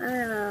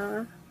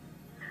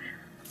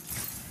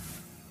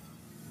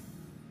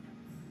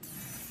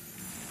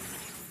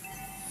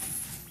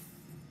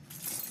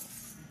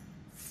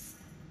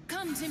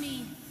 Come to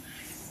me.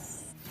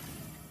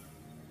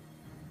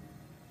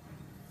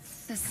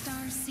 The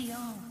stars see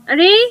all, Are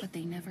they? but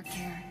they never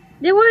care.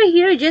 They were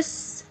here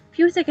just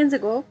few seconds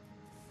ago.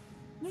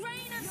 Rain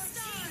of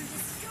stars.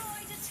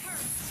 Destroyed a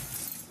turret.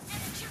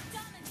 Enemy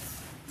dominant.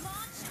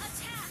 Launch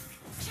attack.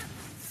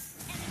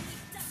 Enemy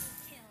double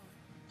kill.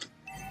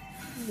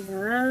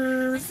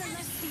 Yeah.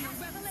 Celestial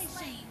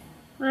revelation.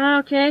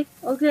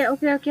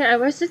 Okay. I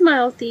wasted my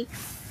ulti.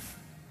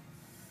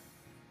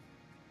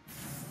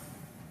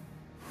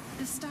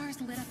 The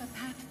stars lit up a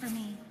path for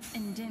me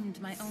and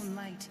dimmed my own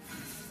light.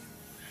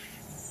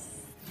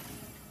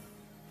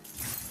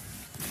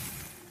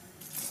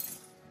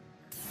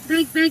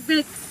 Back.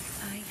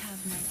 I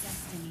have my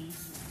destiny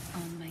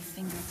on my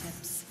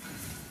fingertips.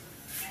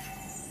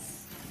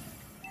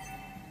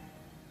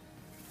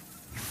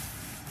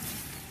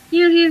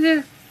 Here. Our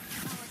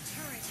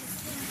turret has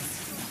been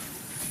destroyed.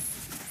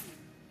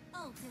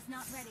 Ult is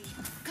not ready.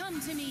 Come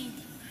to me.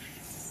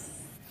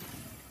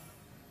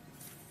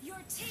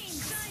 Your team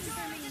shine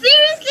for me.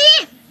 Seriously?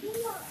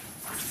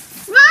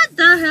 What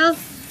the hell?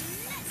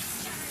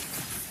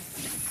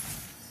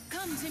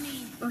 Come to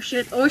me. Oh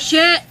shit.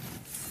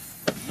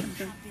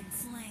 You have been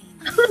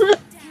slain.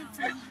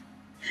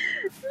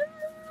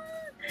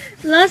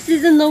 Last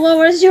season, Nova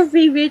was your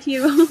favorite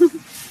hero.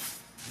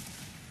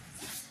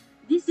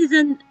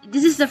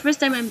 This is the first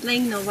time I'm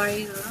playing Nova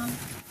hero.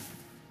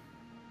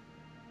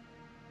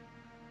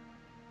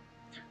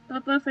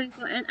 Papa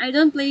Franco, and I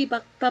don't play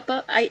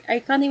Papa. I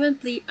can't even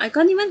play. I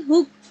can't even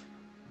hook.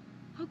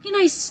 How can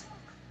I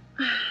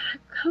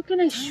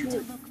Time to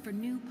shoot? look for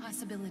new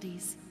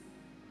possibilities.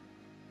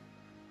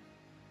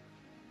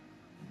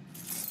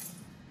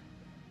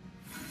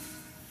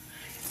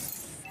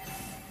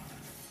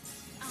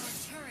 Our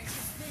turret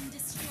has been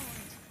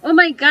destroyed. Oh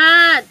my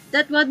god,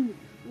 that one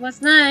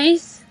was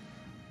nice,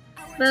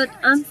 Our but turret-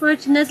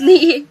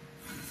 unfortunately,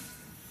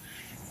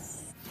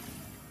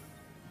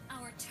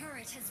 Our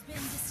turret has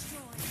been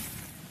destroyed.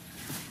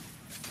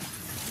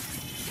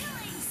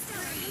 Killing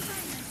spree.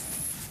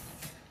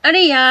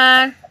 अरे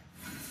यार.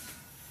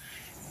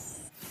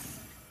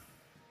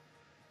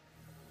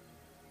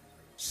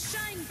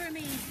 Shine for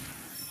me.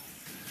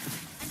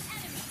 An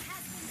enemy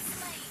has been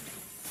slain.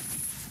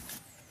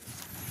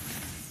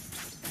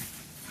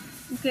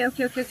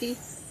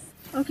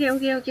 Okay.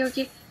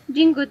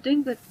 Doing good.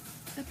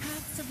 The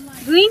paths of light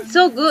Doing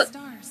so Under the good.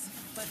 stars,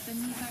 but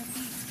beneath our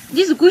feet.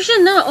 This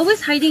Gushen now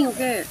always hiding,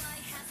 okay.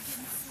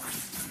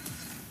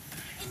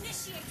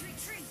 Initiate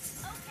retreat.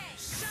 Okay.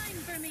 Shine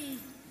for me.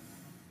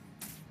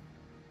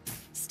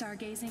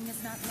 Stargazing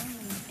is not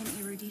lonely in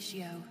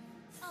Eruditio.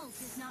 Ult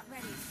is not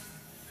ready.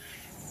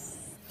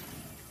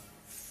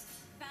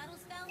 Battle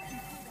spell and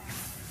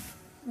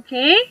cooldown.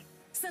 Okay.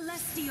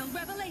 Celestial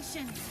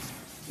revelation.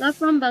 Love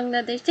from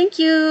Bangladesh. Thank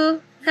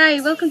you. Hi,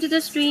 welcome to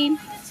the stream.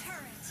 The turret.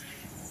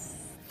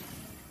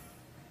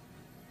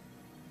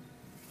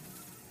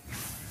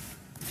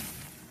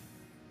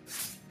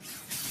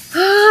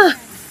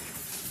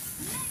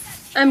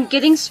 I'm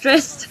getting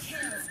stressed.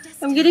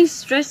 I'm getting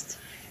stressed.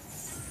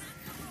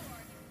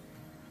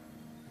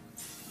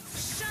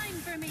 Shine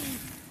for me.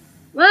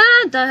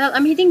 What the hell?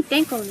 I'm hitting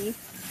tank only.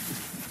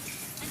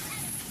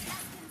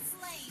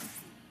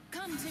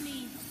 Come to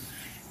me.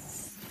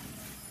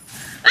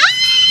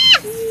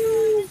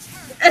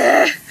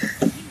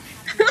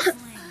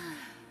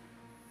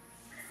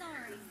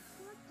 Sorry.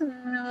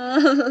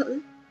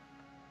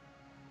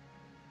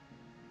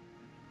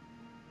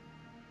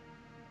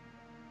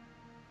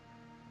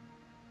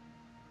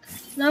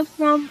 Love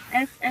from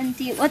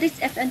FNT. What is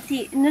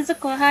FNT?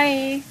 Nezuko,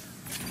 hi.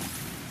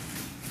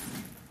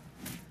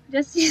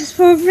 Justice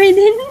for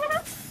breathing.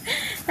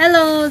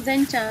 Hello,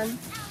 Zenchan.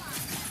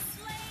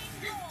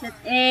 That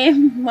a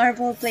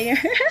Marvel player.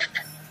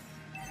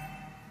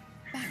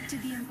 Back to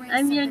the embrace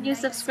I'm of your the new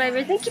night subscriber.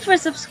 sky. Thank you for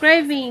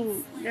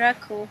subscribing,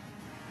 Draco.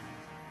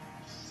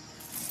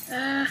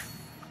 I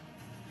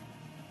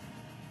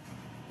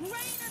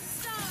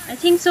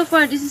think so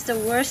far this is the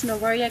worst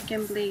Novaria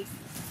can play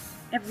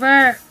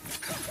ever.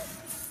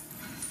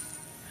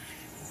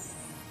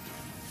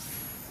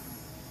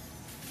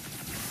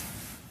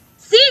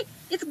 See,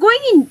 it's going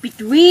in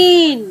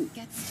between.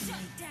 Gets to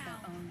make their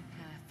own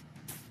path.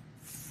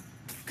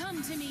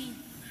 Come to me.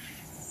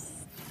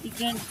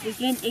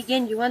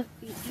 Again. You want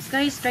this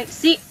guy is strike?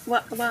 See,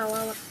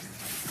 wow.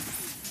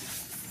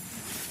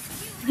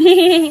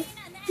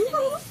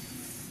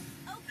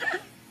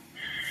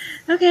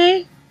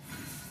 Okay.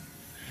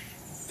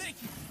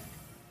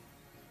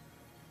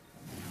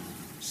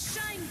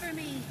 Shine for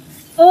me.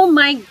 Oh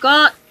my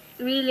God,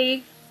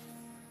 really?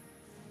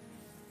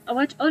 I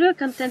watch other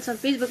contents on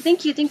Facebook.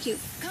 Thank you.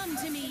 Come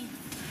to me.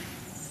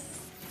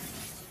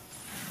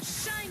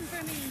 Shine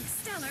for me.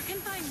 Stellar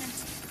confinement.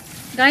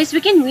 Guys,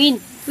 we can win.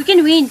 Come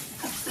to me.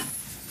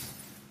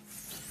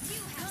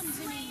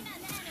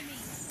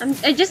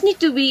 I just need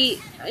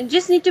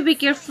to be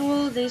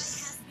careful.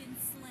 This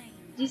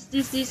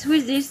who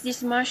is this?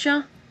 This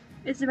Marsha.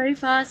 It's very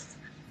fast.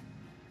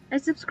 I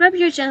subscribed to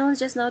your channel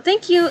just now.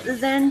 Thank you,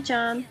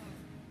 Zen-chan.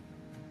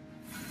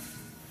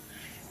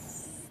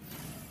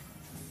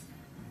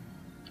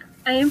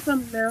 I am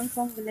from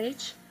Merongkong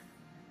village.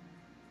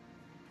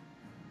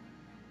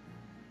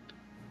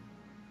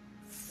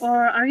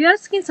 Or are you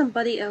asking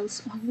somebody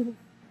else?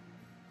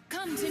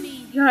 Come to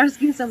me. You're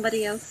asking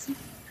somebody else.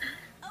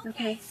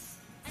 Okay.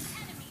 An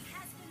enemy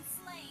has been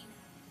slain.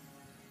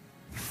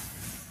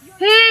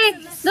 Hey,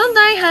 don't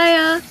die,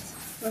 Haya.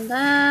 Don't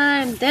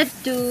die. I'm dead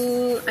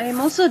too. I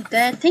am also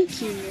dead.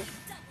 Thank you.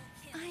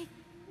 I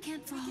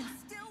can't fall.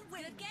 Still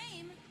win a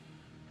game.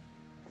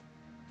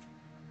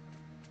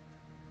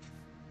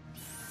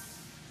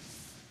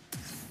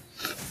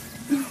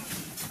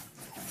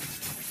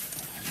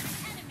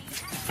 Enemy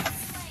has been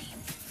slain.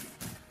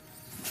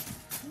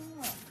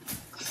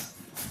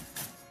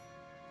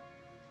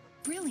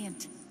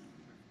 Brilliant.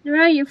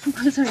 Nura, you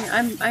focus on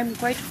me. I'm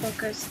quite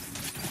focused.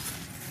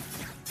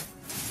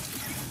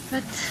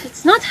 But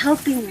it's not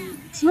helping.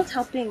 It's not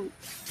helping.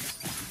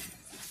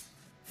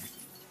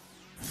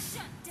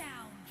 Shut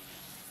down.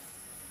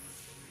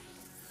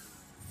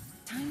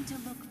 Time to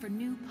look for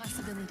new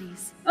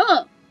possibilities.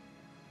 Oh!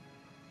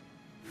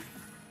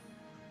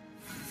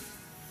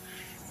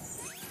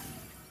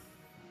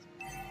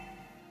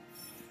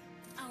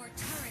 Our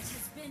turret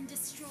has been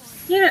destroyed.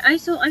 Here, I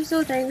saw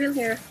Tyrell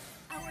here.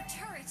 Our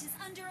turret is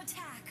under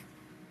attack.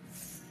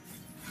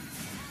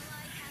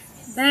 Ally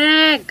has been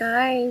Back,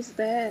 guys,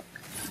 back.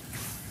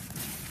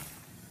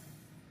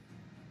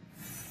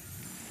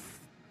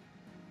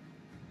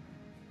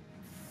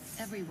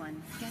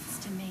 Everyone gets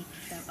to make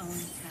their own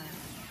path.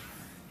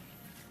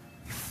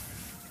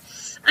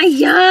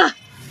 Ayah!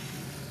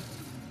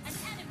 An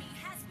enemy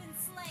has been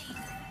slain.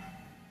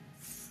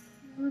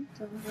 What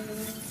the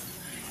hell?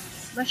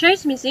 Basha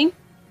is missing.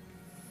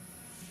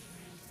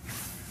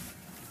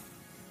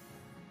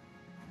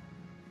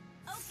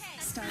 Okay.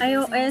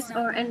 iOS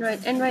or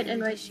Android? Android.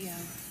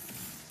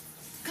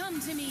 Come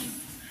to me.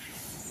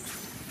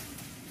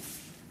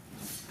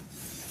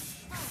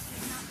 Ult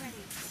is not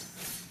ready.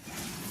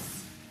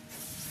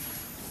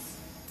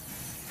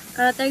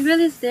 Tyrell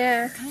is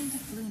there. Kind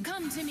of bloom.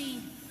 Come to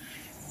me.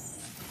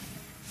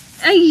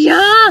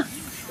 Ayah!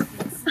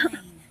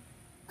 Slain.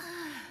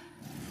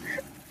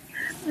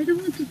 I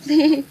don't want to play.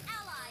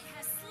 Ally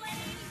has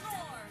slain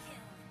Lord.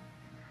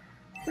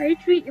 Fire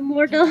tree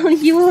immortal,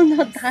 you will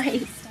not die.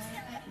 Star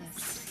Atlas.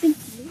 Thank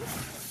you.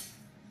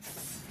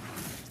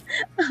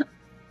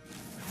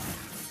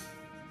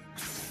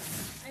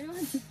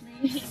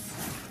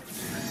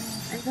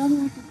 I don't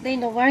want to play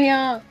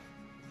Novaria.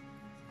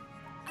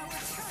 Our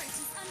turret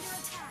is under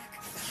attack.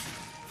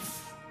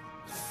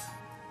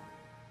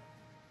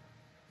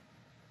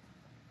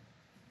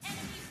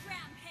 Enemy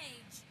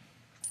rampage.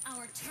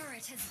 Our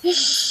turret has been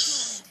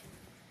destroyed.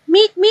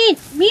 Meat! Our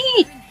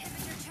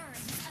inhibitor turret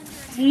is under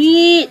attack.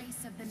 Meat!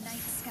 Grace of the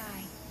night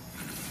sky.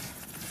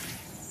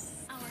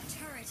 Our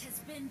turret has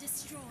been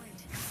destroyed.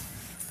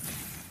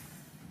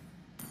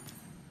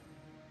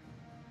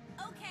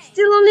 Okay.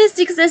 Still only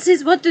 6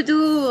 assists, what to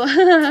do?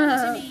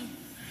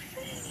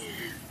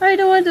 I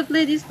don't want to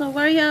play this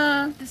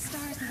Novaria. The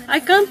stars lit I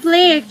the can't path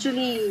play for me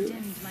actually. and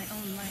dimmed my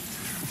own light.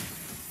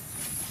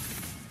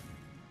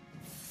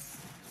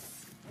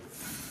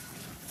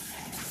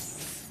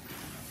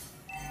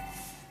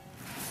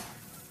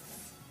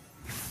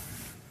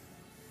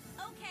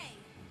 Okay.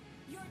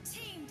 Your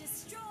team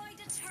destroyed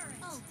a turret.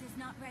 Ult is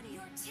not ready.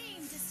 Your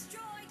team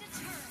destroyed a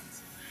turret.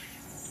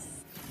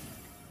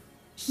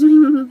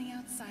 Shining on the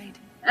outside.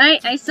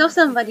 I saw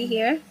somebody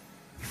here.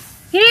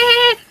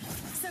 Here!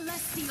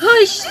 Celestial.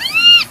 Oh shit!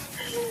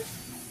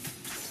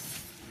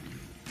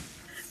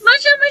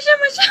 Masha!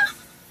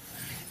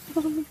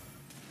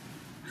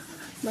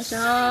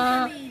 Masha!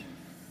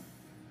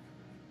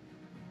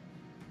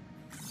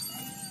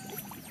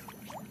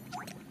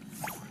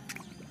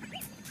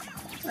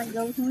 I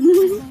don't I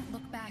know. won't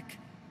look back.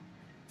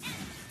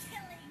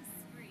 Killing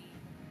spree.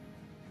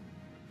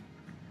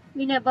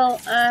 Win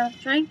about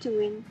trying to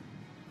win.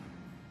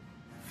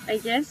 I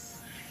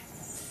guess.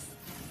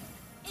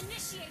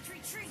 Initiate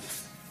retreat.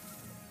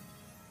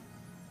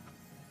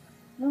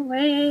 No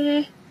way.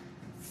 An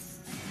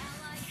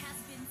ally has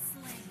been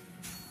slain.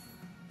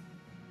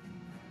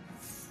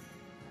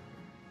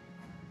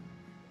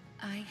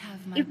 I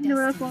have my If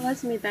Nura destiny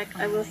follows me back,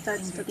 I on will my start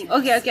studying.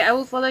 fingertips. Okay, I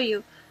will follow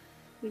you.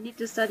 We need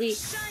to study.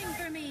 Shine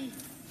for me.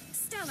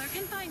 Stellar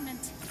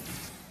confinement.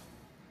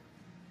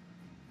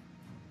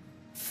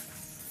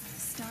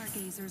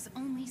 Stargazers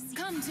only see.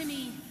 Come to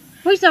me.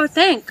 Where's our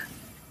tank?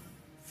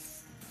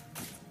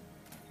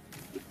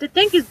 The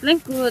tank is playing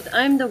good.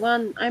 I'm the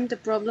one. I'm the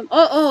problem.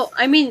 Oh,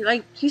 I mean,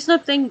 like, he's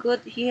not playing good.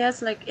 He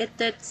has, like, 8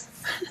 deaths.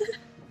 The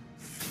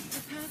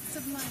paths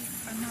of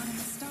life are not in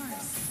the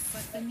stars,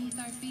 but beneath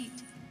our feet.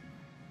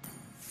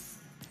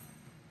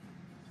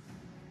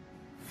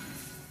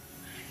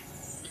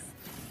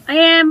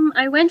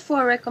 I went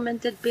for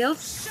recommended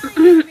builds. Shine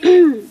for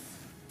me.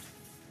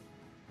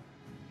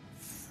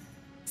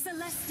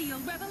 Celestial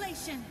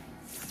revelation.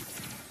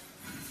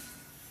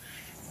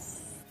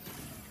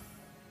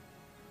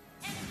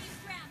 Enemy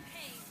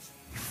rampage.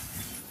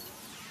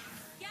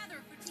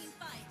 Gather for team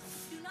fight.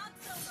 Do not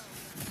solo.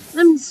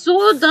 I'm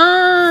so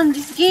done.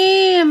 This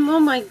game. Oh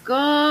my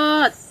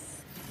god.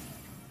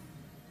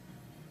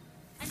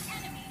 An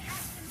enemy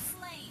has been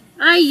slain.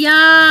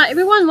 Yeah.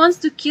 Everyone wants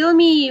to kill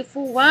me.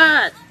 For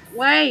what?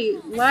 Why?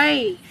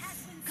 Why?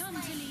 Has been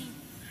Come to me.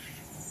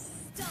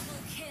 double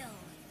kill.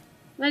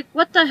 Like,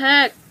 what the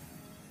heck?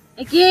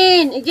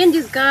 Again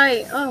this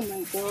guy. Oh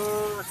my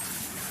god.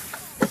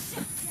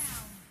 Shut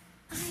down.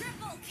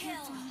 Triple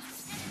kill.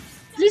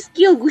 Please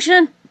kill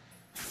Gushan. Shut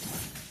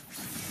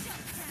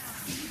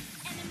down.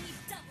 Enemy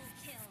double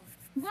kill.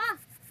 What?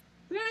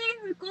 Really?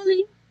 We're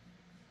calling?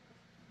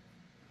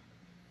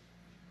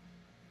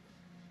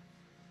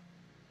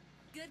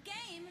 Good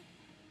game.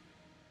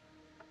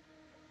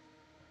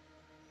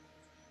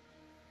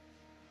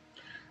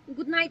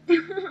 Good night.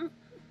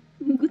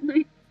 Good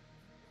night.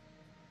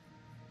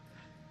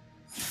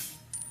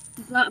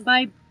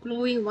 Buy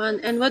glowing one.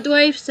 And what do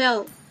I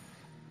sell?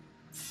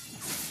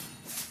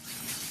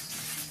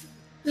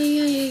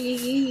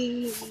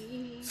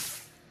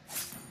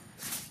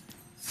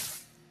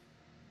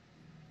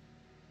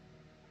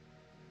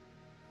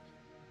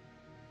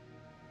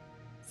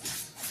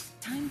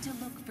 Time to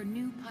look for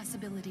new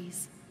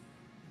possibilities.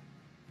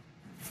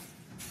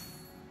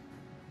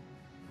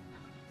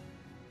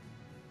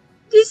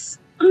 This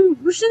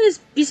Gushan is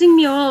pissing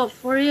me off,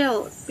 for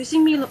real.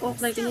 Pissing me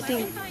off like Stellar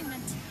anything.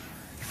 confinement.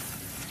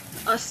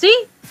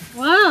 See?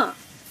 Wow.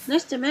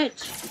 Nice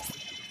damage.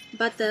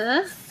 But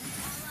Bro!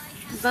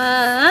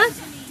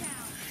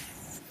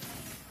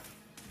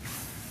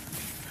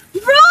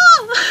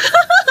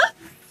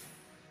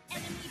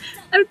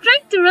 I'm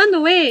trying to run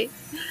away. You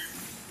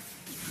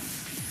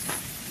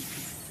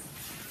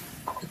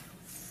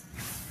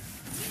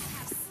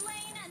have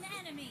slain an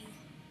enemy.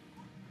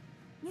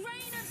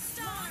 Rain of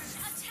stars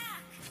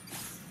attack.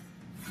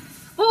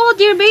 Oh,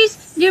 dear base.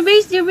 Attack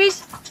the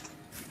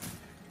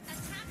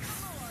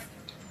Lord.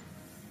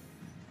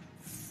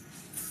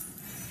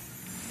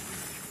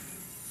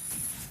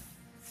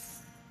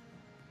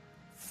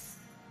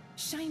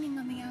 Shining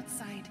on the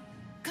outside.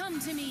 Come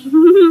to me.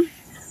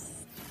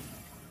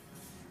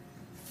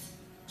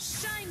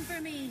 Shine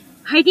for me.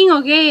 Hiding,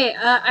 okay.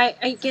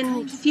 I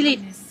can feel it.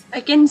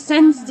 I can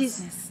sense this.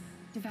 Harmlessness.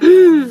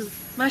 Devour.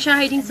 Masha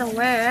hiding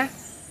somewhere.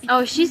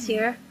 Oh, she's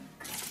here.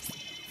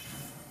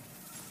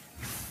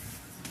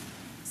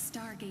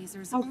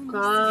 Stargazers Oh only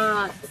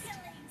god. see.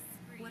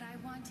 What I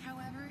want,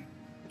 however,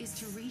 is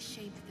to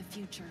reshape the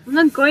future. I'm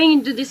not going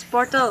into this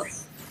portal. Ally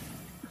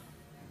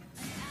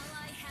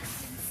has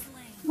been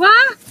slain.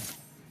 What?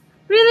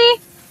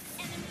 Really?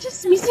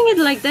 Just missing it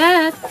like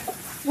that.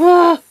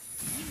 Whoa! You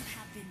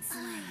have been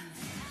slain.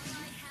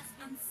 Ally has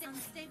been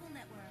unstable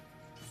network.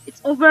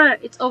 It's over.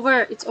 It's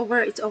over. It's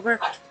over. It's over.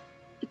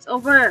 It's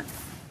over.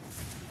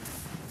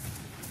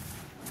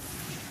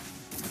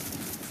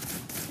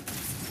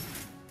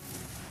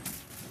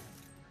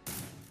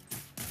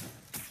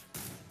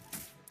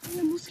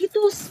 Oh,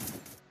 mosquitoes.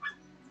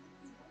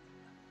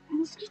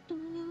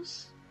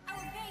 Mosquitoes. Our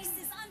base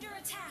is under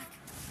attack.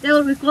 They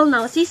will recall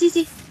now. See, see,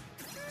 see.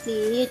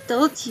 See, I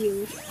told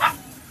you.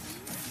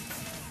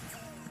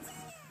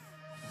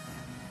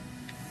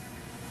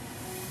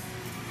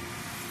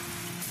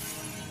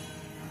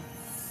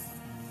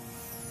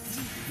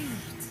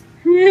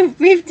 Defeat.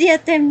 50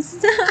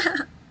 attempts.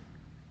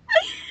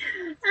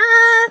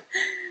 Ah.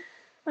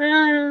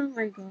 Oh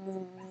my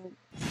god.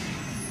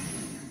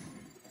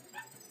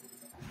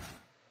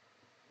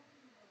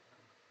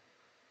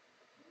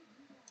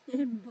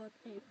 Bot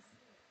X.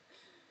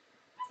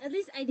 At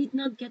least I did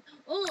not get.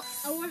 Oh,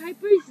 our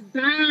hyper is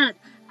bad.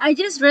 I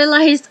just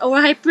realized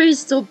our hyper is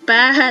so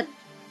bad.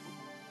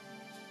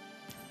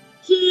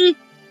 He.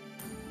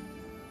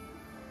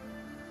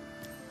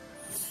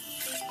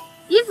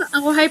 If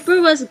our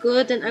hyper was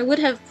good, then I would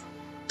have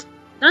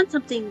done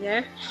something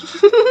there.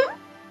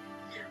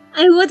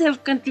 I would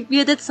have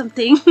contributed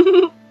something.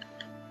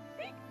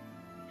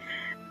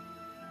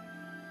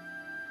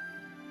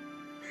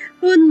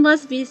 Hoon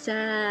must be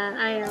sad.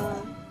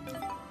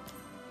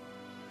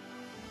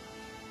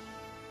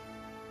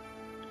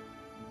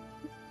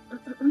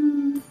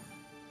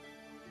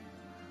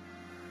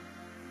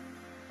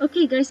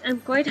 Okay guys, I'm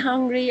quite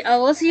hungry. I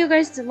will see you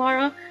guys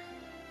tomorrow.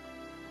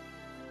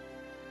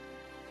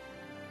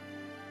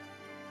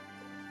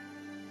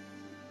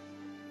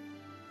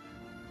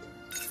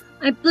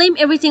 I blame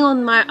everything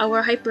on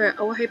our hyper.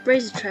 Our hyper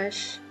is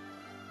trash.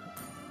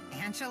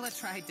 Angela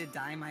tried to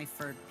dye my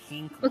fur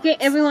pink. Okay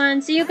once.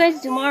 everyone, see you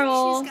guys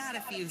tomorrow. She's got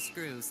a few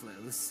screws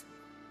loose.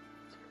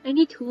 I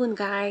need Hoon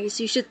guys.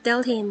 You should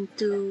tell him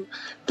to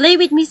play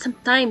with me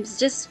sometimes.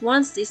 Just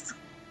once is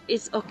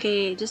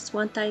okay. Just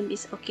one time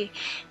is okay.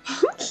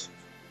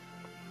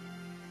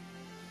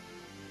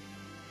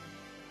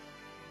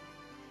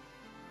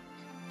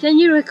 Can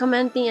you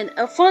recommend me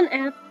a phone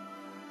app?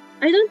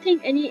 I don't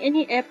think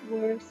any app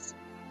works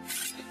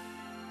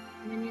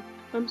when it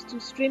comes to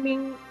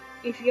streaming.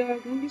 If you are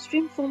going to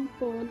stream from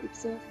phone,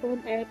 it's a phone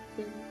app.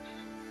 Then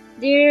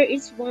there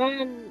is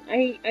one.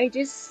 I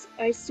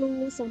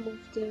saw some of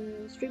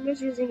the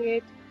streamers using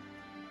it.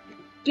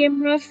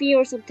 Camera fee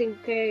or something.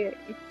 Okay,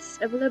 it's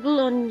available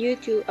on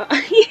YouTube.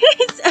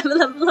 It's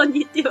available on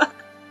YouTube.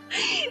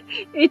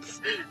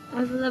 It's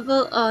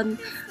available on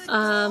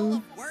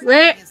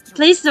where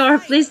Play Store.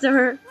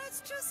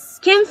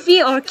 Camfee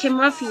or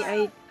Camrafee,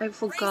 I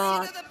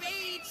forgot.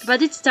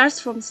 But it starts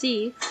from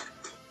C.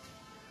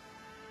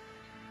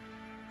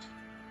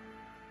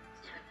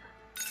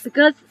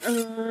 Because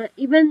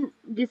even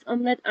this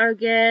omelette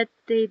arget,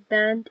 they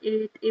banned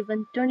it.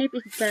 Even turnip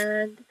is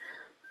banned.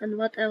 And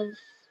what else?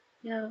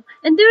 Yeah.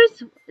 And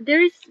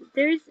there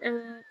is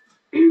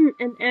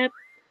an app.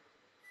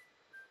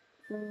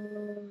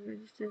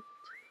 What is it?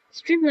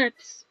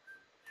 Streamlabs.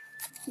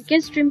 You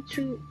can stream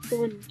through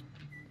phone.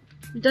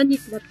 You don't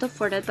need laptop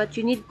for that, but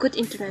you need good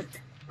internet.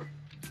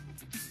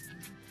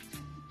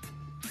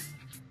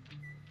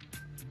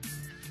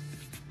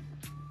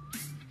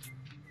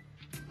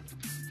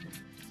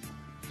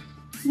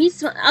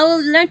 Miss, I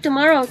will learn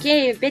tomorrow.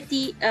 Okay,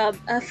 Betty,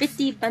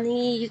 Fitty,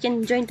 Bunny, you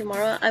can join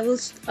tomorrow. I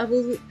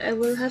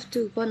will have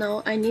to go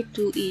now. I need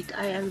to eat.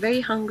 I am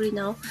very hungry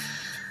now.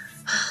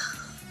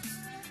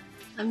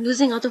 I'm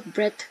losing out of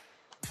breath.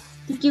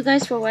 Thank you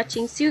guys for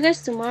watching. See you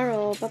guys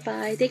tomorrow. Bye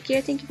bye. Take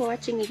care. Thank you for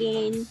watching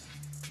again.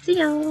 See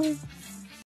ya.